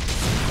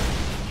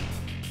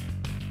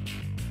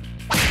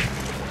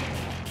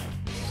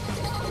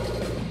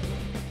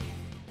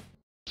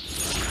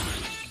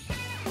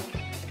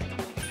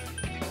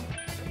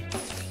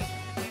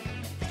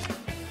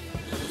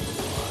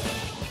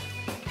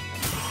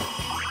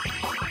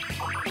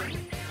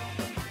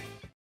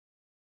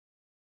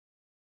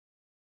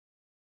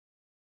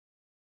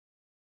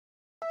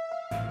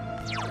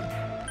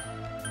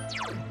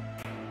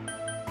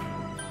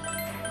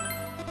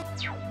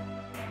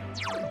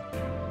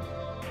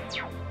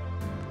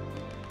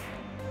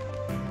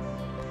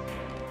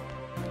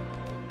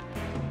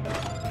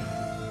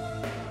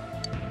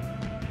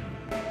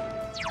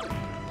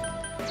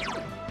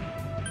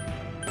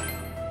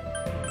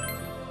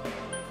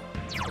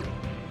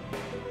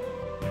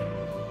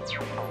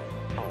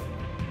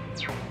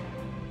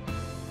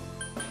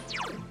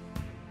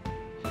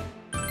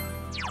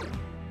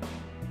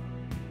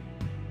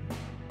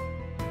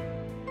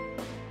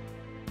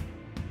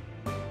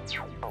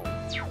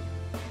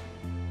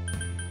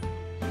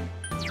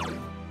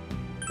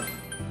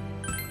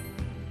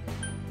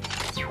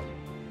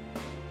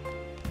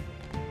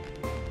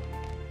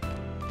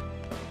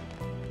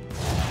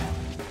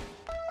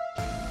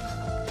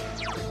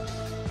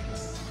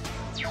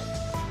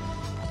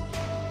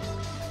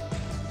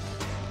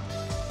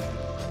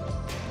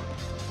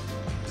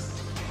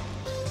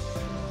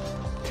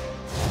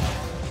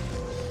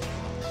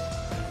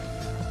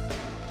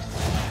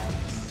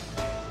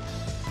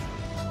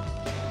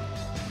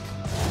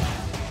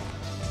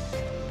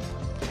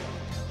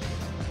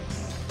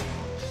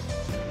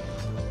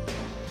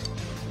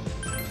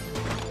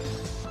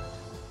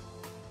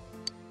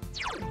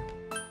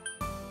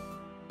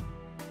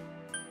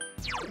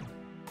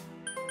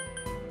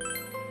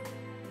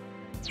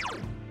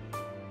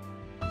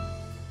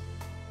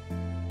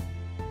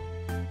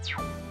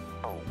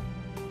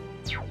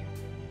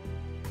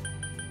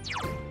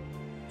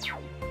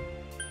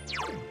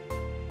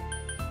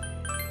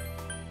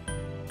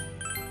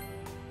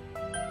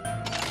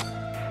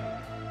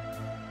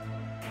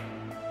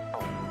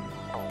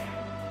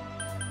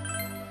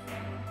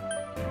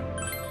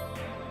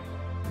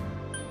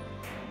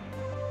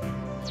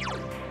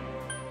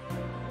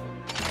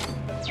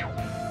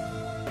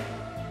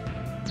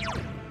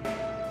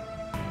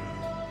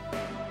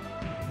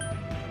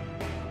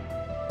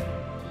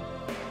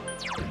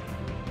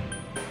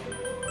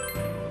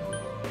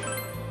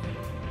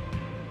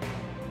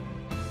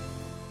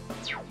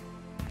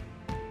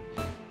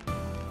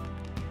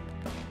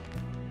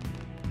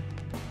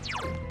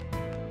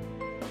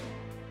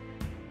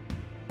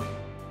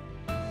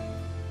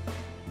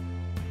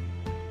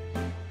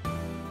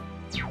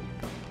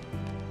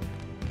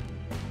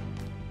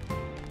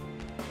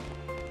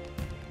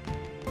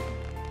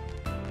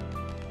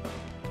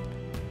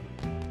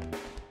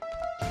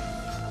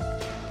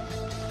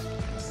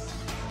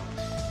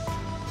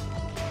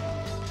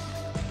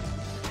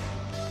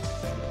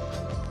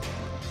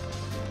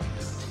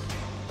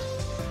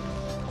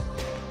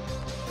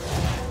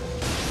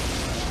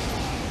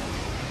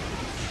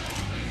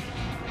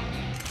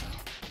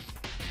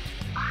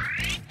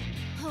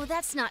 Oh,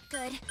 that's not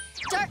good.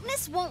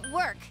 Darkness won't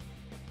work.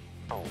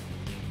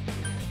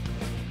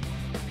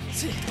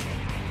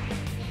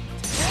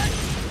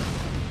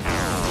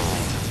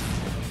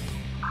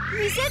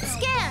 Reset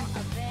scan!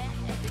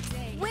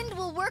 Wind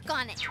will work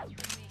on it.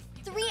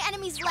 3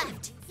 enemies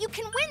left. You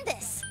can win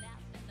this!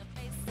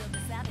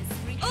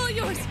 All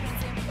yours!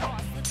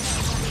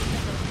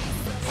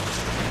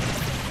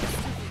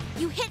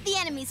 You hit the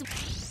enemies.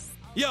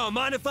 Yo,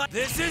 mind if I...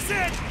 This is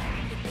it!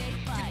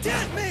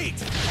 Dead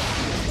meat!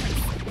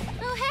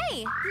 Oh,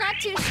 hey! Not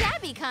too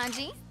shabby,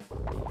 Kanji.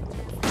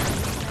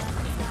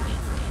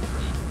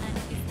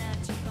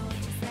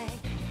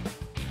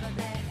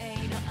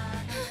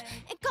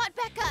 It got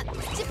back up.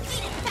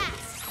 Defeat it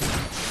fast.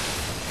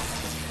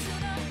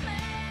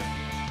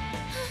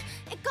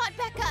 It got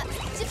back up.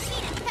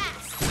 Defeat it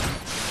fast.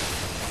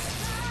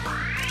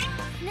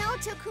 Now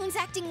Tokun's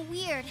acting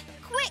weird.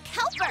 Quick,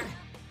 help her!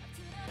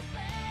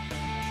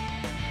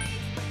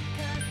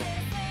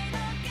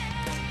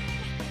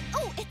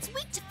 Oh, it's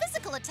weak to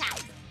physical attack.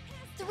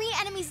 3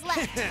 enemies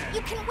left.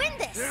 You can win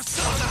this.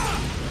 Persona!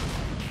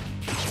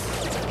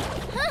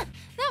 Huh,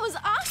 that was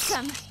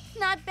awesome.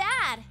 Not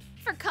bad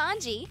for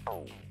Kanji.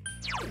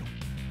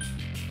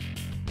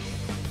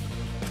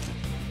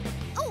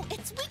 Oh,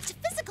 it's weak to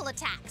physical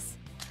attacks.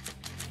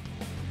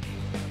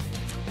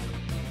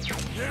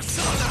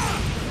 Persona!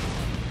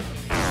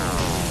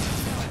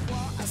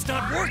 It's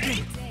not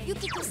working!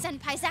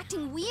 Yukiko-senpai's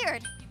acting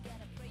weird.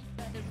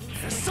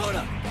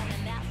 Persona!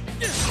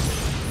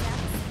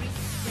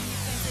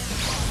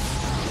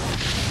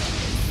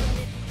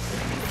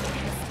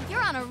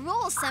 You're on a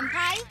roll,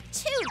 Senpai.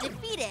 2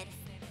 defeated.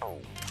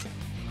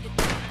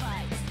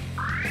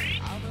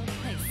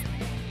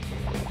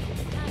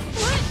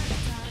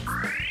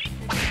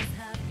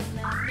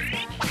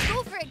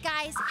 Go for it,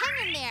 guys.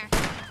 Hang in there.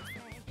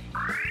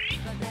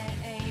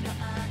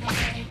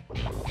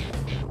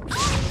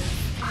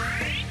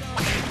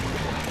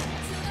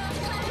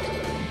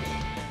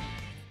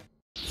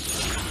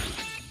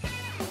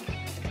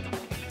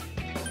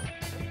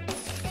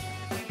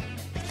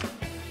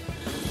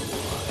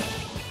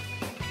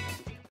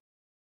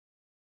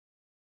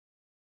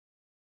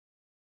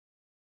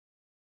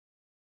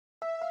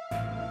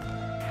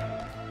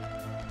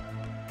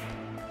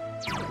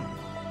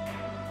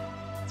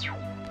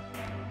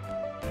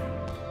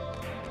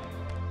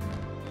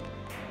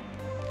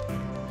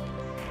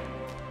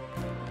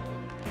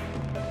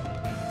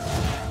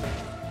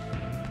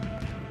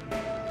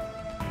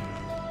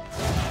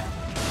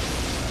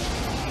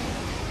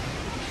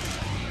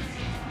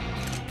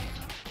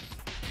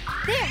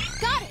 There,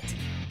 got it!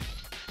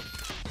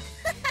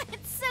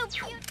 It's so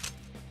cute!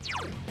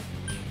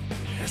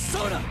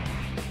 Persona!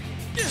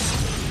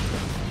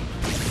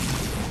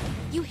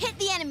 You hit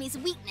the enemy's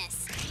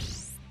weakness.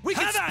 We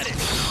have at it!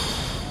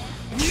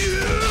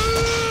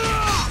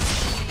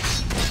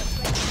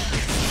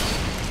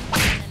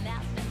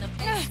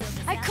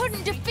 I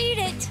couldn't defeat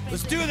it!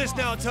 Let's do this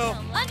now, Toe!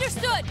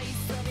 Understood!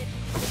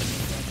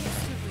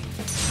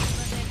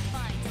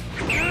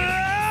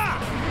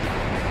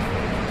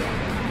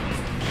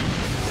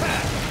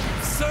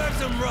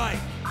 Serves him right!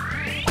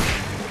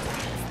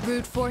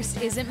 Brute force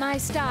isn't my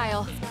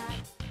style.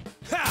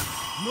 Ha!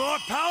 More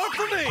power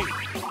for me!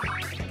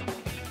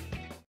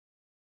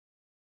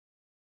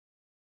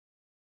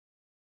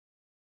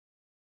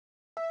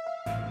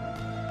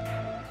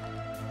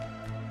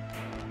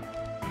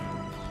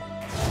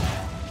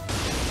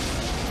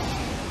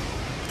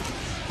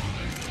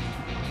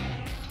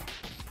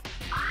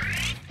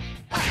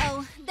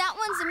 Uh-oh, that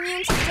one's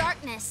immune to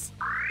darkness.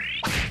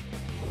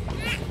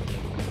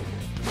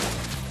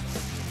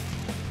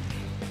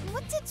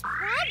 What's its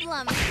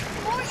problem?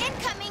 More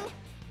incoming!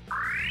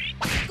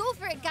 Go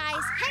for it,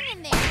 guys. Hang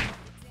in there.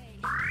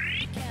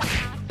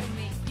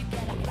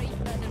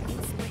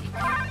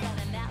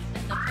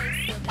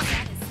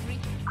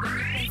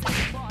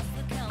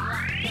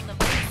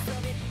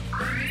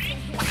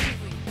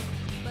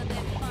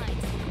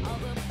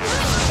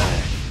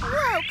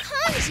 Whoa,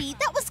 Kanji,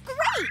 that was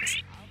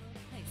great!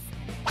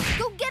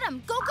 Go get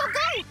him! Go, go, go!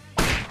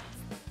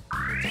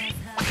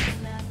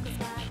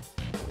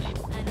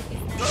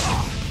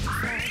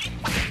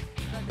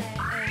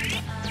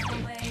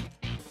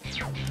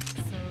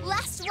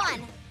 Last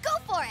one! Go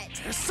for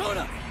it!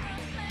 Persona!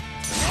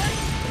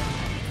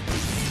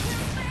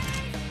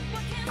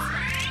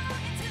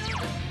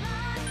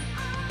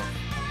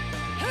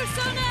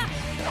 Persona!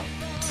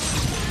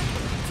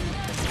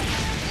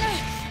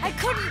 I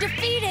couldn't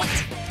defeat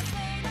it!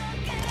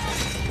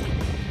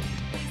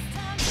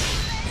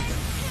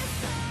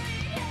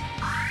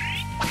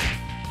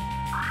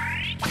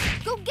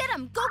 Go get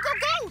him! Go, go,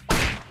 go!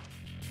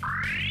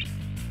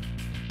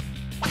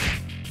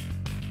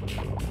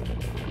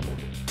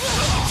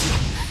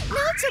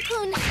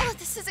 Naoto-kun! Oh,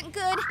 this isn't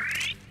good.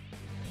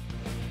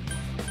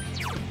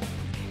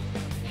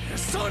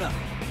 Persona!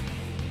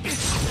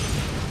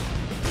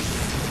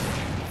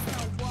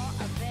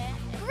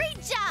 Great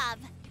job!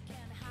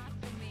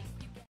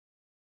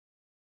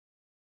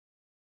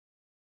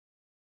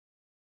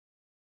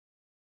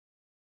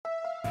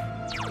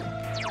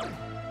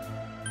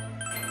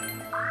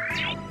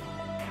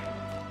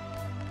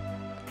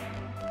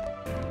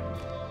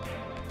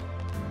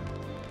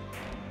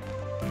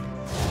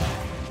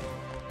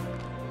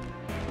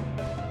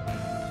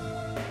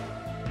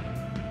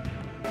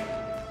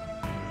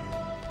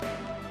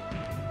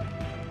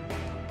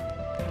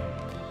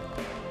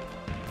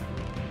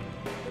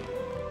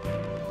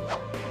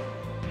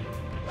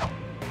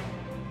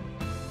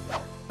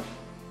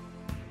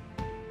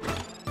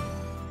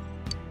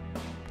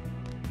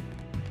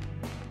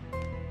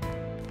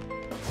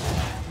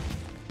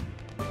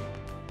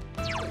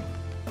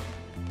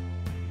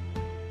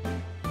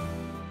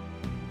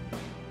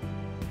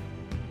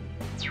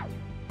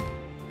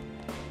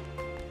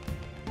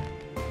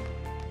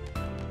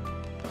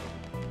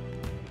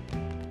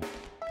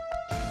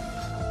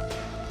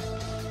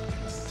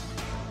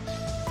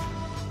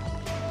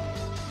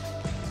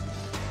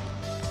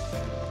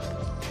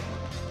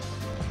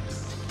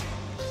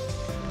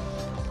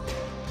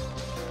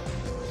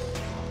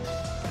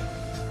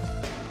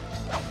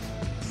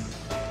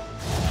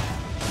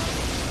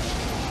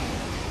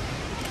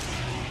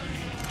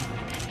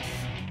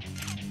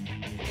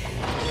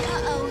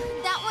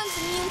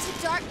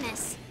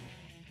 Darkness.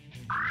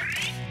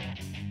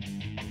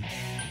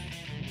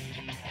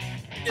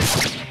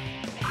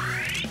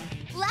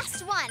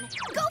 Last one.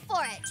 Go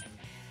for it.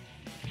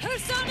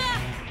 Persona!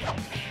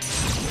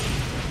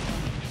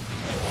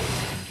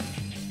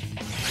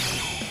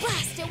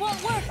 Blast, it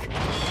won't work.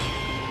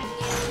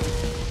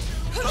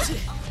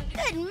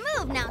 Good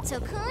move,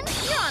 Naoto-kun.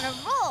 You're on a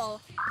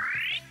roll.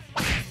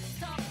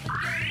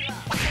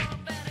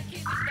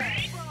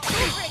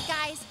 Go for it,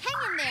 guys.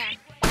 Hang in there.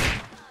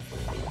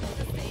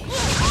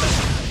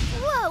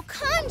 Whoa,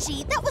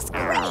 Kanji, that was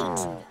great.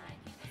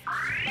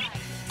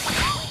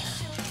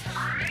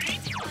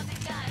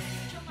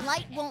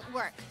 Light won't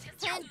work.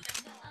 Plan.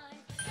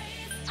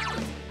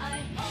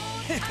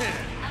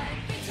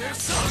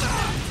 Persona!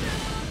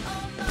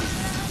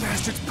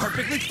 Bastard's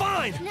perfectly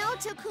fine!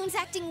 Naoto-kun's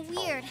acting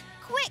weird.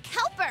 Quick,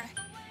 help her!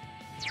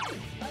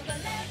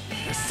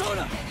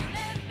 Persona!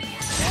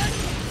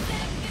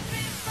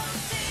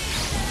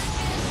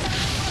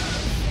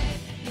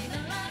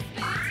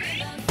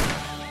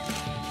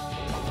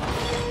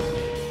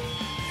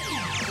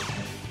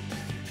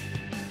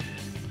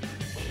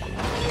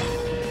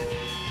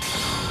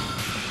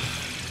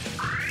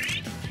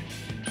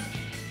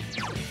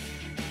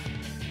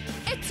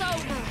 It's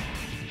over.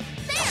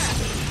 There!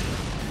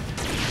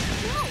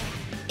 No,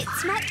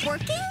 it's not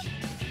working?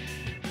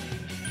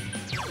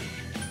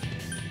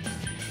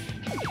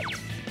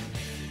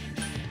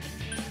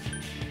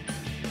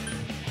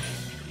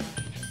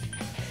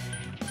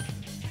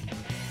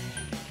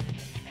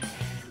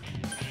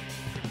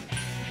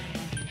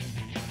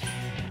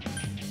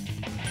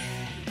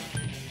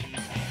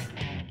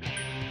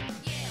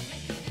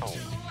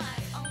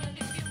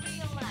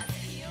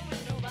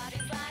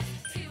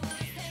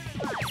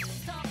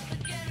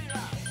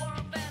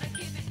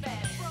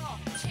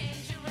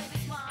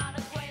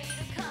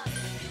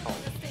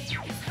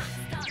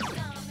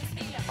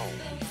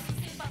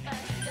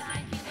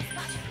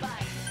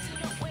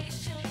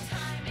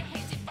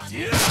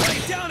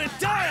 Lay down and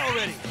die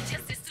already!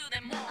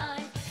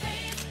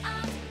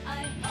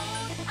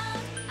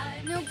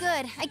 No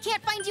good. I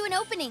can't find you an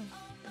opening.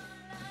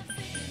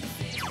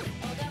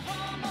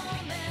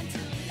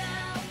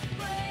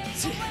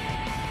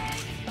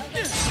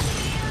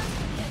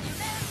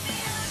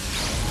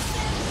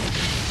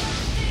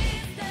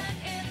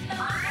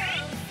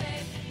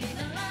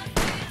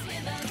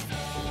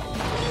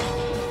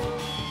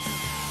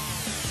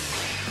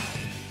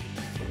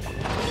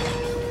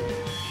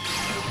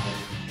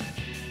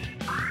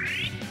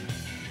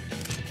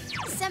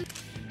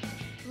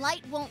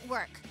 Light won't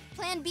work.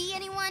 Plan B,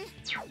 anyone?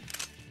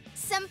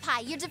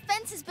 Senpai, your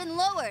defense has been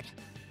lowered.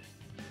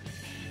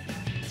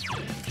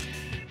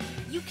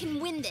 You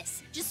can win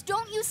this. Just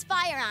don't use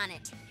fire on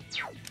it.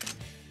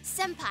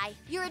 Senpai,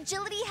 your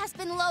agility has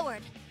been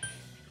lowered.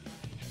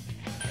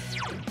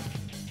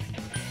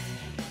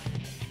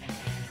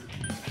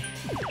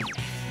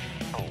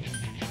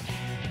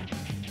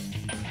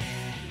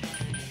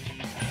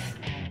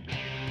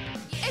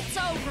 It's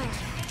over.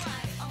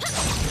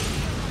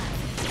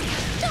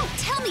 Don't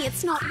tell me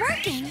it's not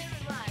working!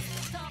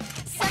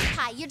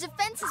 Senpai, your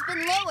defense has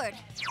been lowered.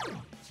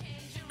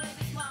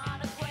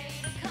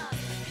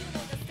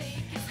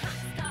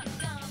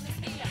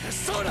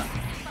 Persona!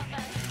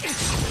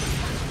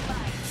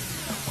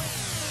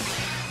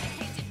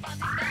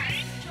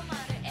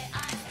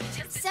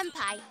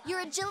 Senpai, your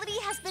agility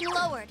has been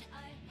lowered.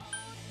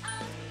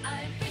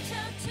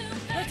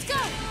 Let's go!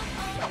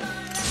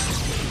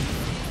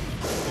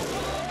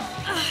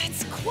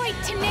 It's quite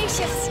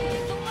tenacious.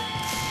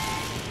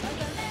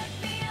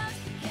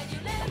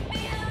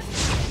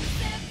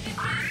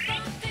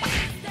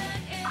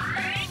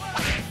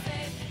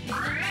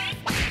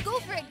 Go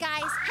for it,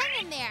 guys.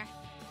 Hang in there.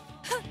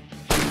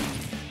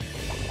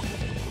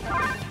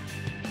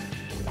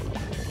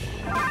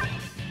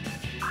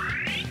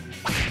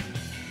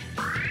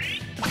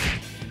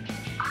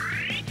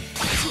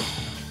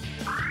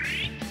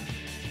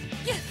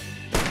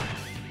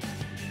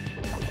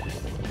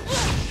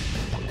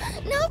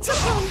 No,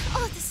 Tokun!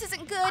 Oh, this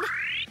isn't good.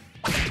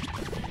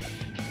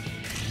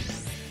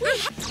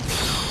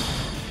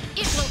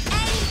 It will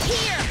end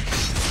here.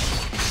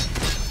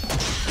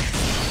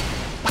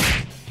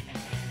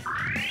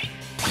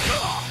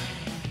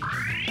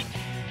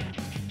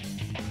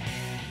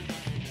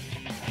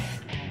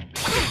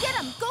 Go get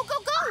him! Go, go,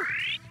 go!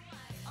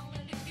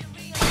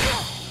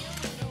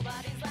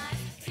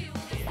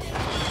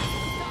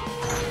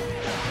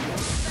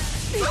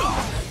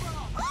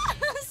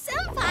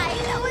 Senpai,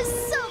 that was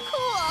so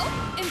cool!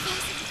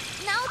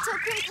 Impossible. Now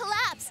Tokun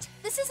collapsed.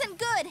 This isn't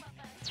good.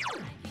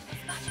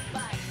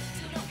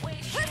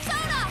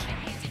 Persona!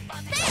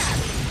 There!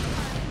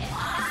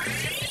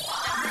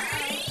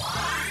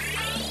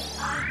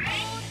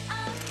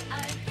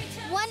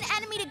 One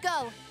enemy to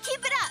go.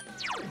 Keep it up!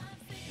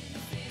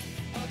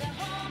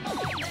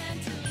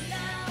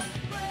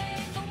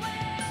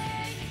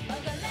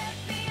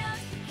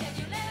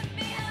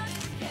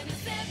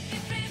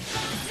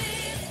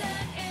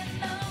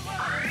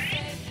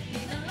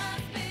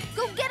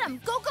 Go get him!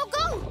 Go, go,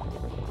 go!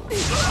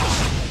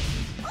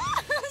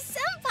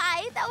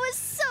 Senpai, that was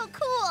so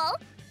cool!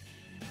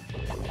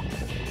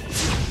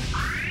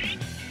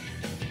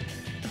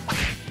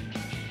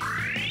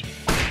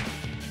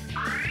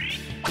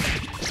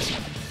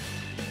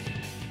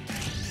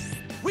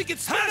 We can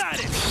snap at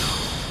it!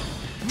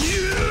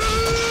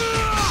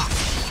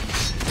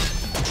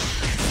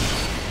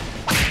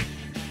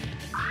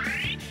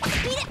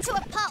 Beat it to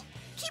a pulp!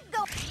 Keep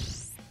going!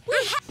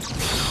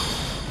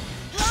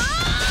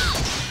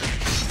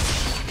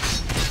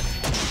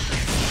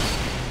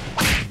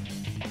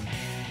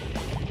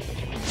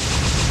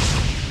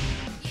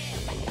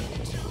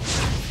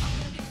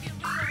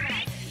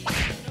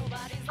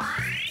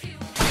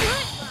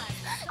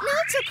 No,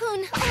 Tokun!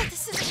 Oh,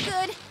 this isn't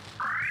good!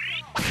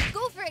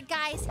 Go for it,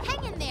 guys!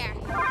 Hang in there!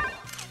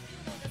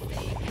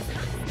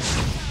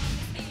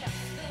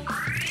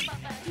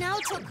 Now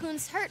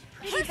Tokun's hurt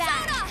pretty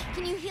bad.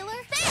 Can you heal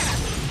her? There!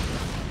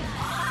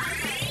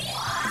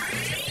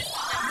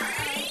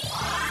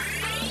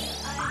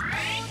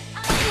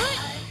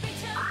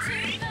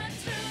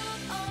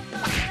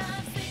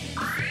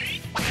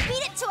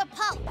 Beat it to a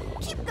pulp!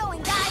 Keep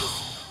going,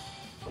 guys!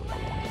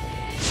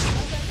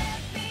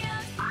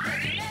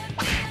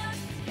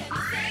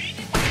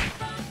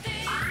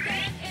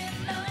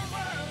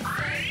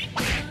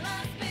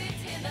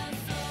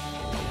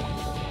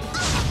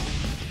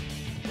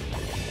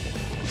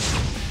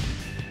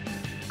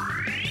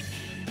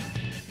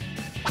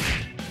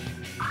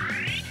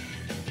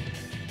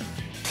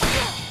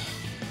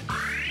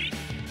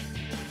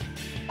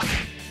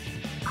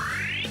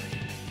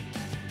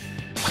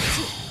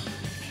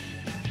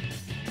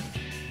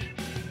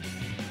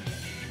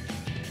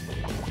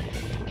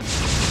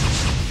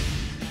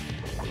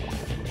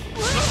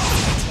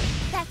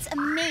 That's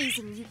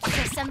amazing,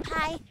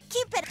 Yukiko-senpai.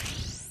 Keep it...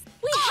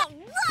 All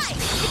right!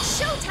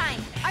 It's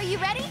showtime! Are you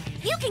ready?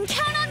 You can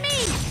count on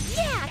me!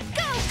 Yeah!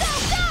 Go, go,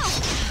 go!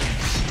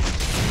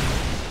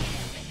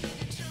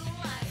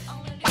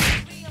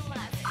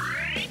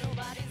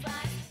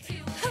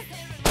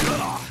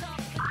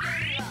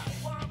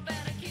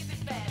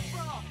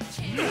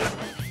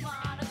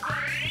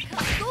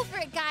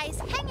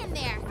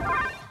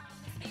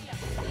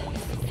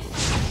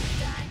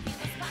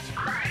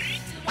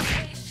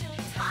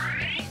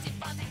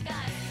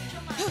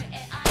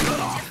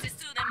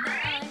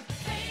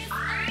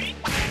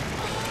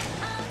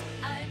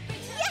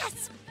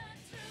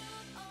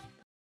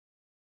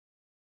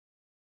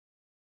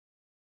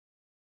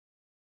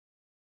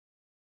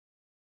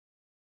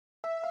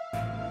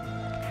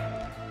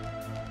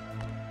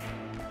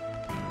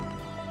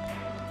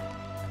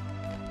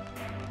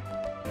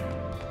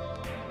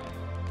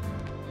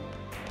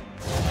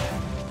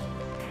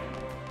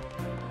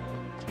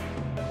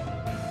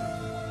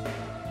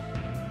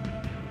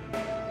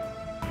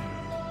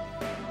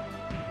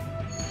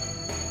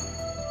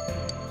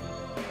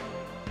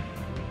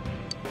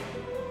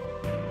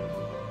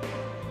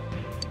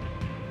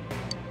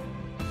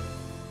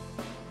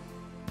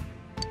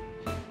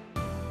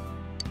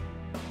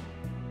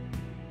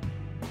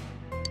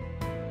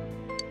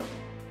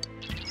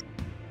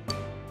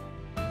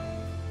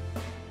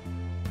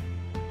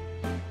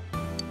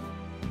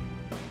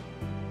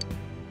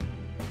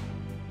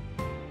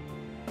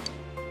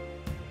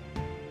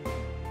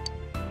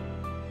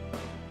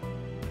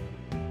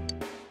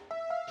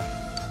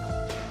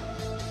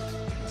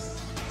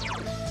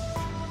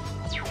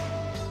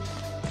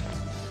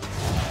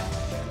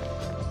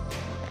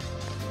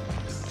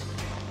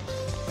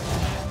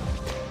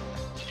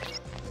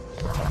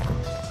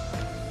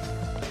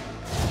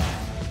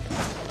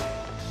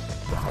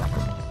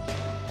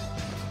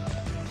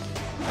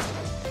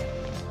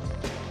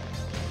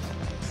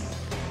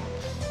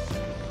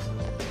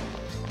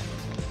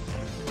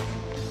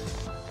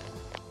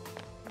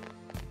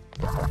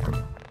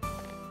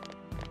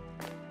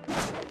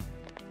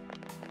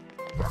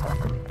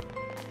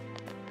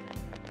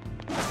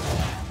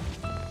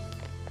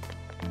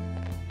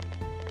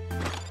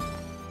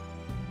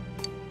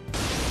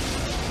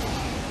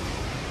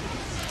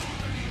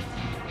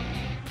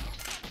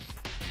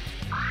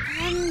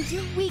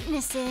 Your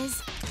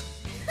weaknesses.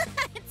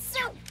 It's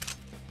so...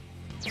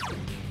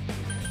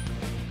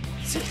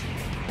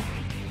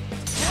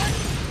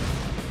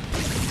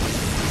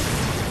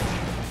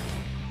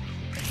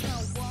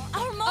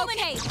 Our moment!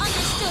 Okay,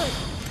 understood.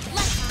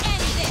 Let's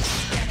end this.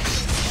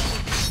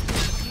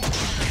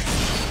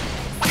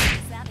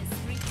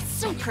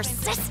 so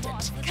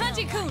persistent.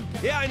 Kanji-kun!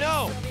 Yeah, I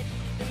know!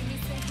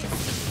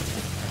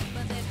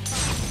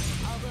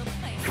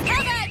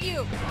 I got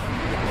you!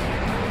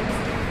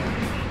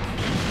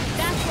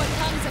 That's what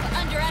comes of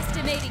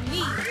underestimating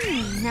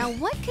me. Now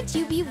what could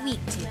you be weak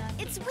to?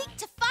 It's weak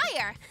to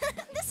fire.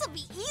 This'll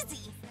be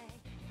easy.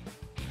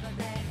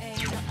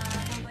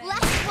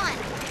 Last one.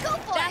 Go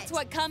for it. That's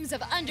what comes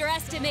of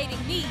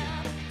underestimating me.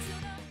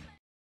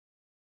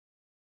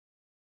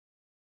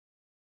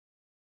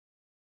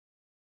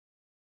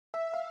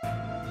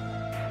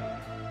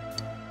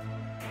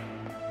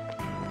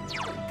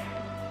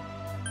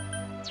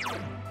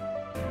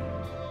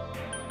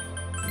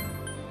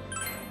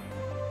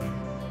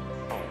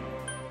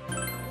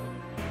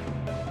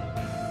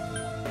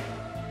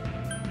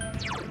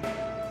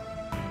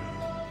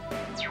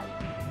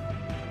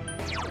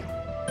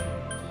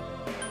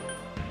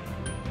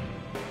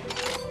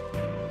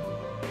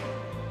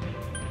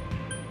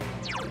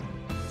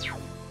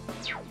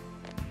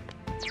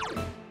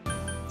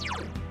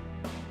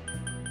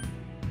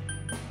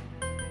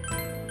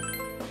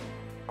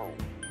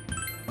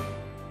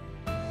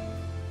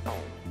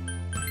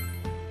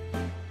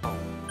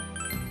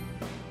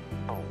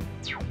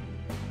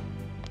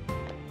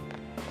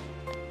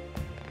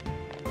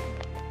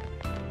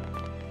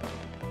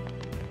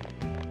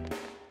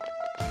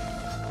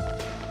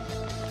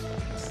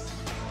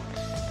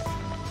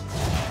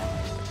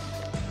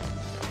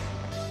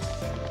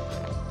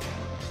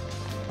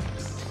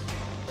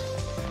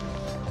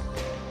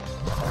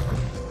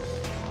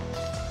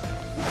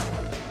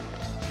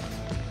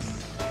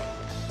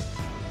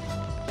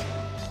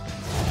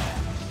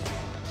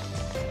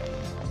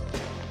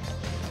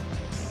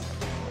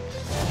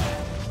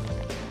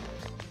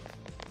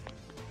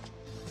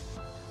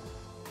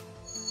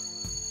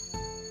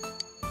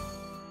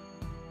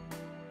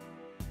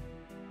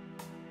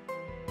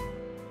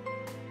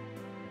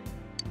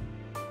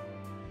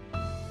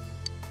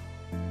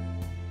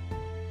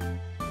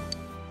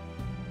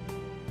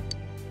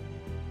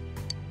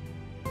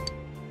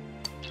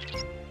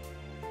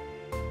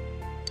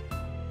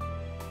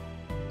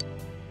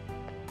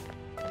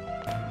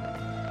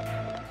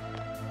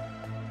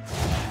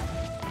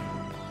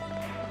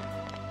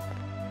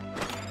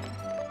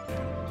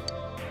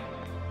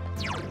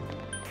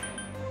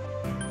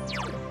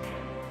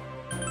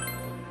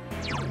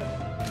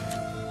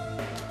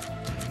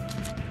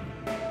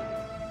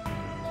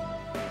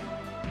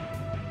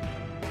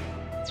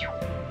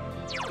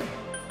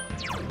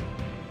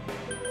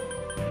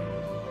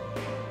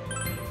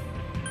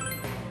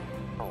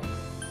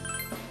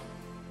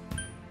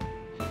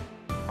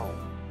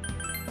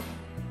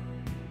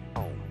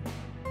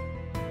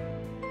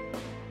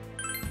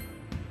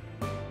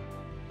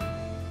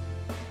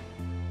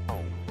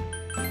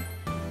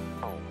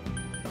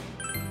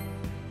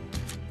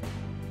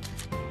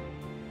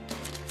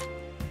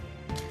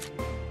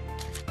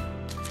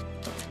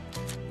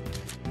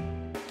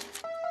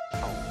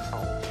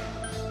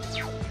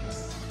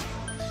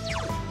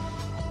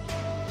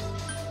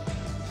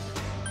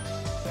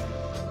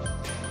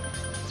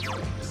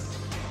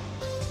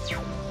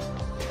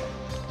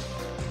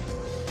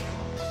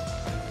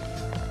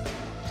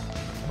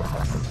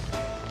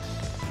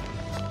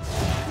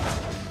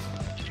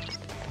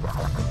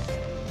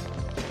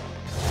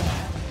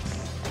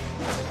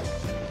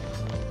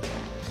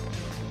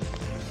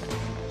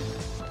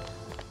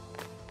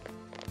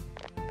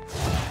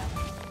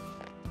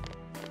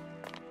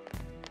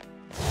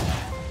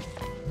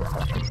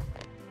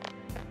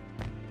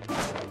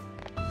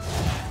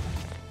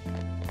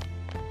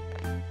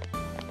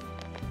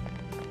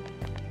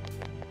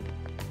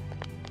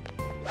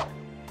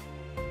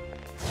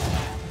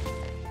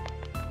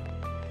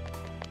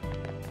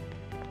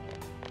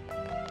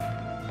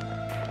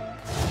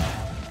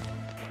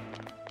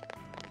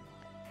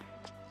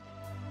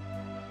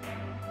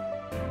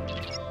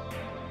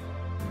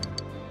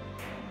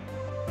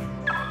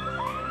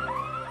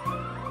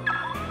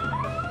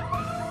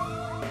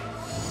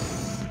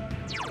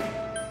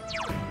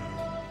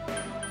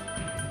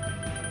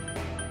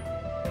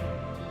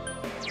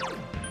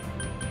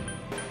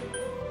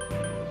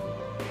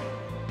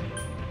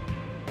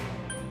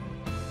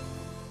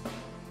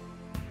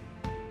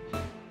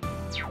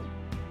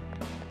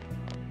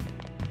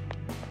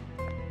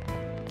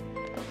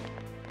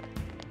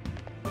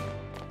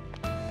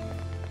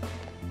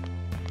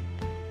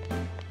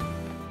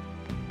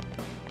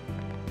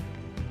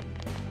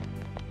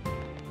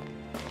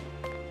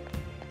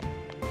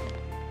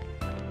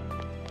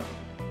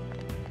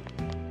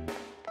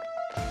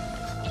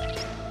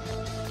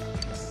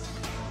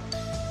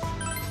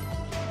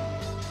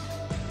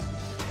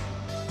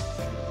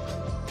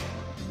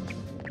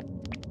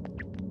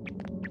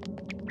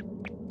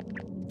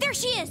 There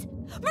she is!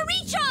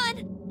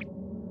 Marie-chan!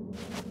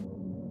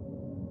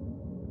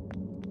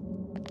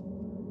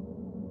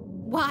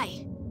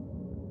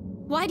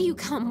 Why do you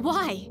come?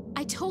 Why?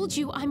 I told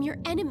you I'm your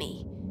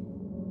enemy.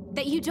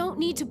 That you don't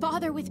need to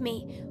bother with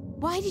me.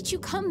 Why did you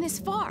come this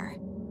far?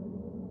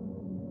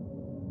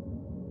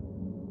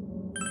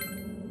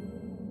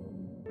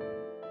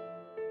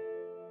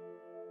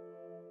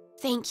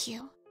 Thank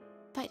you,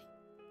 but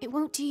it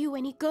won't do you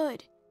any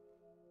good.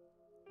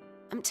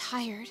 I'm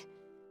tired.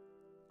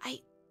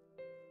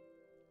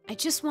 I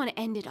just want to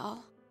end it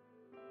all.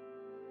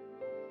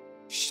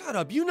 Shut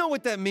up, you know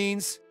what that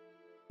means.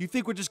 You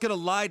think we're just gonna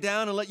lie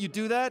down and let you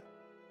do that?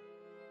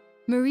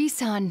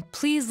 Marie-san,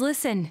 please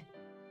listen.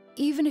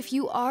 Even if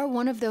you are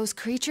one of those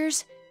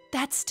creatures,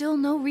 that's still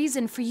no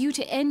reason for you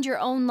to end your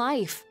own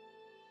life.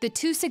 The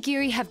two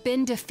Sagiri have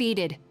been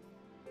defeated.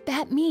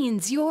 That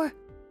means you're...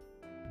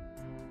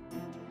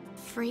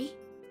 Free?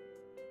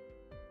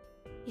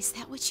 Is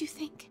that what you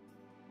think?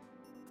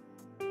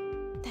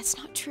 That's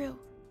not true.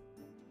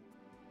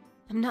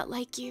 I'm not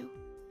like you.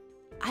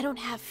 I don't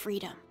have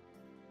freedom.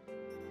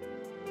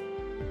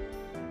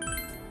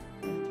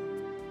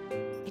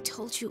 I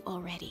told you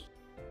already.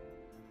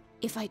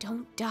 If I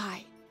don't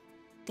die,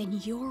 then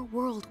your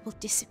world will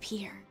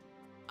disappear.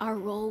 Our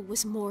role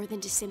was more than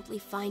to simply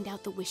find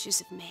out the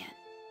wishes of man.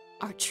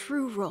 Our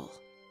true role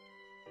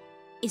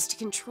is to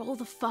control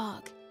the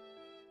fog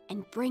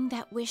and bring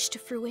that wish to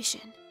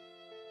fruition.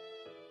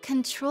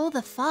 Control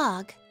the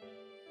fog?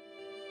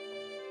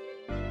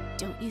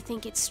 Don't you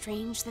think it's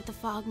strange that the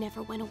fog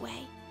never went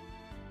away?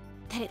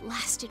 That it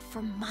lasted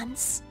for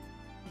months?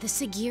 The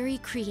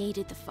Sagiri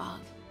created the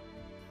fog,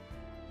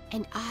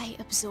 and I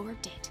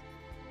absorbed it.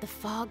 The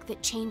fog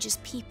that changes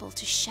people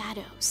to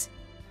shadows.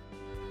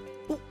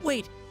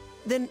 Wait,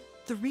 then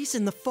the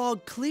reason the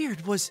fog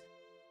cleared was...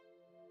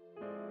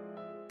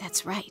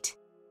 That's right.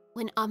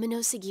 When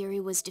Amino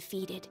Sagiri was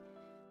defeated,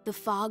 the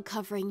fog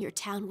covering your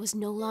town was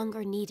no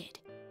longer needed.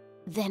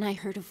 Then I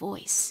heard a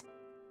voice,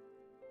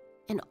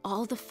 and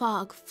all the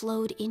fog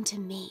flowed into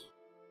me.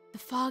 The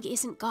fog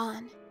isn't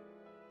gone.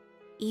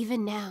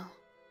 Even now,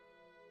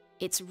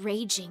 it's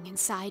raging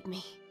inside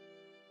me.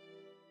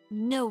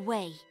 No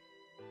way.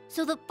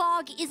 So the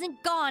fog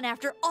isn't gone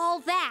after all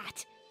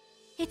that.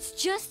 It's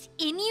just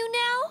in you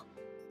now?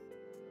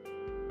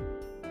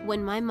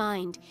 When my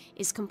mind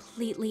is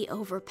completely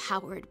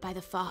overpowered by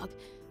the fog,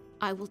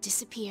 I will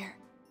disappear,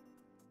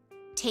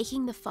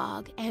 taking the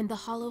fog and the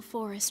hollow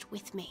forest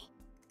with me.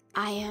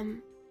 I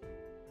am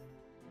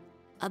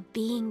a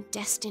being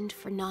destined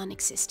for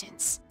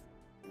non-existence.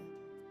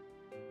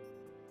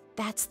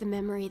 That's the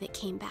memory that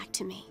came back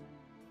to me.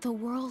 The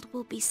world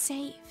will be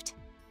saved.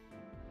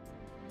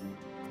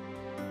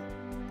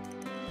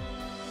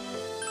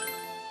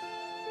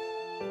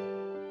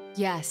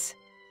 Yes.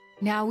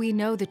 Now we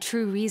know the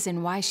true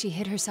reason why she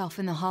hid herself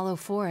in the hollow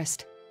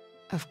forest.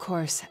 Of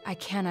course, I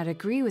cannot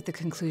agree with the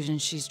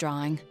conclusions she's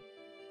drawing.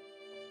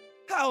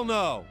 Hell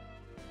no!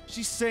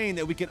 She's saying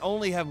that we can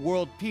only have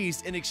world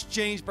peace in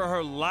exchange for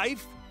her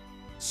life?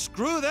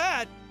 Screw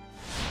that!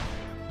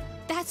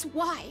 That's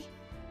why.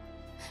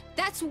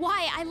 That's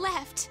why I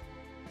left.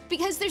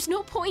 Because there's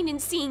no point in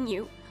seeing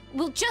you.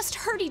 We'll just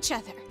hurt each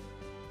other.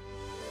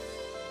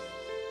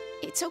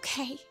 It's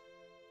okay.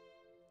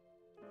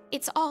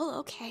 It's all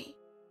okay.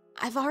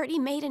 I've already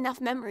made enough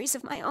memories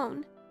of my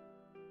own.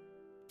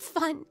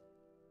 Fun.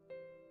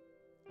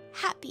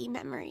 Happy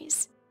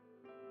memories.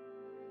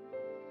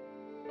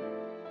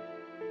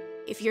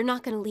 If you're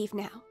not gonna leave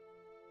now,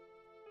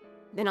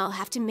 then I'll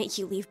have to make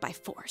you leave by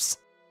force.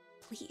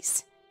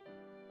 Please.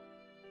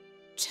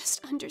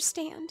 Just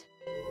understand.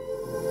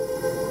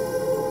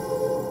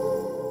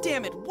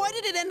 Damn it, why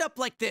did it end up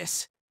like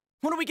this?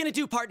 What are we gonna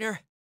do, partner?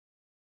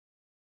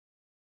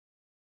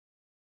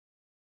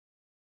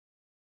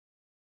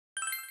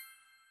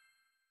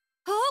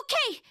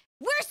 Okay,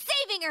 we're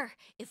saving her!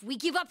 If we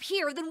give up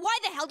here, then why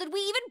the hell did we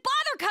even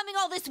bother coming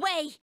all this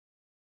way?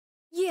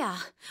 Yeah,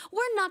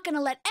 we're not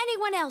gonna let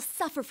anyone else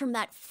suffer from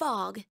that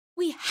fog.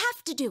 We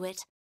have to do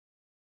it.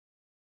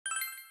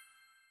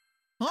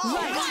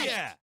 Oh,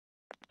 yeah!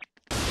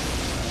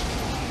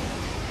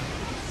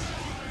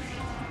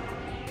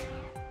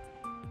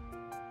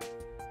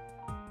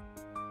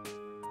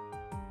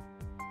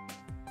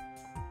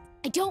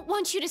 I don't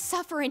want you to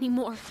suffer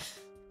anymore.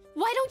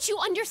 Why don't you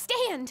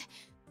understand?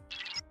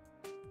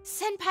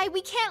 Senpai,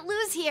 we can't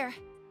lose here.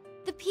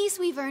 The peace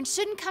we've earned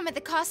shouldn't come at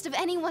the cost of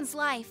anyone's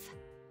life.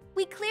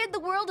 We cleared the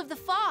world of the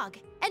fog,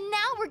 and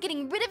now we're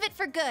getting rid of it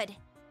for good.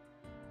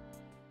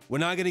 We're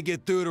not gonna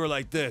get through to her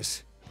like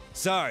this.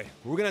 Sorry,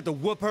 we're gonna have to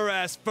whoop her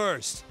ass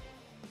first.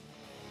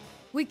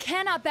 We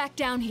cannot back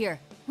down here.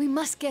 We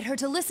must get her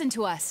to listen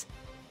to us.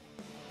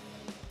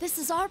 This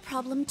is our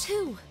problem,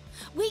 too.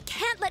 We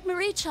can't let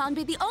Marie-chan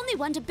be the only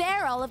one to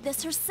bear all of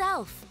this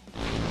herself.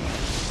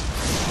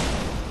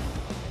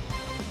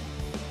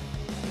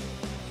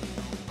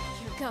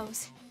 Here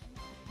goes.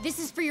 This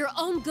is for your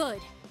own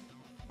good.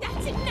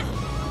 That's enough!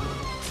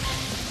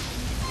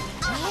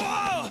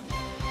 Whoa!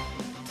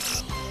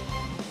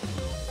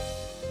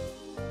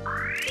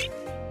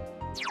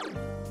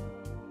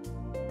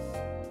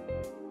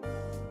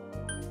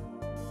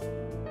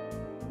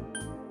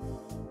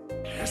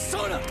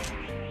 Persona!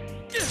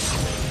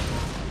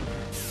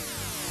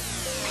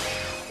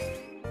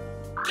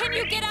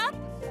 Can you get up?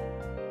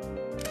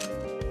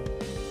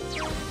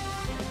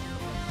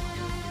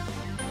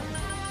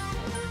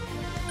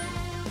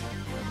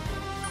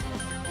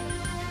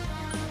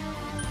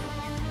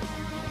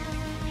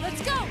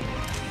 Let's go!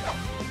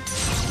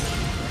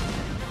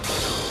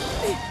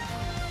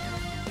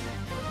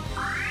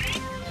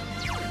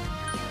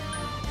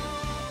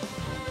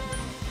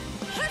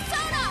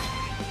 Persona!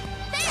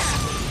 There!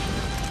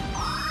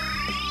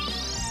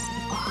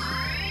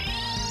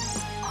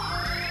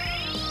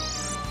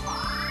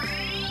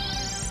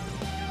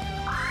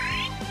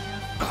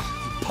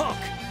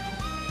 Punk!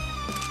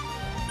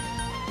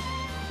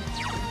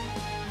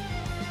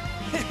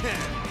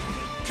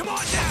 Come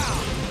on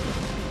now!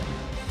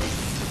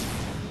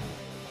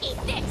 Eat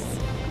this!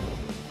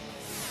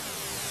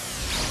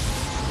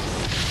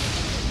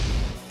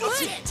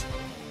 That's it!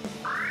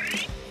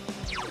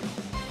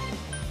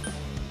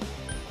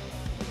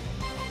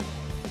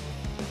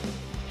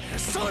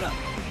 Persona!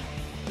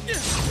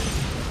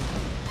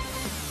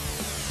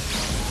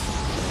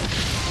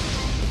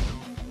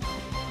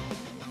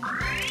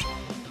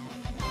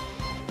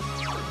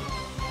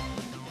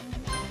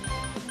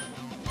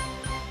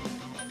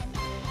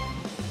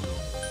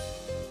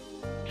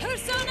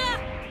 Persona!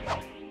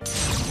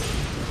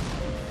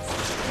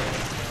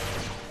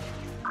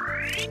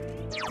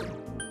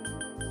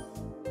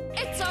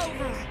 It's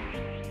over!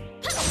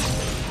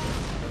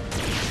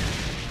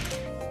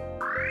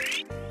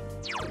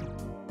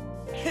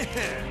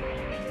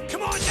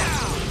 Come on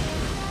now!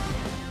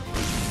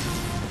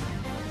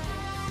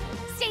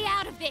 Stay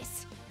out of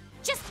this!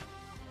 Just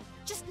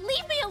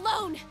leave me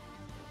alone!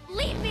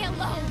 Leave me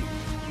alone!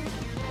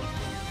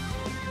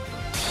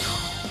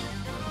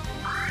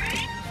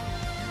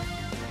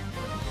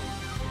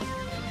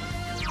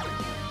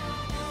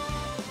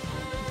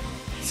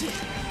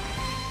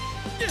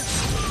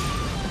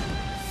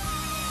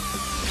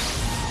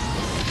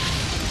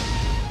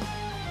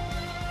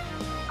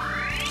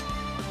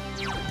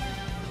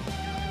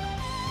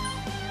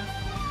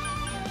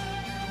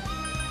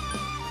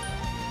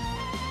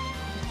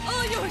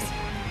 All yours!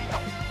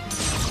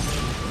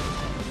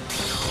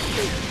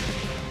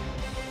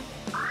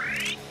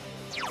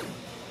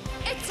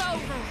 It's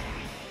over!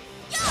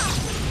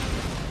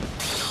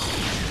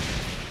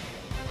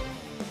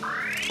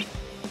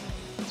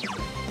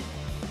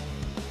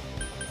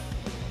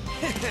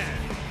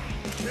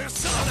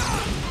 Persona!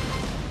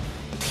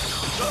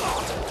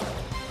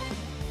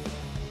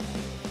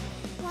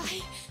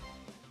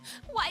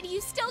 Why do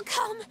you still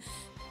come?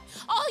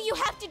 All you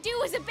have to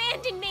do is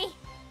abandon me!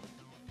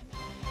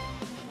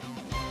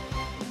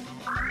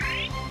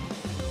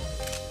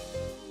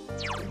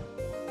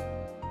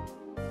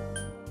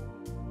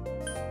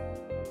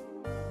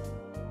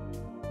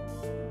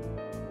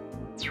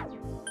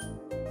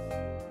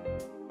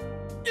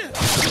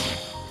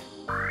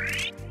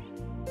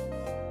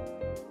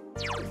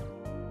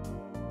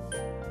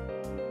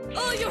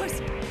 All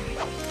yours!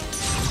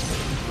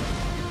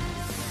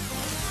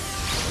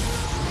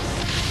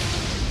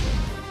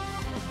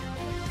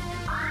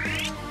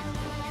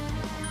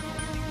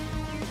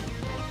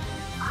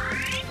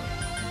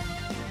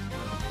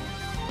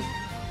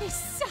 This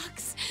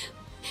sucks.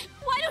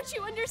 Why don't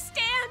you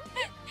understand?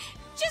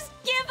 Just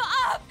give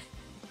up!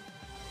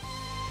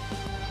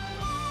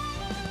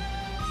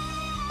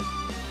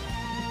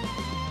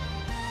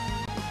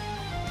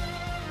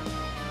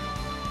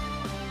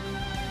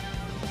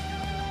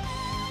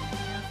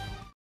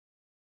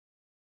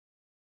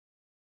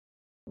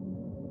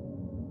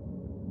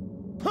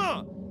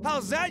 Huh!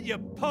 How's that, you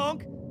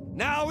punk?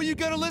 Now are you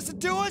gonna listen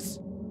to us?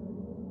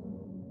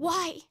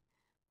 Why?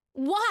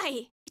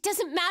 Why? It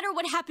doesn't matter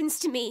what happens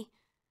to me.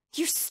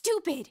 You're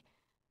stupid.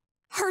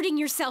 Hurting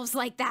yourselves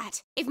like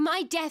that. If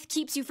my death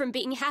keeps you from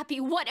being happy,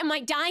 what am I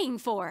dying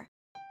for?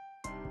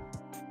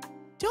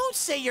 Don't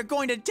say you're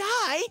going to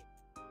die!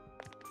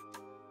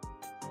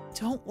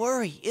 Don't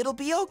worry, it'll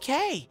be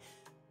okay.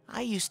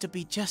 I used to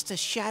be just a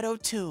shadow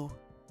too.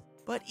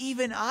 But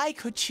even I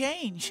could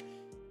change.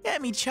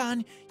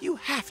 Emi-chan, you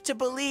have to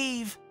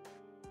believe.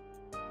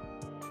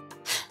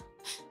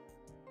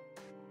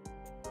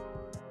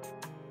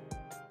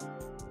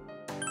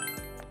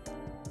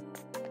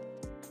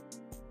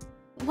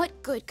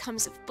 What good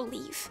comes of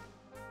belief?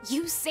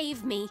 You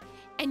save me,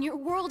 and your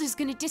world is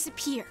gonna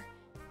disappear.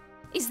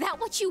 Is that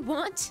what you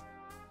want?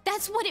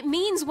 That's what it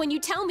means when you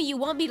tell me you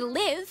want me to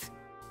live.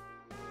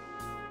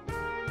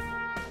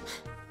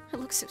 I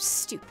look so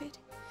stupid.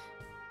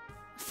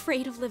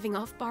 Afraid of living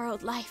off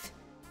borrowed life.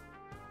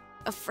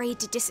 Afraid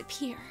to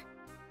disappear.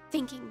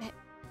 Thinking that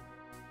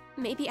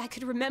maybe I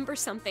could remember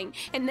something,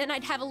 and then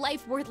I'd have a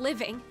life worth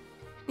living.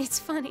 It's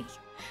funny.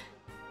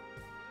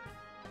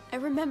 I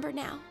remember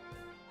now.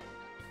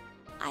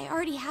 I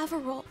already have a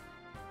role.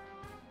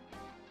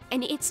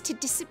 And it's to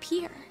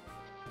disappear.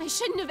 I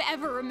shouldn't have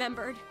ever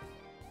remembered.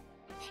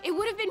 It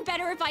would have been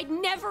better if I'd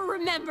never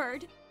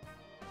remembered.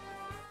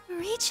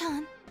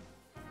 Marie-chan.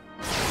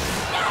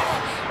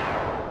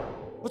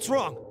 What's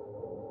wrong?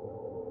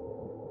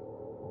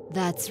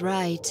 That's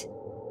right.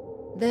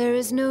 There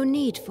is no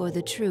need for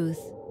the truth.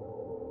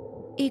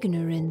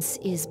 Ignorance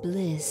is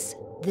bliss.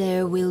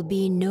 There will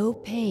be no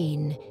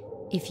pain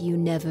if you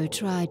never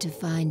try to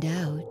find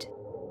out.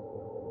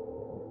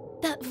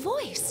 That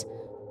voice!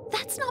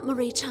 That's not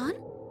Marie-chan.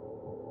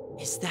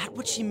 Is that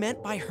what she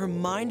meant by her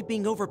mind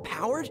being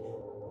overpowered?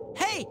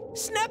 Hey,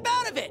 snap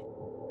out of it!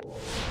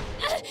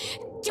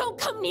 Don't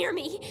come near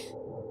me!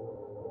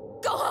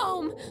 Go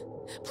home!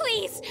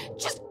 Please,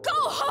 just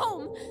go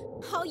home!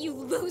 All you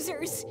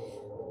losers!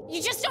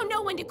 You just don't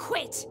know when to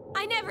quit!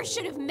 I never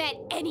should have met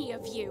any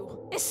of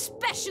you,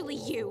 especially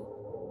you!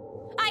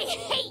 I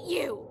hate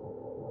you!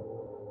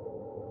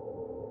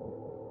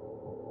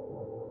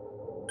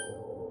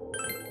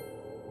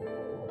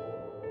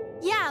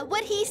 Yeah,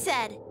 what he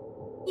said.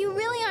 You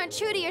really aren't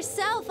true to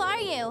yourself, are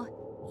you?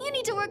 You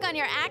need to work on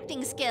your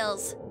acting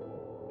skills.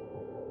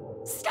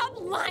 Stop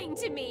lying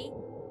to me!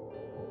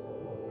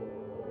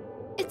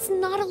 It's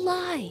not a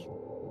lie.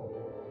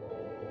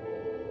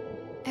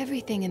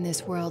 Everything in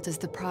this world is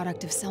the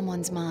product of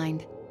someone's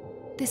mind.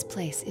 This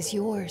place is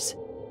yours.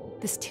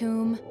 This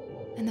tomb,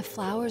 and the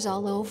flowers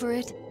all over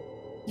it.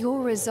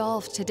 Your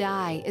resolve to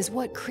die is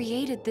what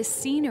created this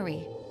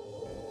scenery.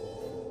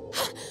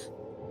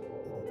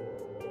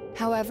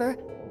 However,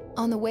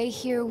 on the way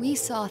here, we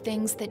saw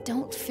things that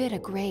don't fit a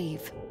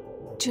grave.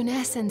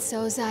 Junes and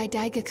Sozai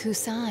Daigaku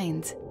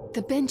signs,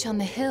 the bench on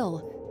the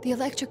hill, the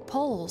electric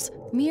poles,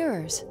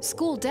 mirrors,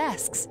 school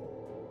desks.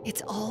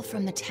 It's all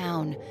from the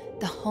town,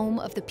 the home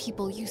of the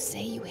people you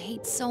say you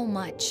hate so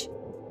much.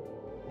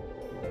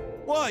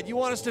 What, you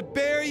want us to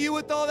bury you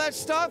with all that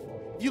stuff?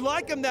 If you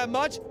like them that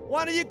much,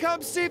 why don't you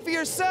come see for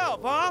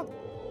yourself, huh?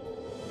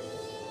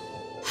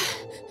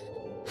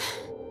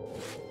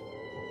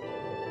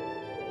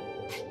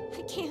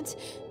 I can't.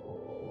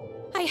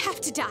 I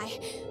have to die.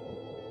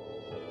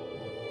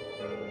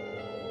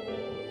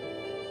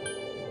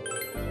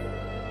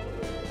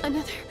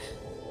 Another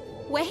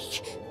way?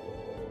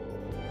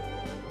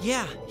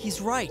 Yeah,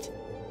 he's right.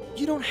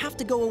 You don't have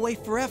to go away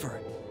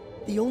forever.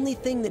 The only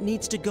thing that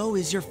needs to go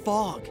is your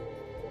fog.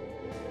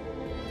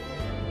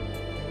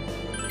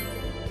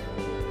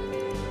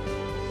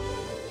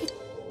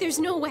 There's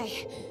no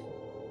way.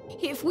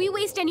 If we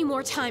waste any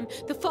more time,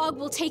 the fog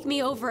will take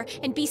me over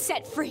and be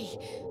set free.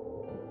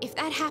 If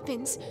that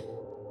happens,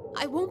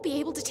 I won't be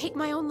able to take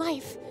my own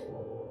life.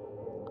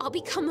 I'll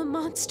become a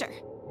monster.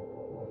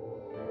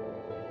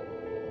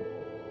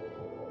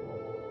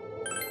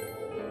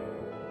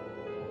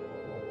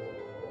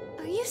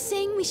 Are you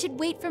saying we should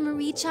wait for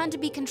Marie-chan to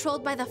be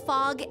controlled by the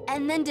fog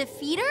and then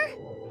defeat her?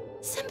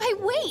 Senpai,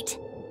 wait!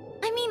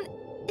 I mean,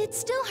 it's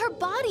still her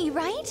body,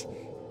 right?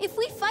 If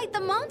we fight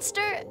the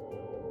monster...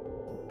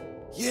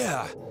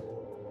 Yeah.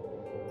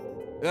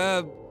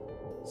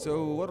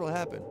 So what'll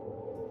happen?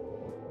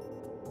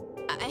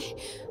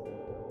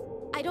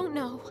 I don't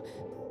know.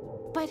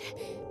 But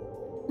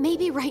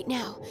maybe right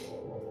now,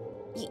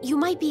 you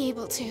might be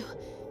able to.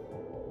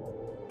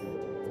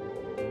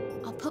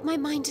 I'll put my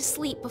mind to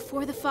sleep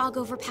before the fog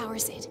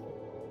overpowers it.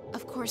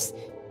 Of course,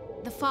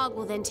 the fog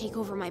will then take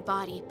over my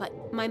body,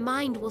 but my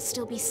mind will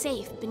still be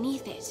safe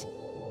beneath it.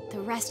 The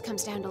rest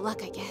comes down to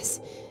luck, I guess.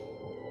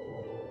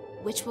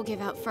 Which will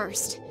give out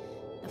first?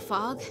 The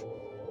fog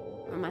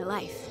or my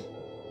life?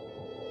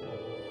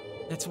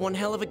 That's one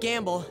hell of a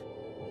gamble.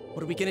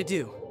 What are we gonna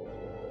do?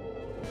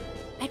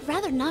 I'd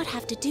rather not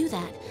have to do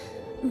that.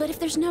 But if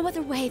there's no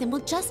other way, then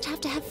we'll just have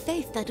to have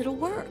faith that it'll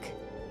work.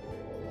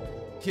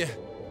 Yeah,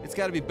 it's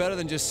gotta be better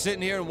than just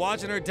sitting here and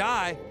watching her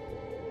die.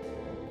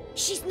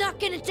 She's not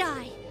gonna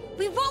die!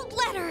 We won't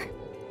let her!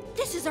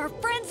 This is our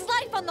friend's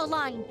life on the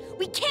line!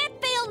 We can't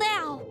fail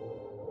now!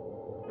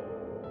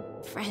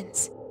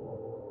 Friends.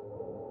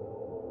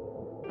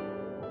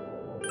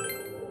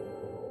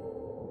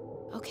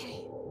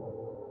 Okay.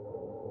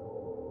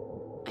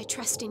 I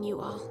trust in you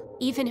all.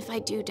 Even if I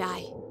do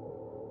die,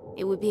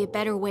 it would be a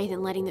better way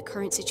than letting the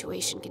current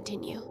situation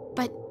continue.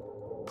 But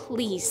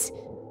please,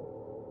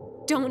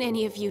 don't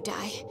any of you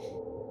die.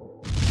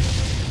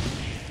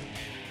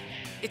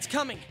 It's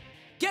coming!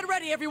 Get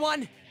ready,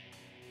 everyone!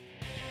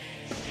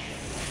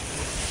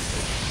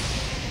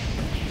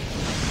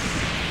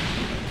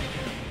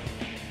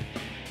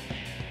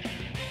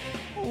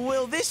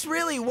 Will this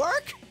really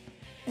work?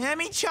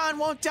 Emi-chan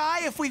won't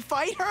die if we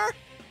fight her?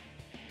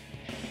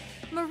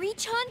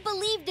 Marie-chan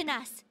believed in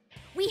us.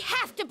 We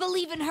have to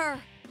believe in her.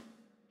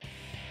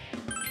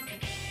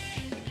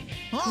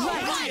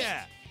 Oh, Right.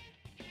 Yeah!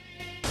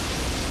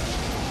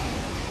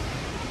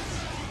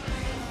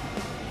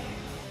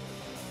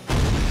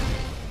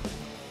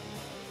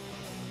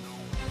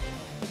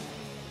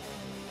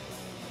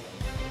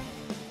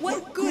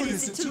 What good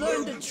is it to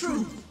learn the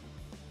truth?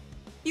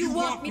 You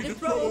want me to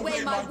throw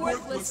away my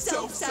worthless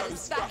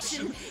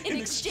self-satisfaction in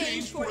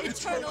exchange for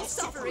eternal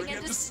suffering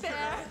and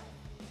despair?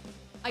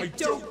 I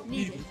don't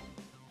need it.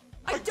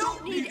 I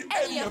don't need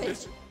any of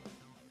it.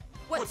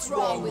 What's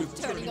wrong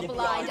with turning a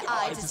blind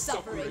eye to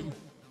suffering?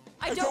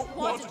 I don't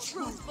want a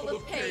truth full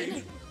of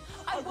pain.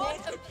 I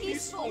want a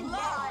peaceful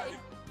lie.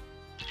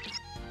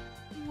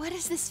 What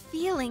is this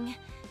feeling?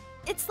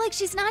 It's like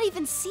she's not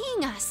even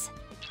seeing us.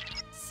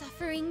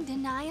 Suffering,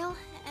 denial,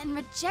 and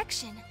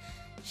rejection.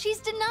 She's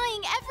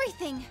denying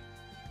everything.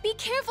 Be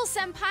careful,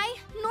 Senpai.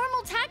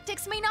 Normal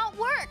tactics may not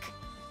work.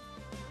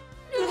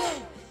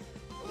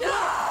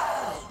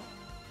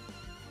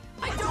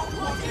 I don't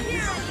want to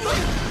hear it!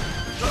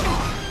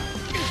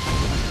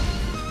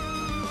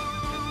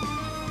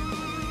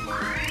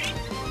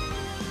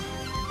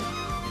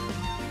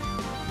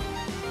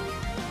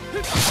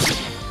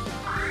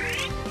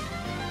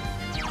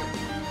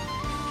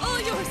 All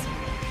yours!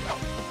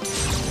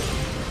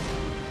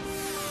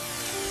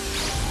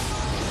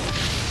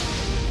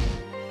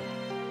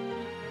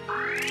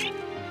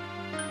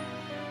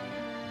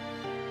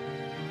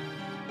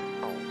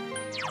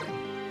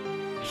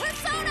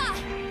 Persona!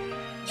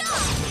 Yeah!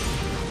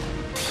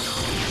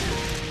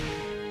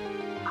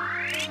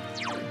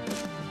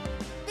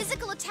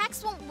 Physical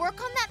attacks won't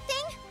work on that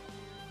thing?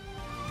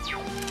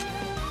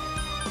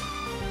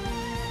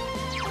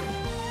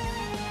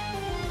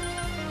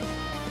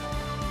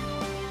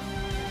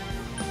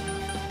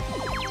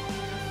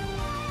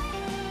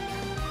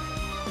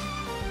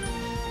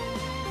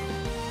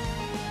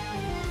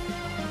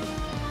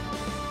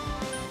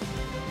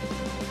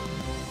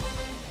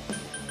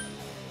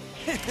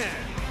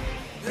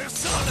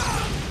 Persona!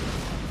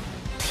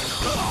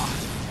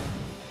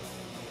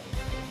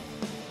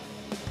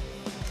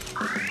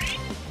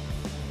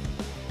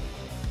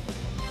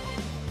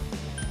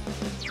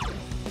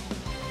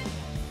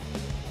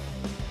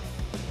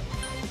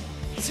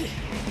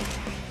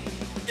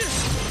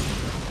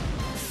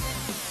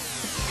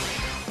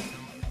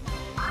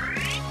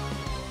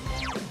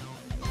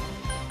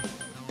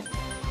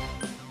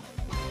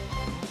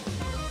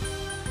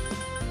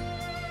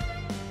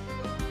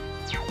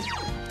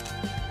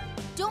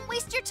 Don't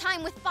waste your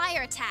time with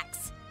fire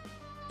attacks.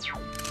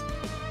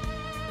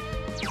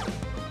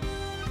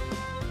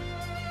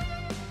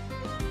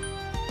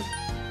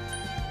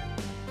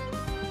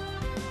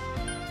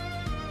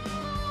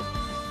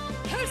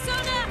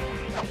 Persona!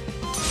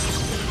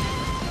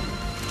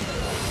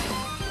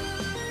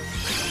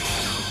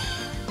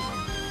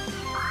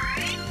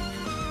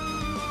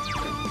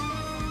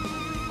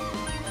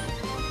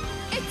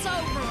 It's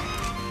over!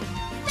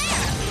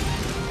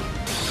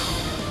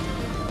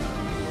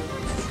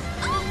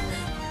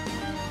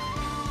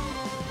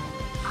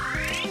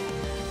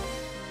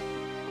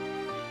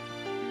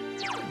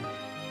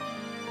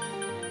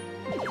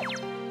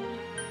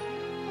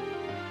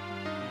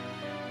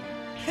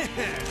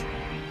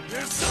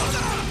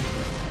 Persona!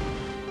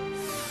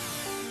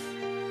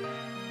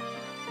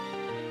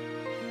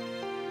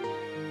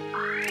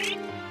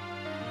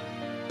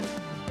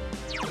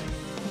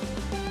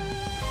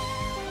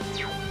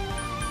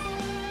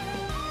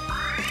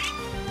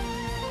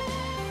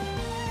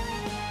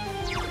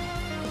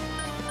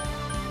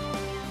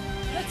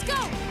 Let's go!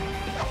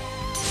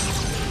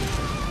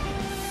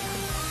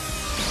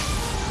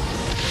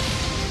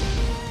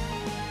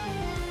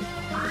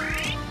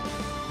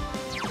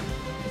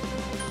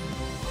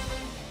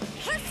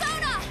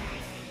 Persona!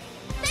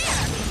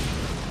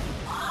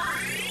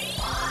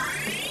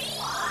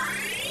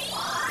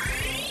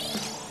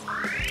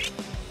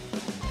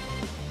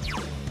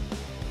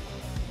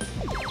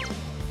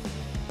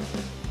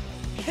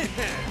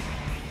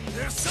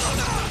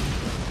 Persona!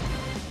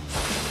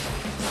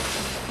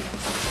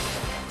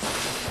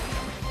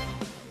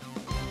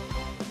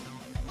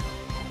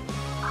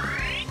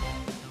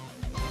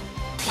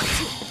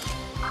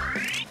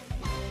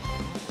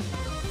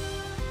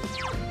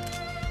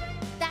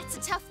 That's a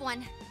tough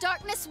one.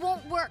 Darkness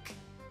won't work.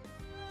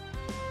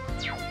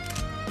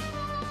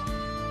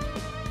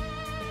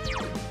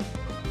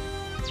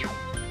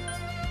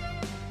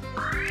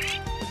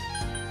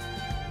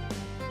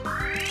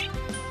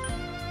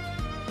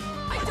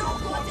 I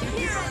don't want to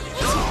hear it!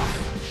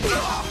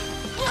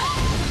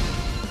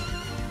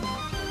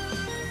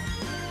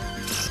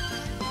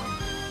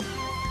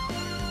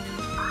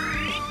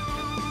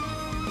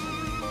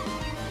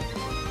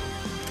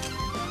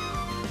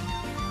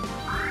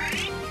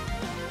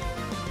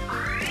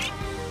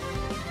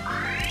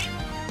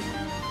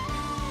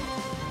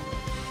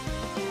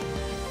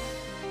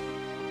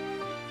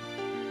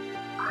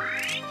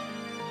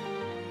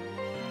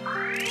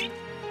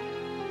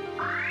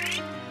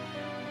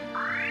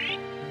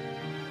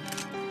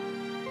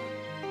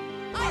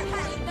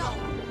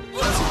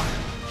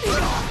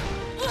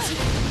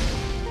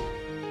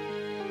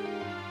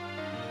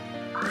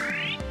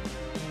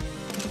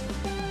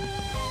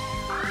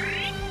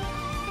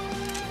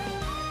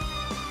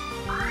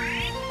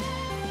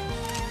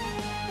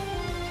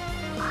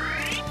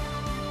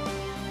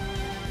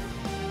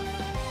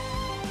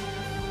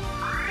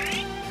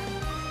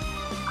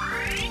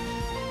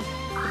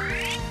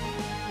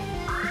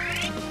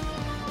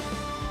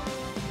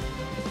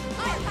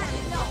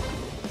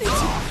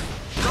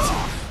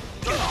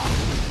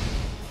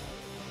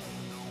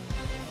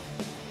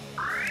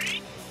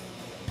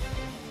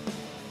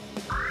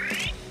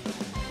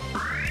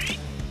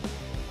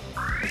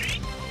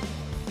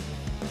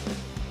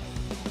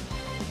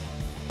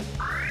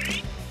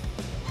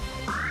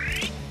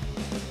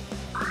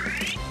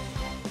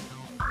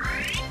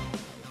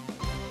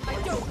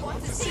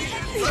 want to see it?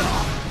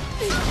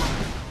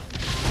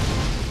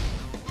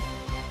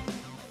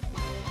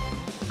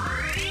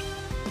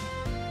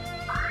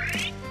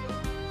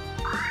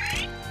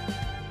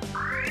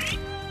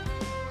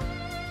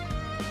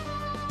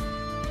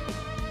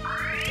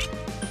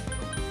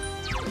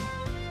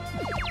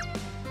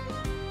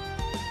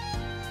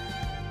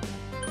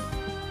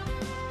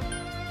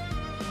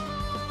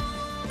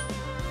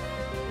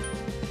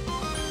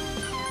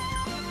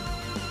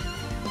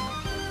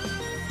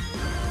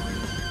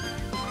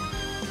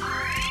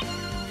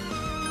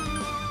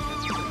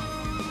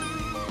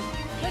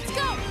 Let's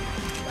go!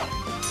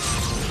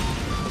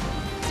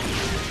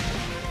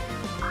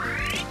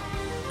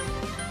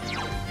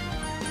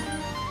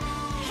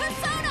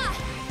 Persona!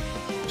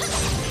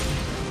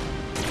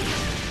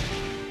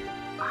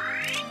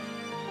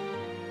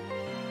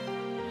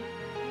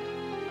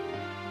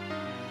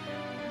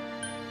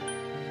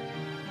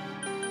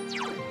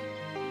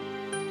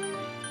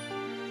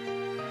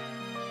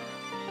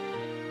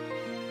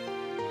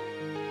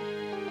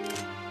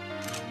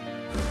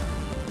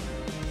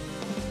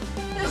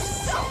 The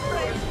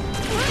suffering!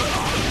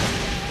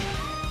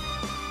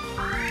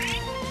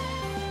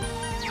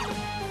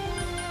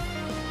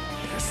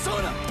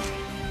 Persona!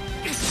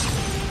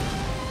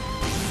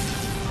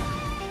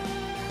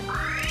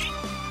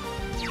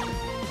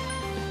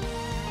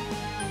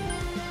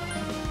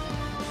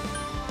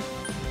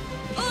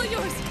 All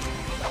yours!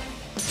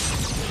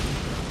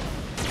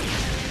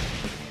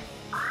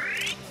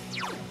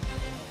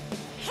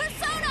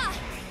 Persona!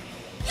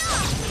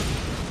 Yeah!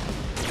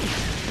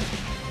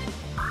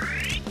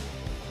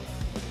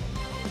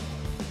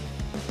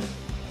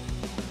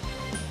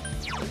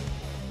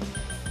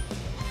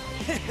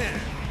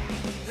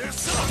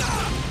 Persona!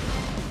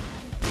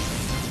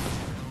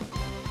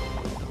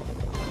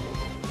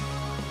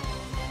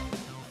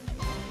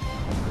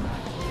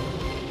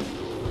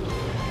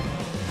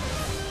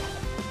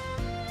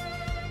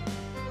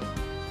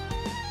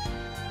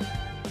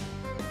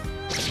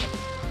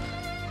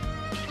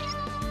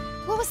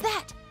 What was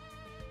that?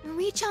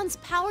 Marie-chan's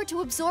power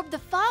to absorb the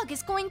fog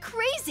is going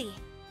crazy.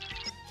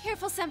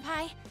 Careful,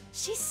 Senpai.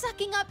 She's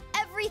sucking up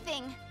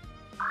everything.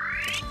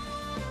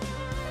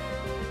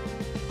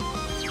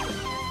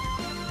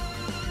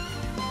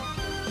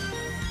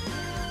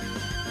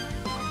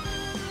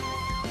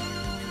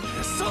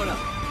 Persona!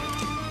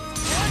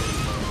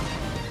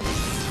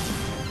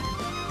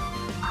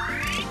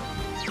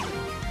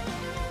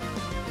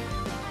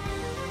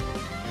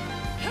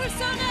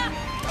 Persona!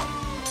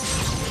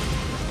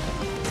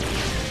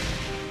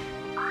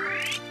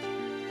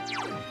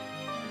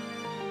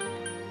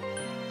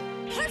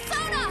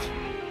 Persona!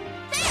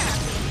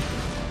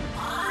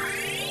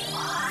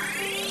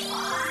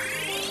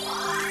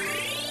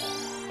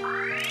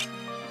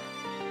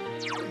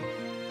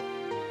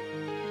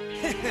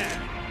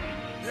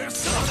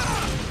 Persona!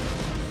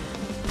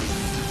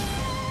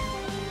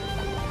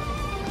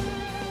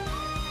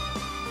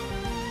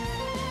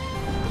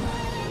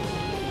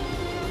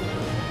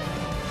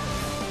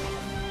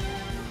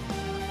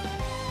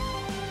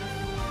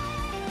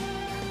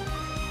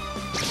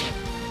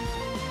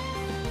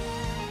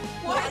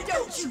 Why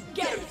don't you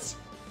get it?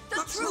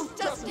 The truth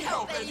doesn't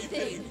help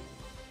anything.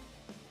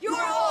 You're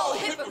all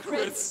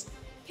hypocrites.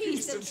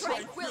 Peace and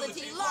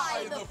tranquility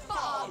lie in the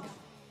fog.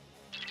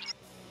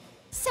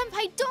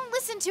 Senpai, don't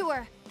listen to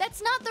her.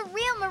 That's not the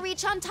real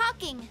Marie-chan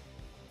talking.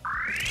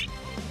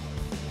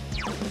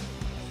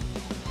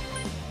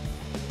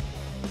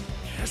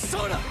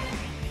 Persona!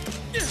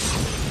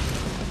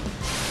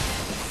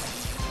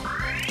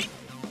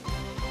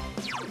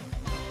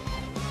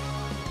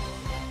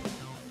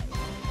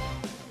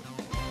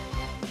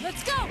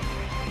 Let's go!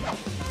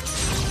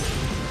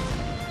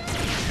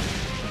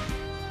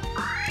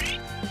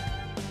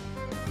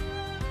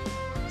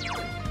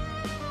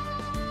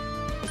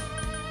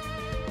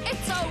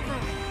 It's over!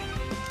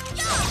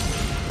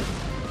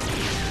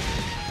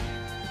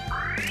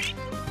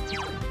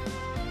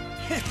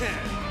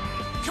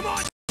 Come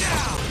on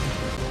down!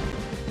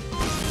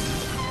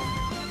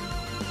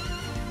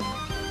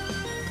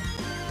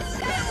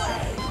 Stay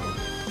away!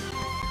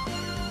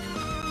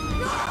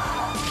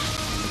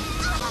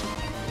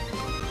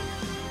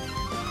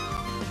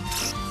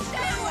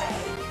 Stay away!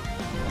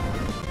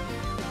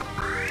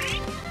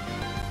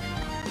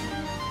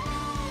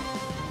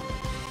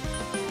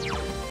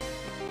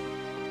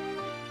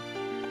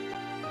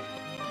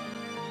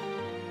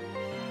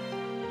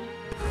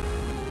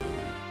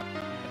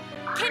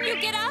 Can you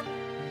get up?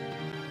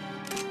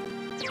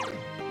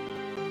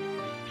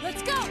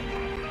 Let's go!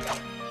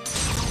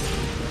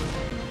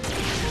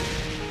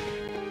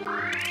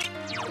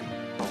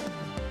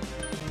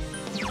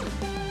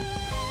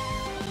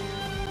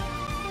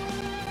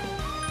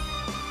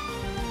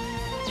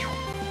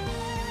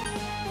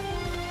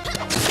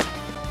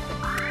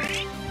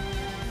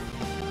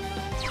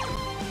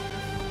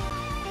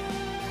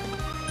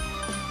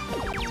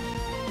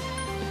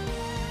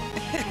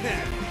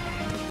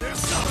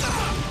 Persona!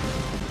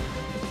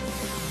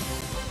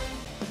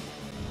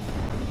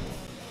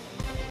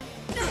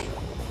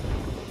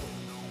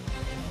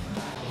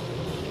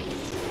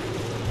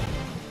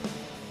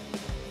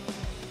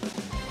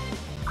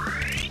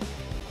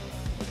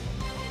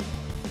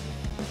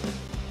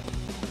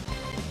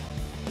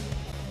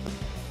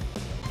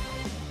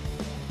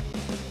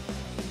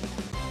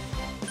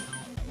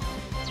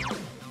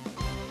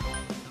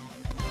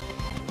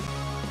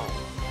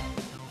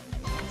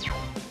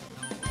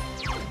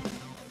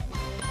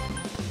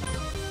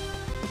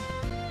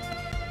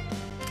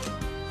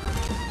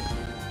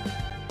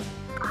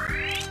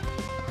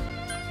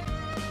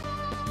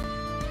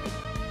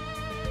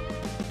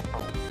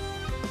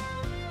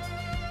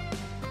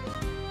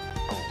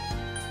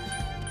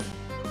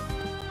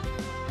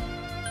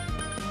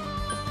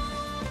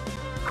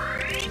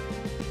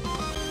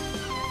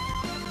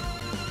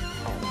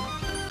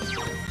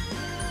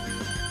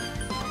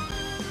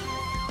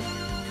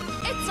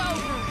 It's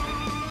over!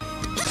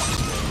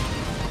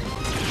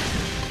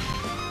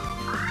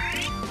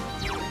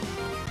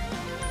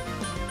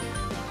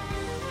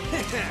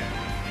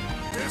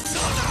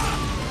 Persona!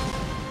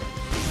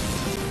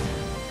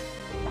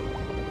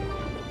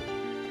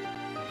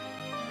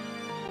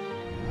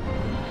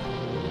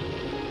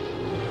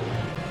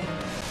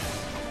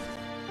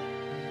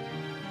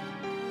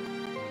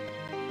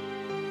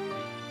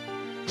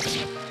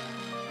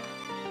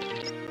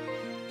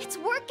 It's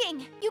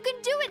working! You can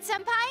do it,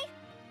 Senpai!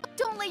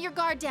 Don't let your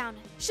guard down.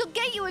 She'll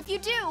get you if you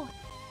do.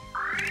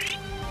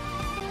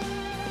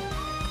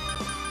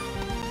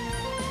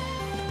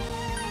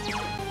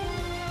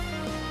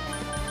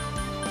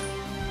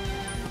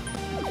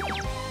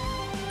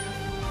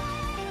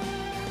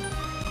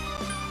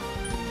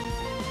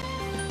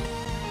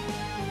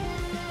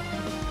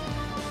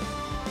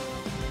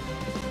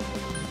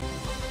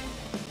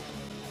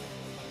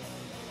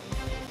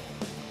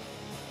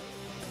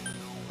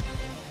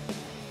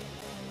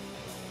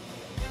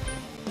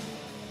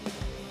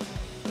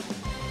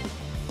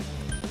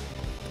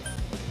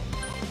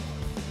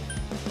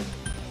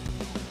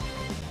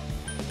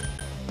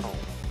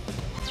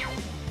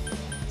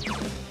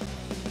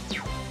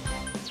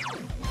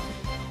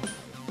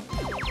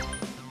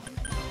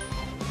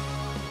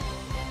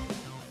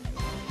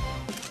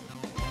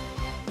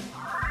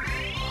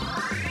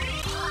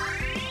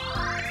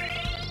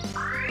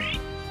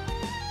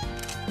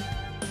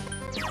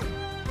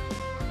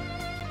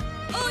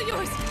 All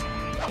yours!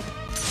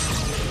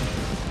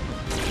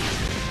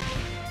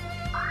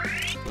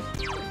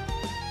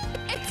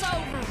 It's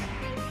over!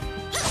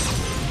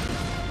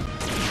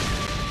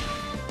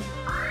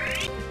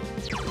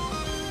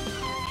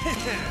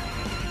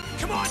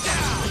 Come on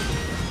down!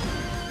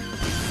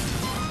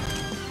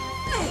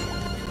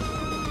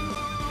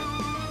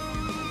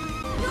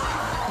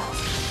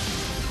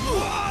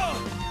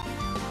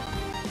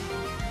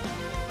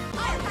 I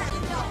had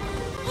enough!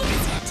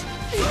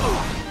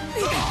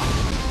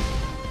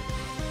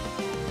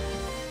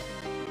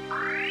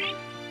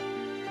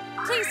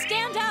 Please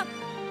stand up!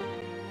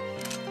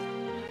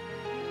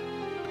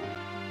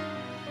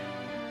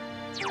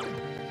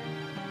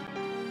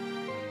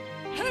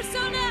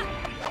 Persona!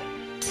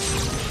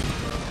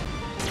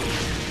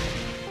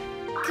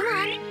 Come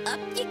on,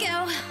 up you go.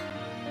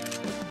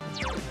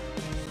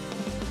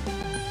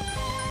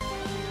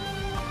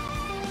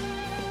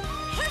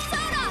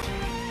 Persona!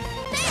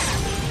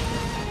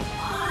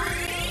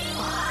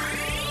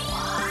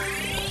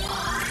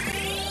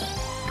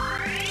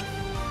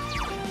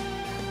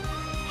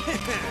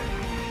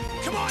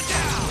 Come on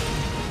down!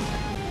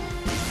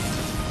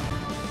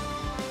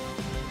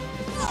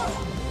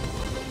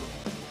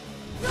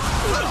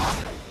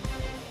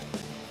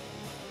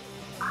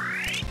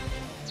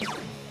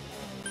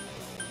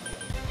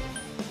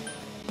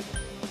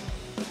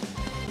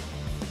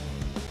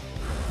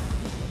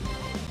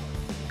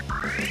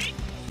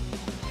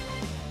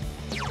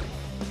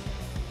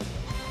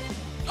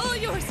 All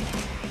yours!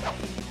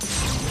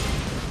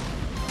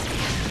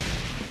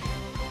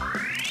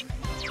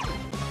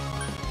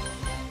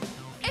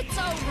 It's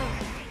over!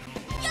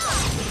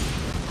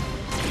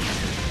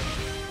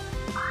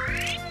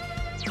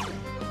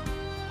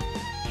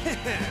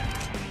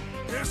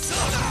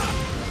 Persona!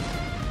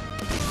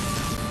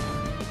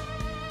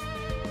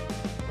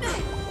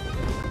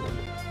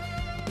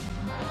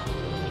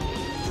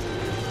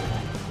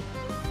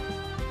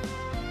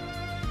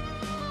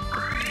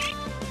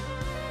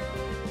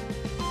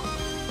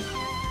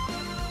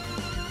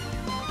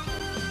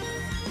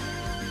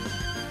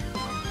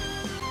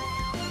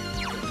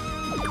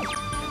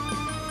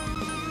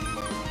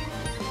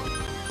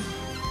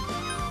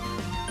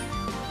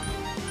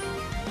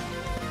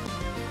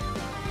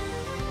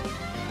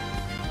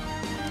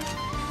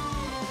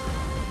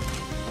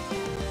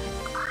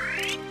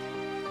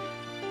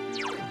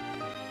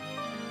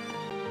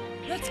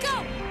 Let's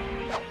go!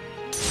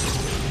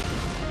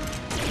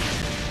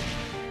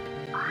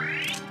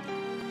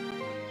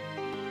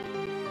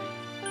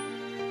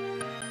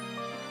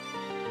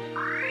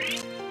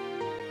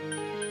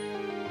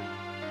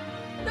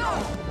 No!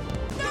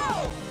 No!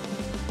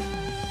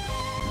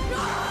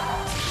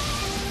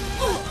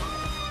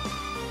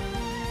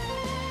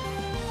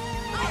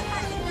 I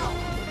had enough!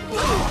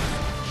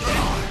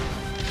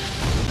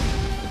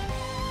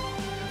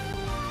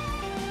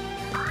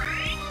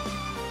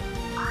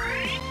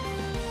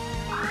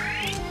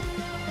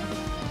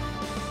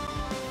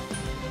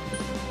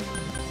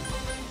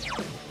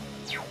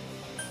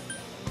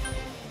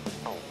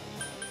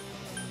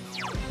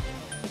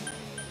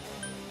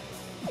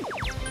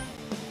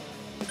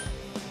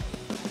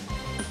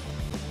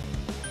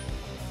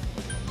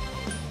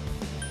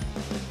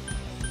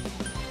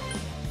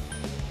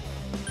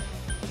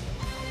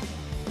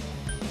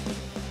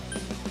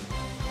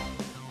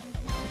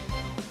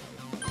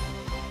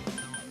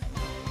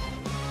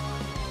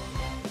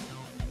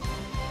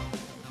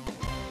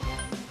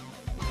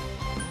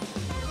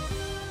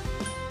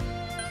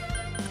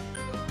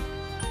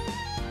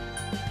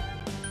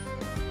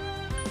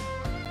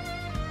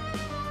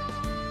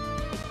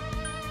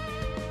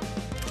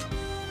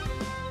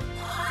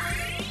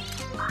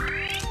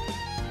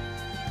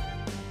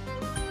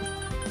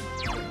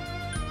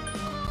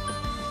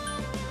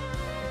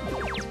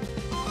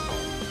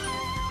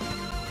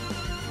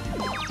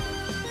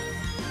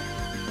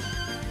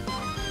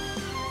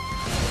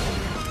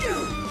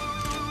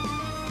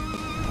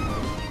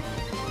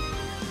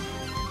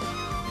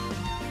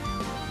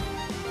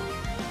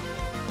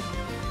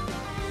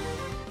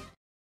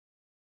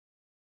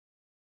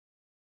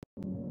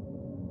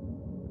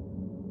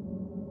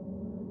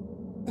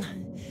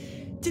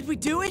 Did we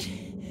do it?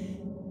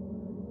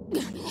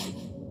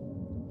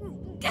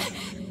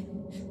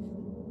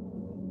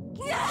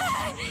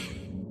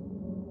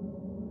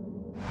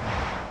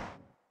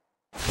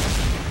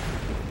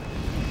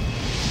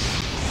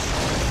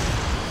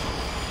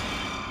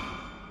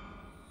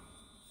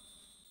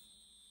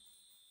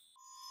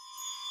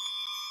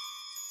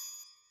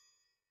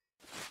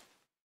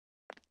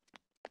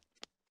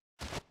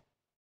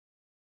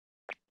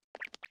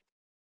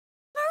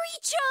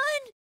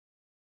 Marie-chan!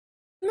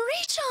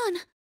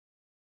 Marie-chan!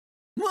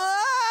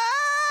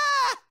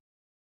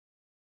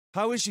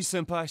 How is she,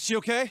 Senpai? She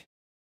okay?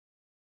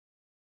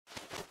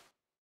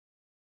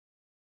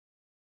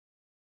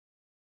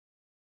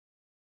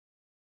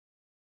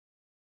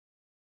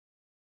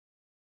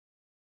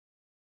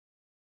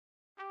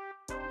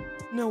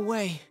 No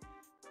way.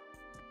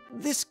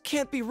 This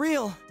can't be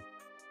real.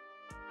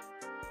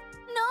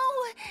 No!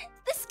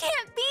 This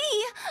can't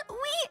be!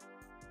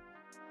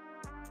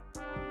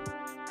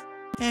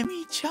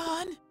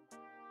 Emi-chan?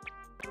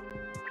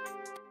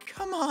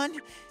 Come on.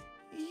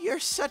 You're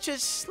such a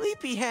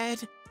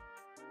sleepyhead.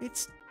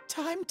 It's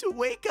time to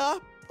wake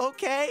up,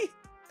 okay?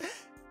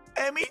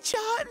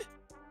 Emi-chan?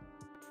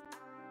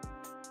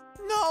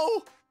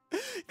 No!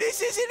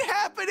 This isn't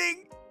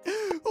happening!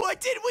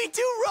 What did we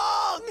do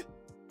wrong?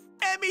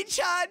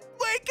 Emi-chan,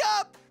 wake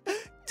up!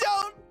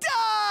 Don't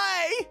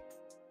die!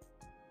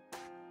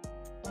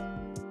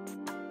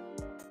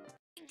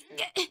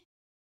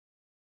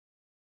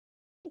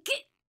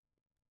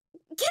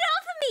 Get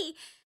off of me!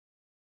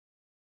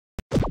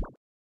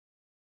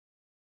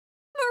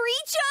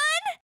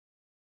 Marie-chan?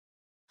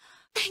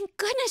 Thank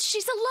goodness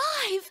she's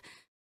alive!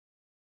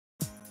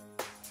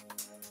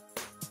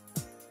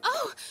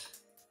 Oh!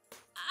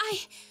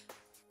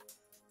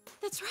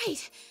 That's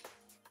right.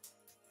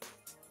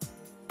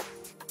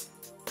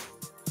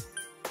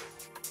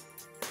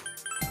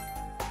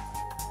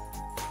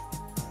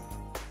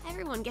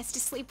 Everyone gets to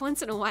sleep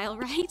once in a while,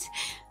 right?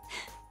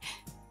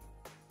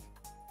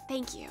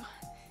 Thank you.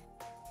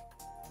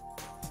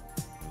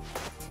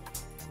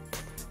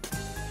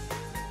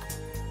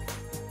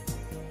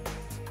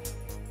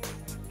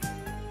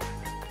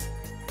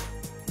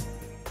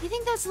 You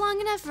think that's long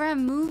enough for a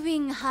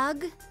moving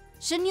hug?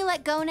 Shouldn't you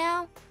let go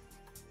now?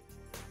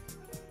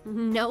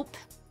 Nope.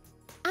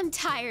 I'm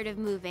tired of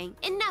moving.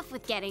 Enough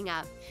with getting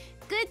up.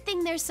 Good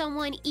thing there's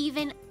someone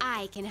even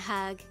I can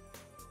hug.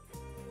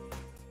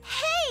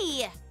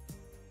 Hey!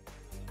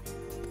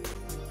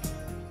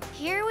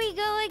 Here we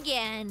go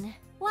again.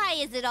 Why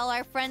is it all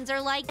our friends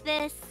are like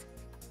this?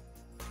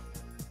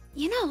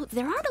 You know,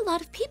 there aren't a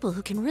lot of people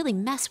who can really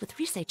mess with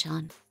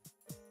Rise-chan.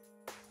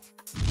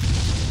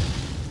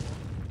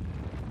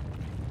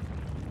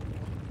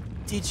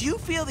 Did you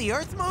feel the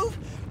earth move?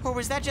 Or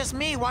was that just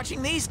me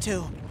watching these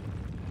two?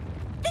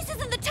 This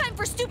isn't the time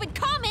for stupid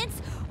comments!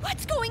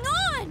 What's going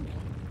on?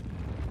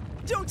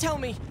 Don't tell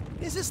me!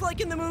 Is this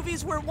like in the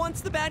movies where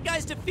once the bad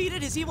guy's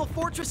defeated, his evil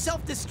fortress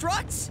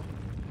self-destructs?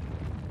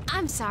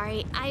 I'm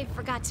sorry, I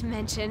forgot to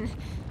mention.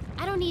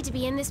 I don't need to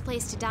be in this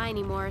place to die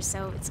anymore,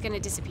 so it's gonna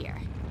disappear.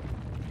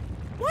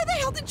 Why the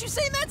hell didn't you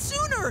say that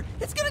sooner?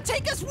 It's gonna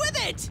take us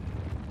with it!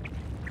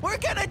 We're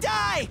gonna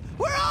die!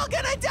 We're all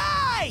gonna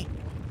die!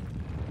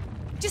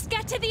 Just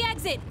get to the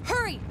exit!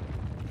 Hurry!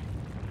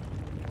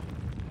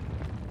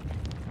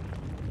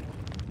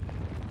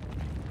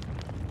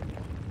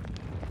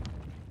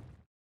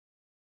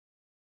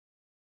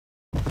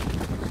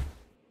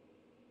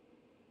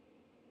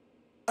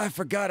 I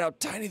forgot how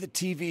tiny the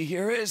TV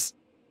here is.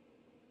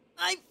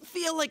 I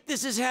feel like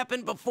this has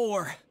happened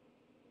before.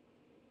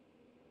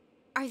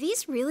 Are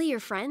these really your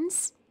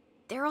friends?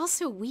 They're all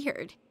so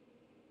weird.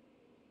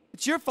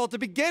 It's your fault to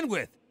begin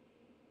with.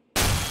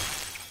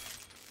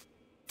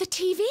 The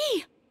TV!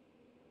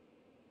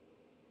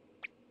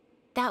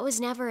 That was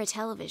never a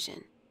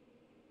television.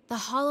 The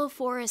Hollow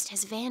Forest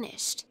has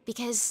vanished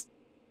because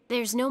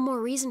there's no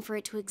more reason for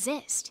it to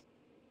exist.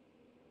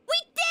 We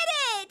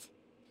did it!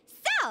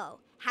 So,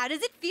 how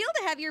does it feel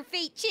to have your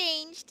fate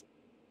changed?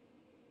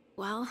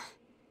 Well,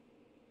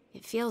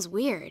 it feels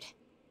weird.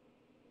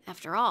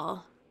 After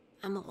all,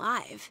 I'm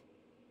alive.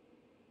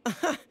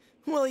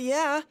 Well,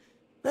 yeah.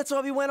 That's why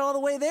we went all the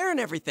way there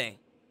and everything.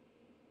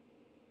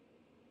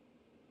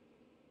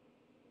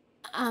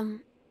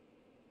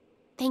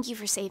 Thank you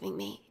for saving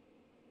me.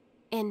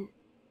 And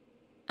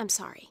I'm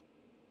sorry.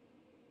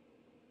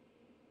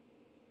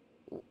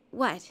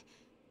 What?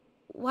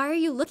 Why are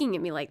you looking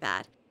at me like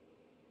that?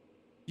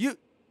 You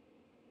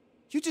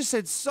just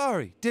said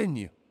sorry, didn't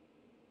you?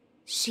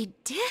 She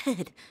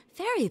did,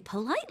 very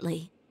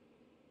politely.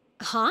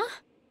 Huh?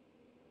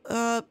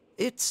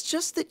 It's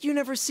just that you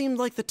never seemed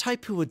like the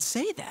type who would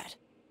say that.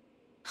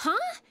 Huh?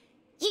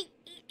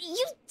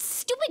 You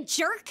stupid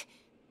jerk!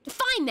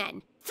 Fine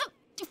then.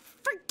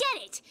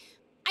 Forget it!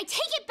 I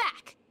take it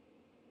back!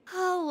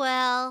 Oh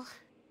well.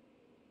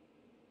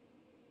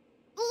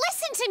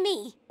 Listen to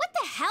me! What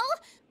the hell?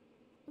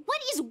 What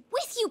is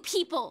with you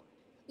people?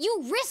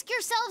 You risk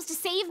yourselves to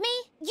save me?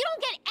 You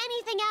don't get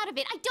anything out of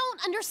it. I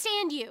don't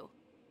understand you.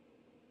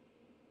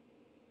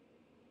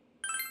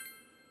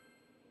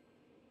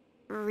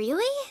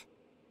 Really?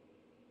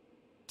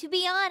 To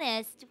be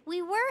honest,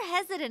 we were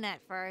hesitant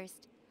at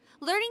first.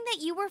 Learning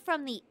that you were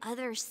from the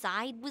other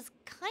side was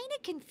kinda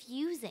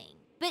confusing.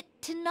 But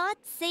to not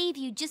save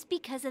you just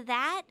because of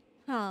that?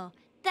 Oh,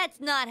 that's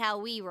not how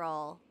we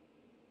roll.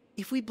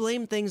 If we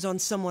blamed things on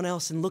someone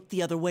else and looked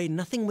the other way,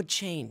 nothing would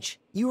change.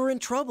 You were in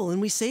trouble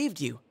and we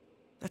saved you.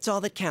 That's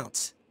all that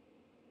counts.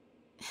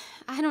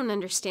 I don't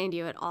understand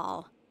you at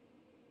all.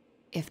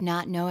 If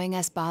not knowing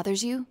us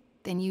bothers you,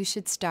 then you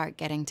should start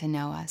getting to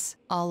know us.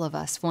 All of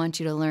us want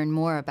you to learn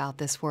more about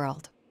this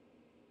world.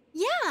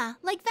 Yeah,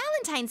 like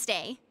Valentine's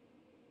Day.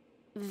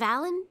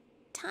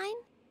 Valentine?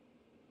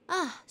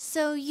 Ah,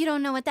 so you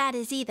don't know what that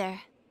is either.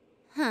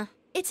 Huh.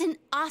 It's an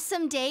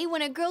awesome day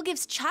when a girl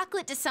gives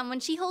chocolate to someone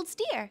she holds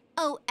dear.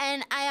 Oh,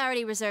 and I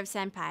already reserved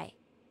senpai.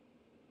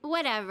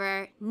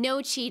 Whatever.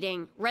 No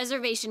cheating.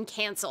 Reservation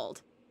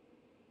canceled.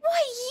 Why,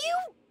 you...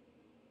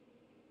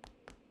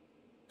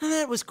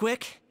 That was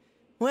quick.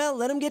 Well,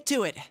 let him get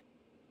to it.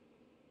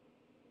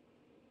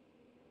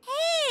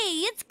 Hey,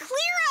 it's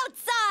clear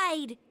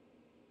outside!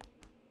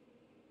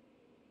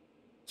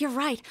 You're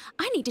right.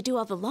 I need to do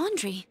all the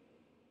laundry.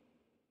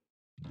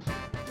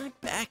 My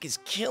back is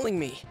killing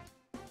me.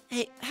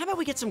 Hey, how about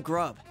we get some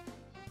grub?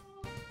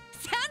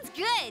 Sounds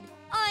good!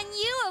 On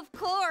you, of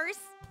course!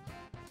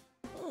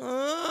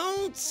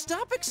 Oh,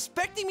 stop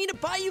expecting me to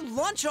buy you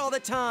lunch all the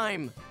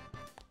time!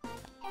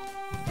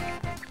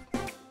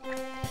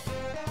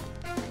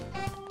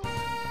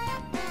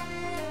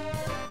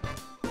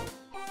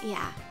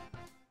 Yeah,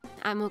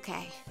 I'm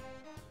okay.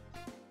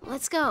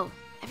 Let's go.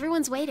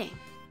 Everyone's waiting.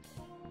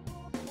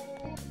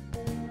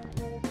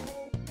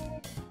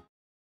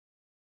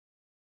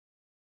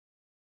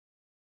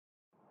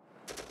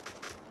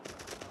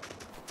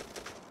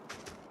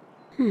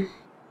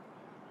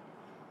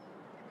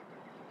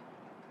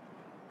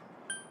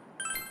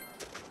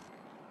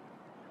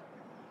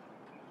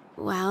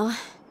 Well,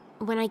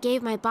 when I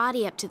gave my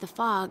body up to the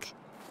fog,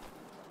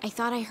 I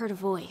thought I heard a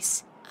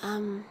voice.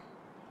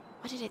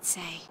 What did it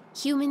say?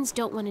 Humans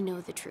don't want to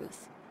know the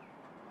truth.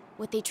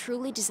 What they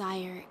truly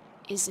desire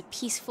is a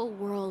peaceful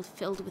world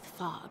filled with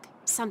fog.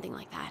 Something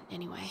like that,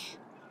 anyway.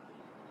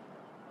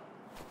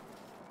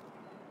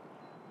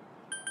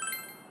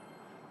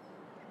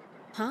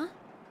 Huh?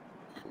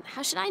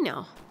 How should I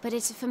know? But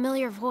it's a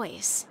familiar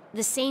voice.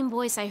 The same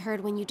voice I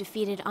heard when you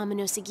defeated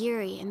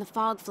Amano-Sagiri and the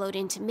fog flowed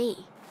into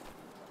me.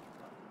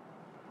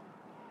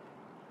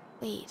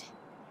 Wait.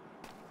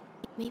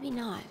 Maybe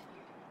not.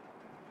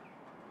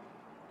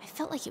 I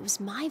felt like it was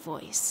my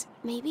voice.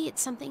 Maybe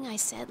it's something I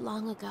said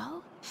long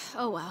ago?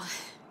 Oh well.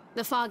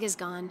 The fog is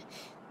gone.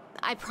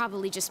 I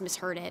probably just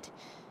misheard it.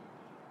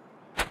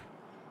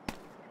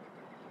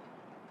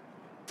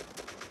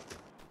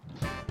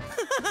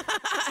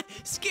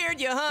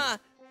 Scared you, huh?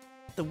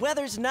 The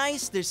weather's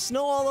nice, there's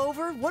snow all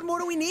over. What more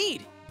do we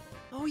need?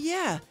 Oh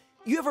yeah,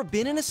 you ever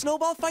been in a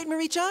snowball fight,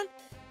 Marie-chan?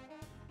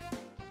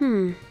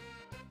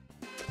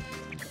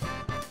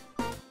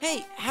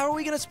 Hey, how are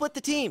we gonna split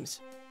the teams?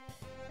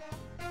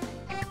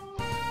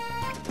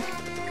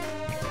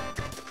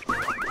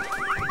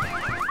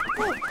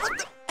 Oh, what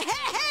the?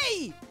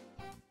 Hey!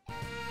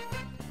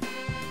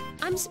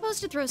 I'm supposed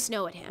to throw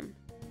snow at him.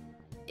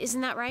 Isn't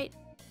that right?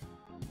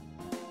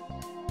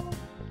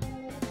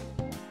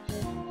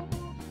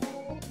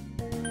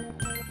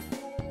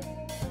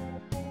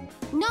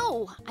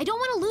 No! I don't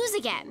want to lose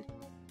again!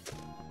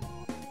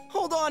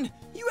 Hold on!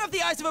 You have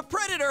the eyes of a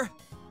predator!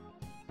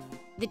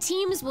 The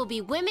teams will be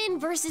women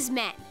versus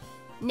men.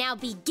 Now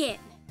begin.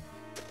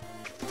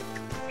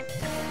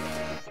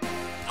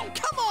 Oh,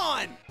 come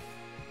on!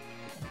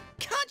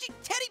 Kanji,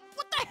 Teddy,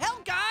 what the hell,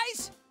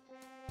 guys?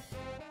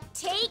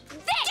 Take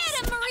this! Get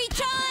him,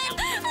 Marie-chan!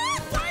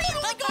 Why are you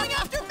only going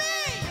after me?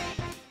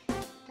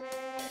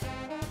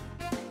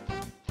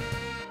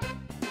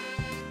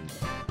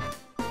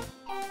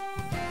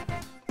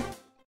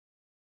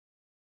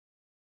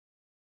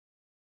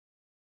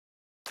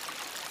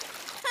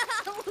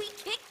 We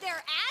kicked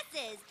their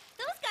asses!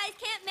 Those guys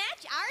can't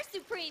match our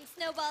supreme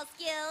snowball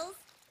skills!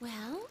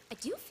 Well, I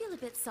do feel a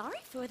bit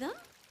sorry for them.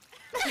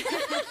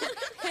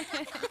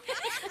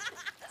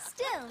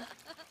 Still,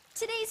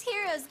 today's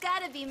hero's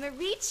gotta be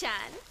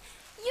Marie-chan.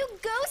 You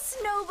go,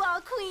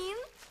 Snowball Queen!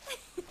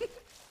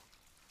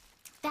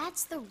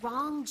 That's the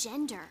wrong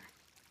gender.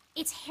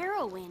 It's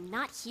heroine,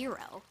 not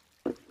hero.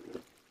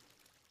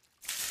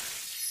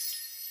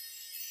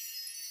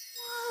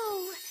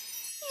 Whoa,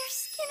 your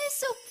skin is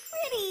so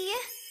pretty.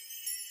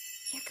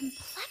 Your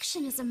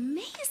complexion is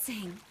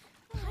amazing.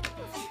 How do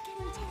you get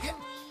into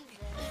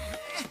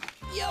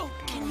Yo,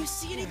 can you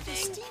see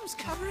anything? Steam's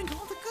covering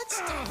all the good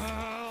stuff.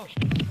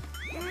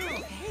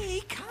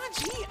 Hey,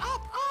 Kanji,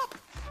 up!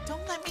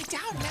 Don't let me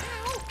down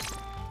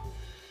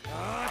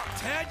now.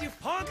 Ted, you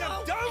punk!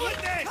 I'm done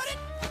with this! Cut it!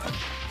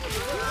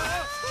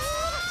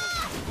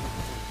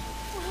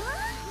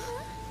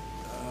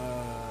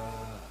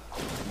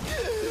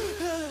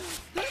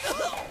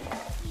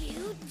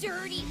 You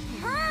dirty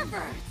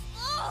perverts!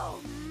 Oh!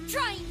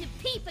 Trying to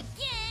peep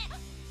again!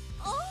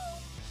 Oh!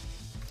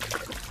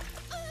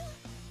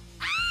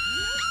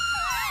 Ah!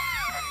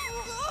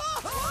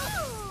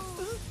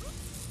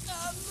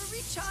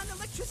 Sean,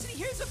 electricity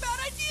here's a bad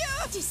idea!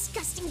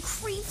 Disgusting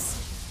creeps!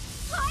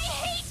 I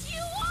hate you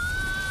all!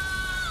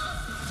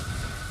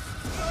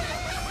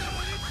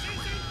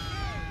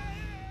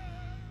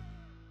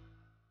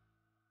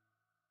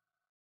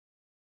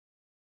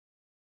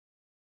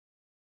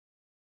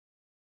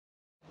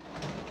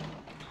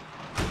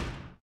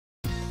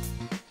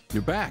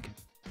 You're back.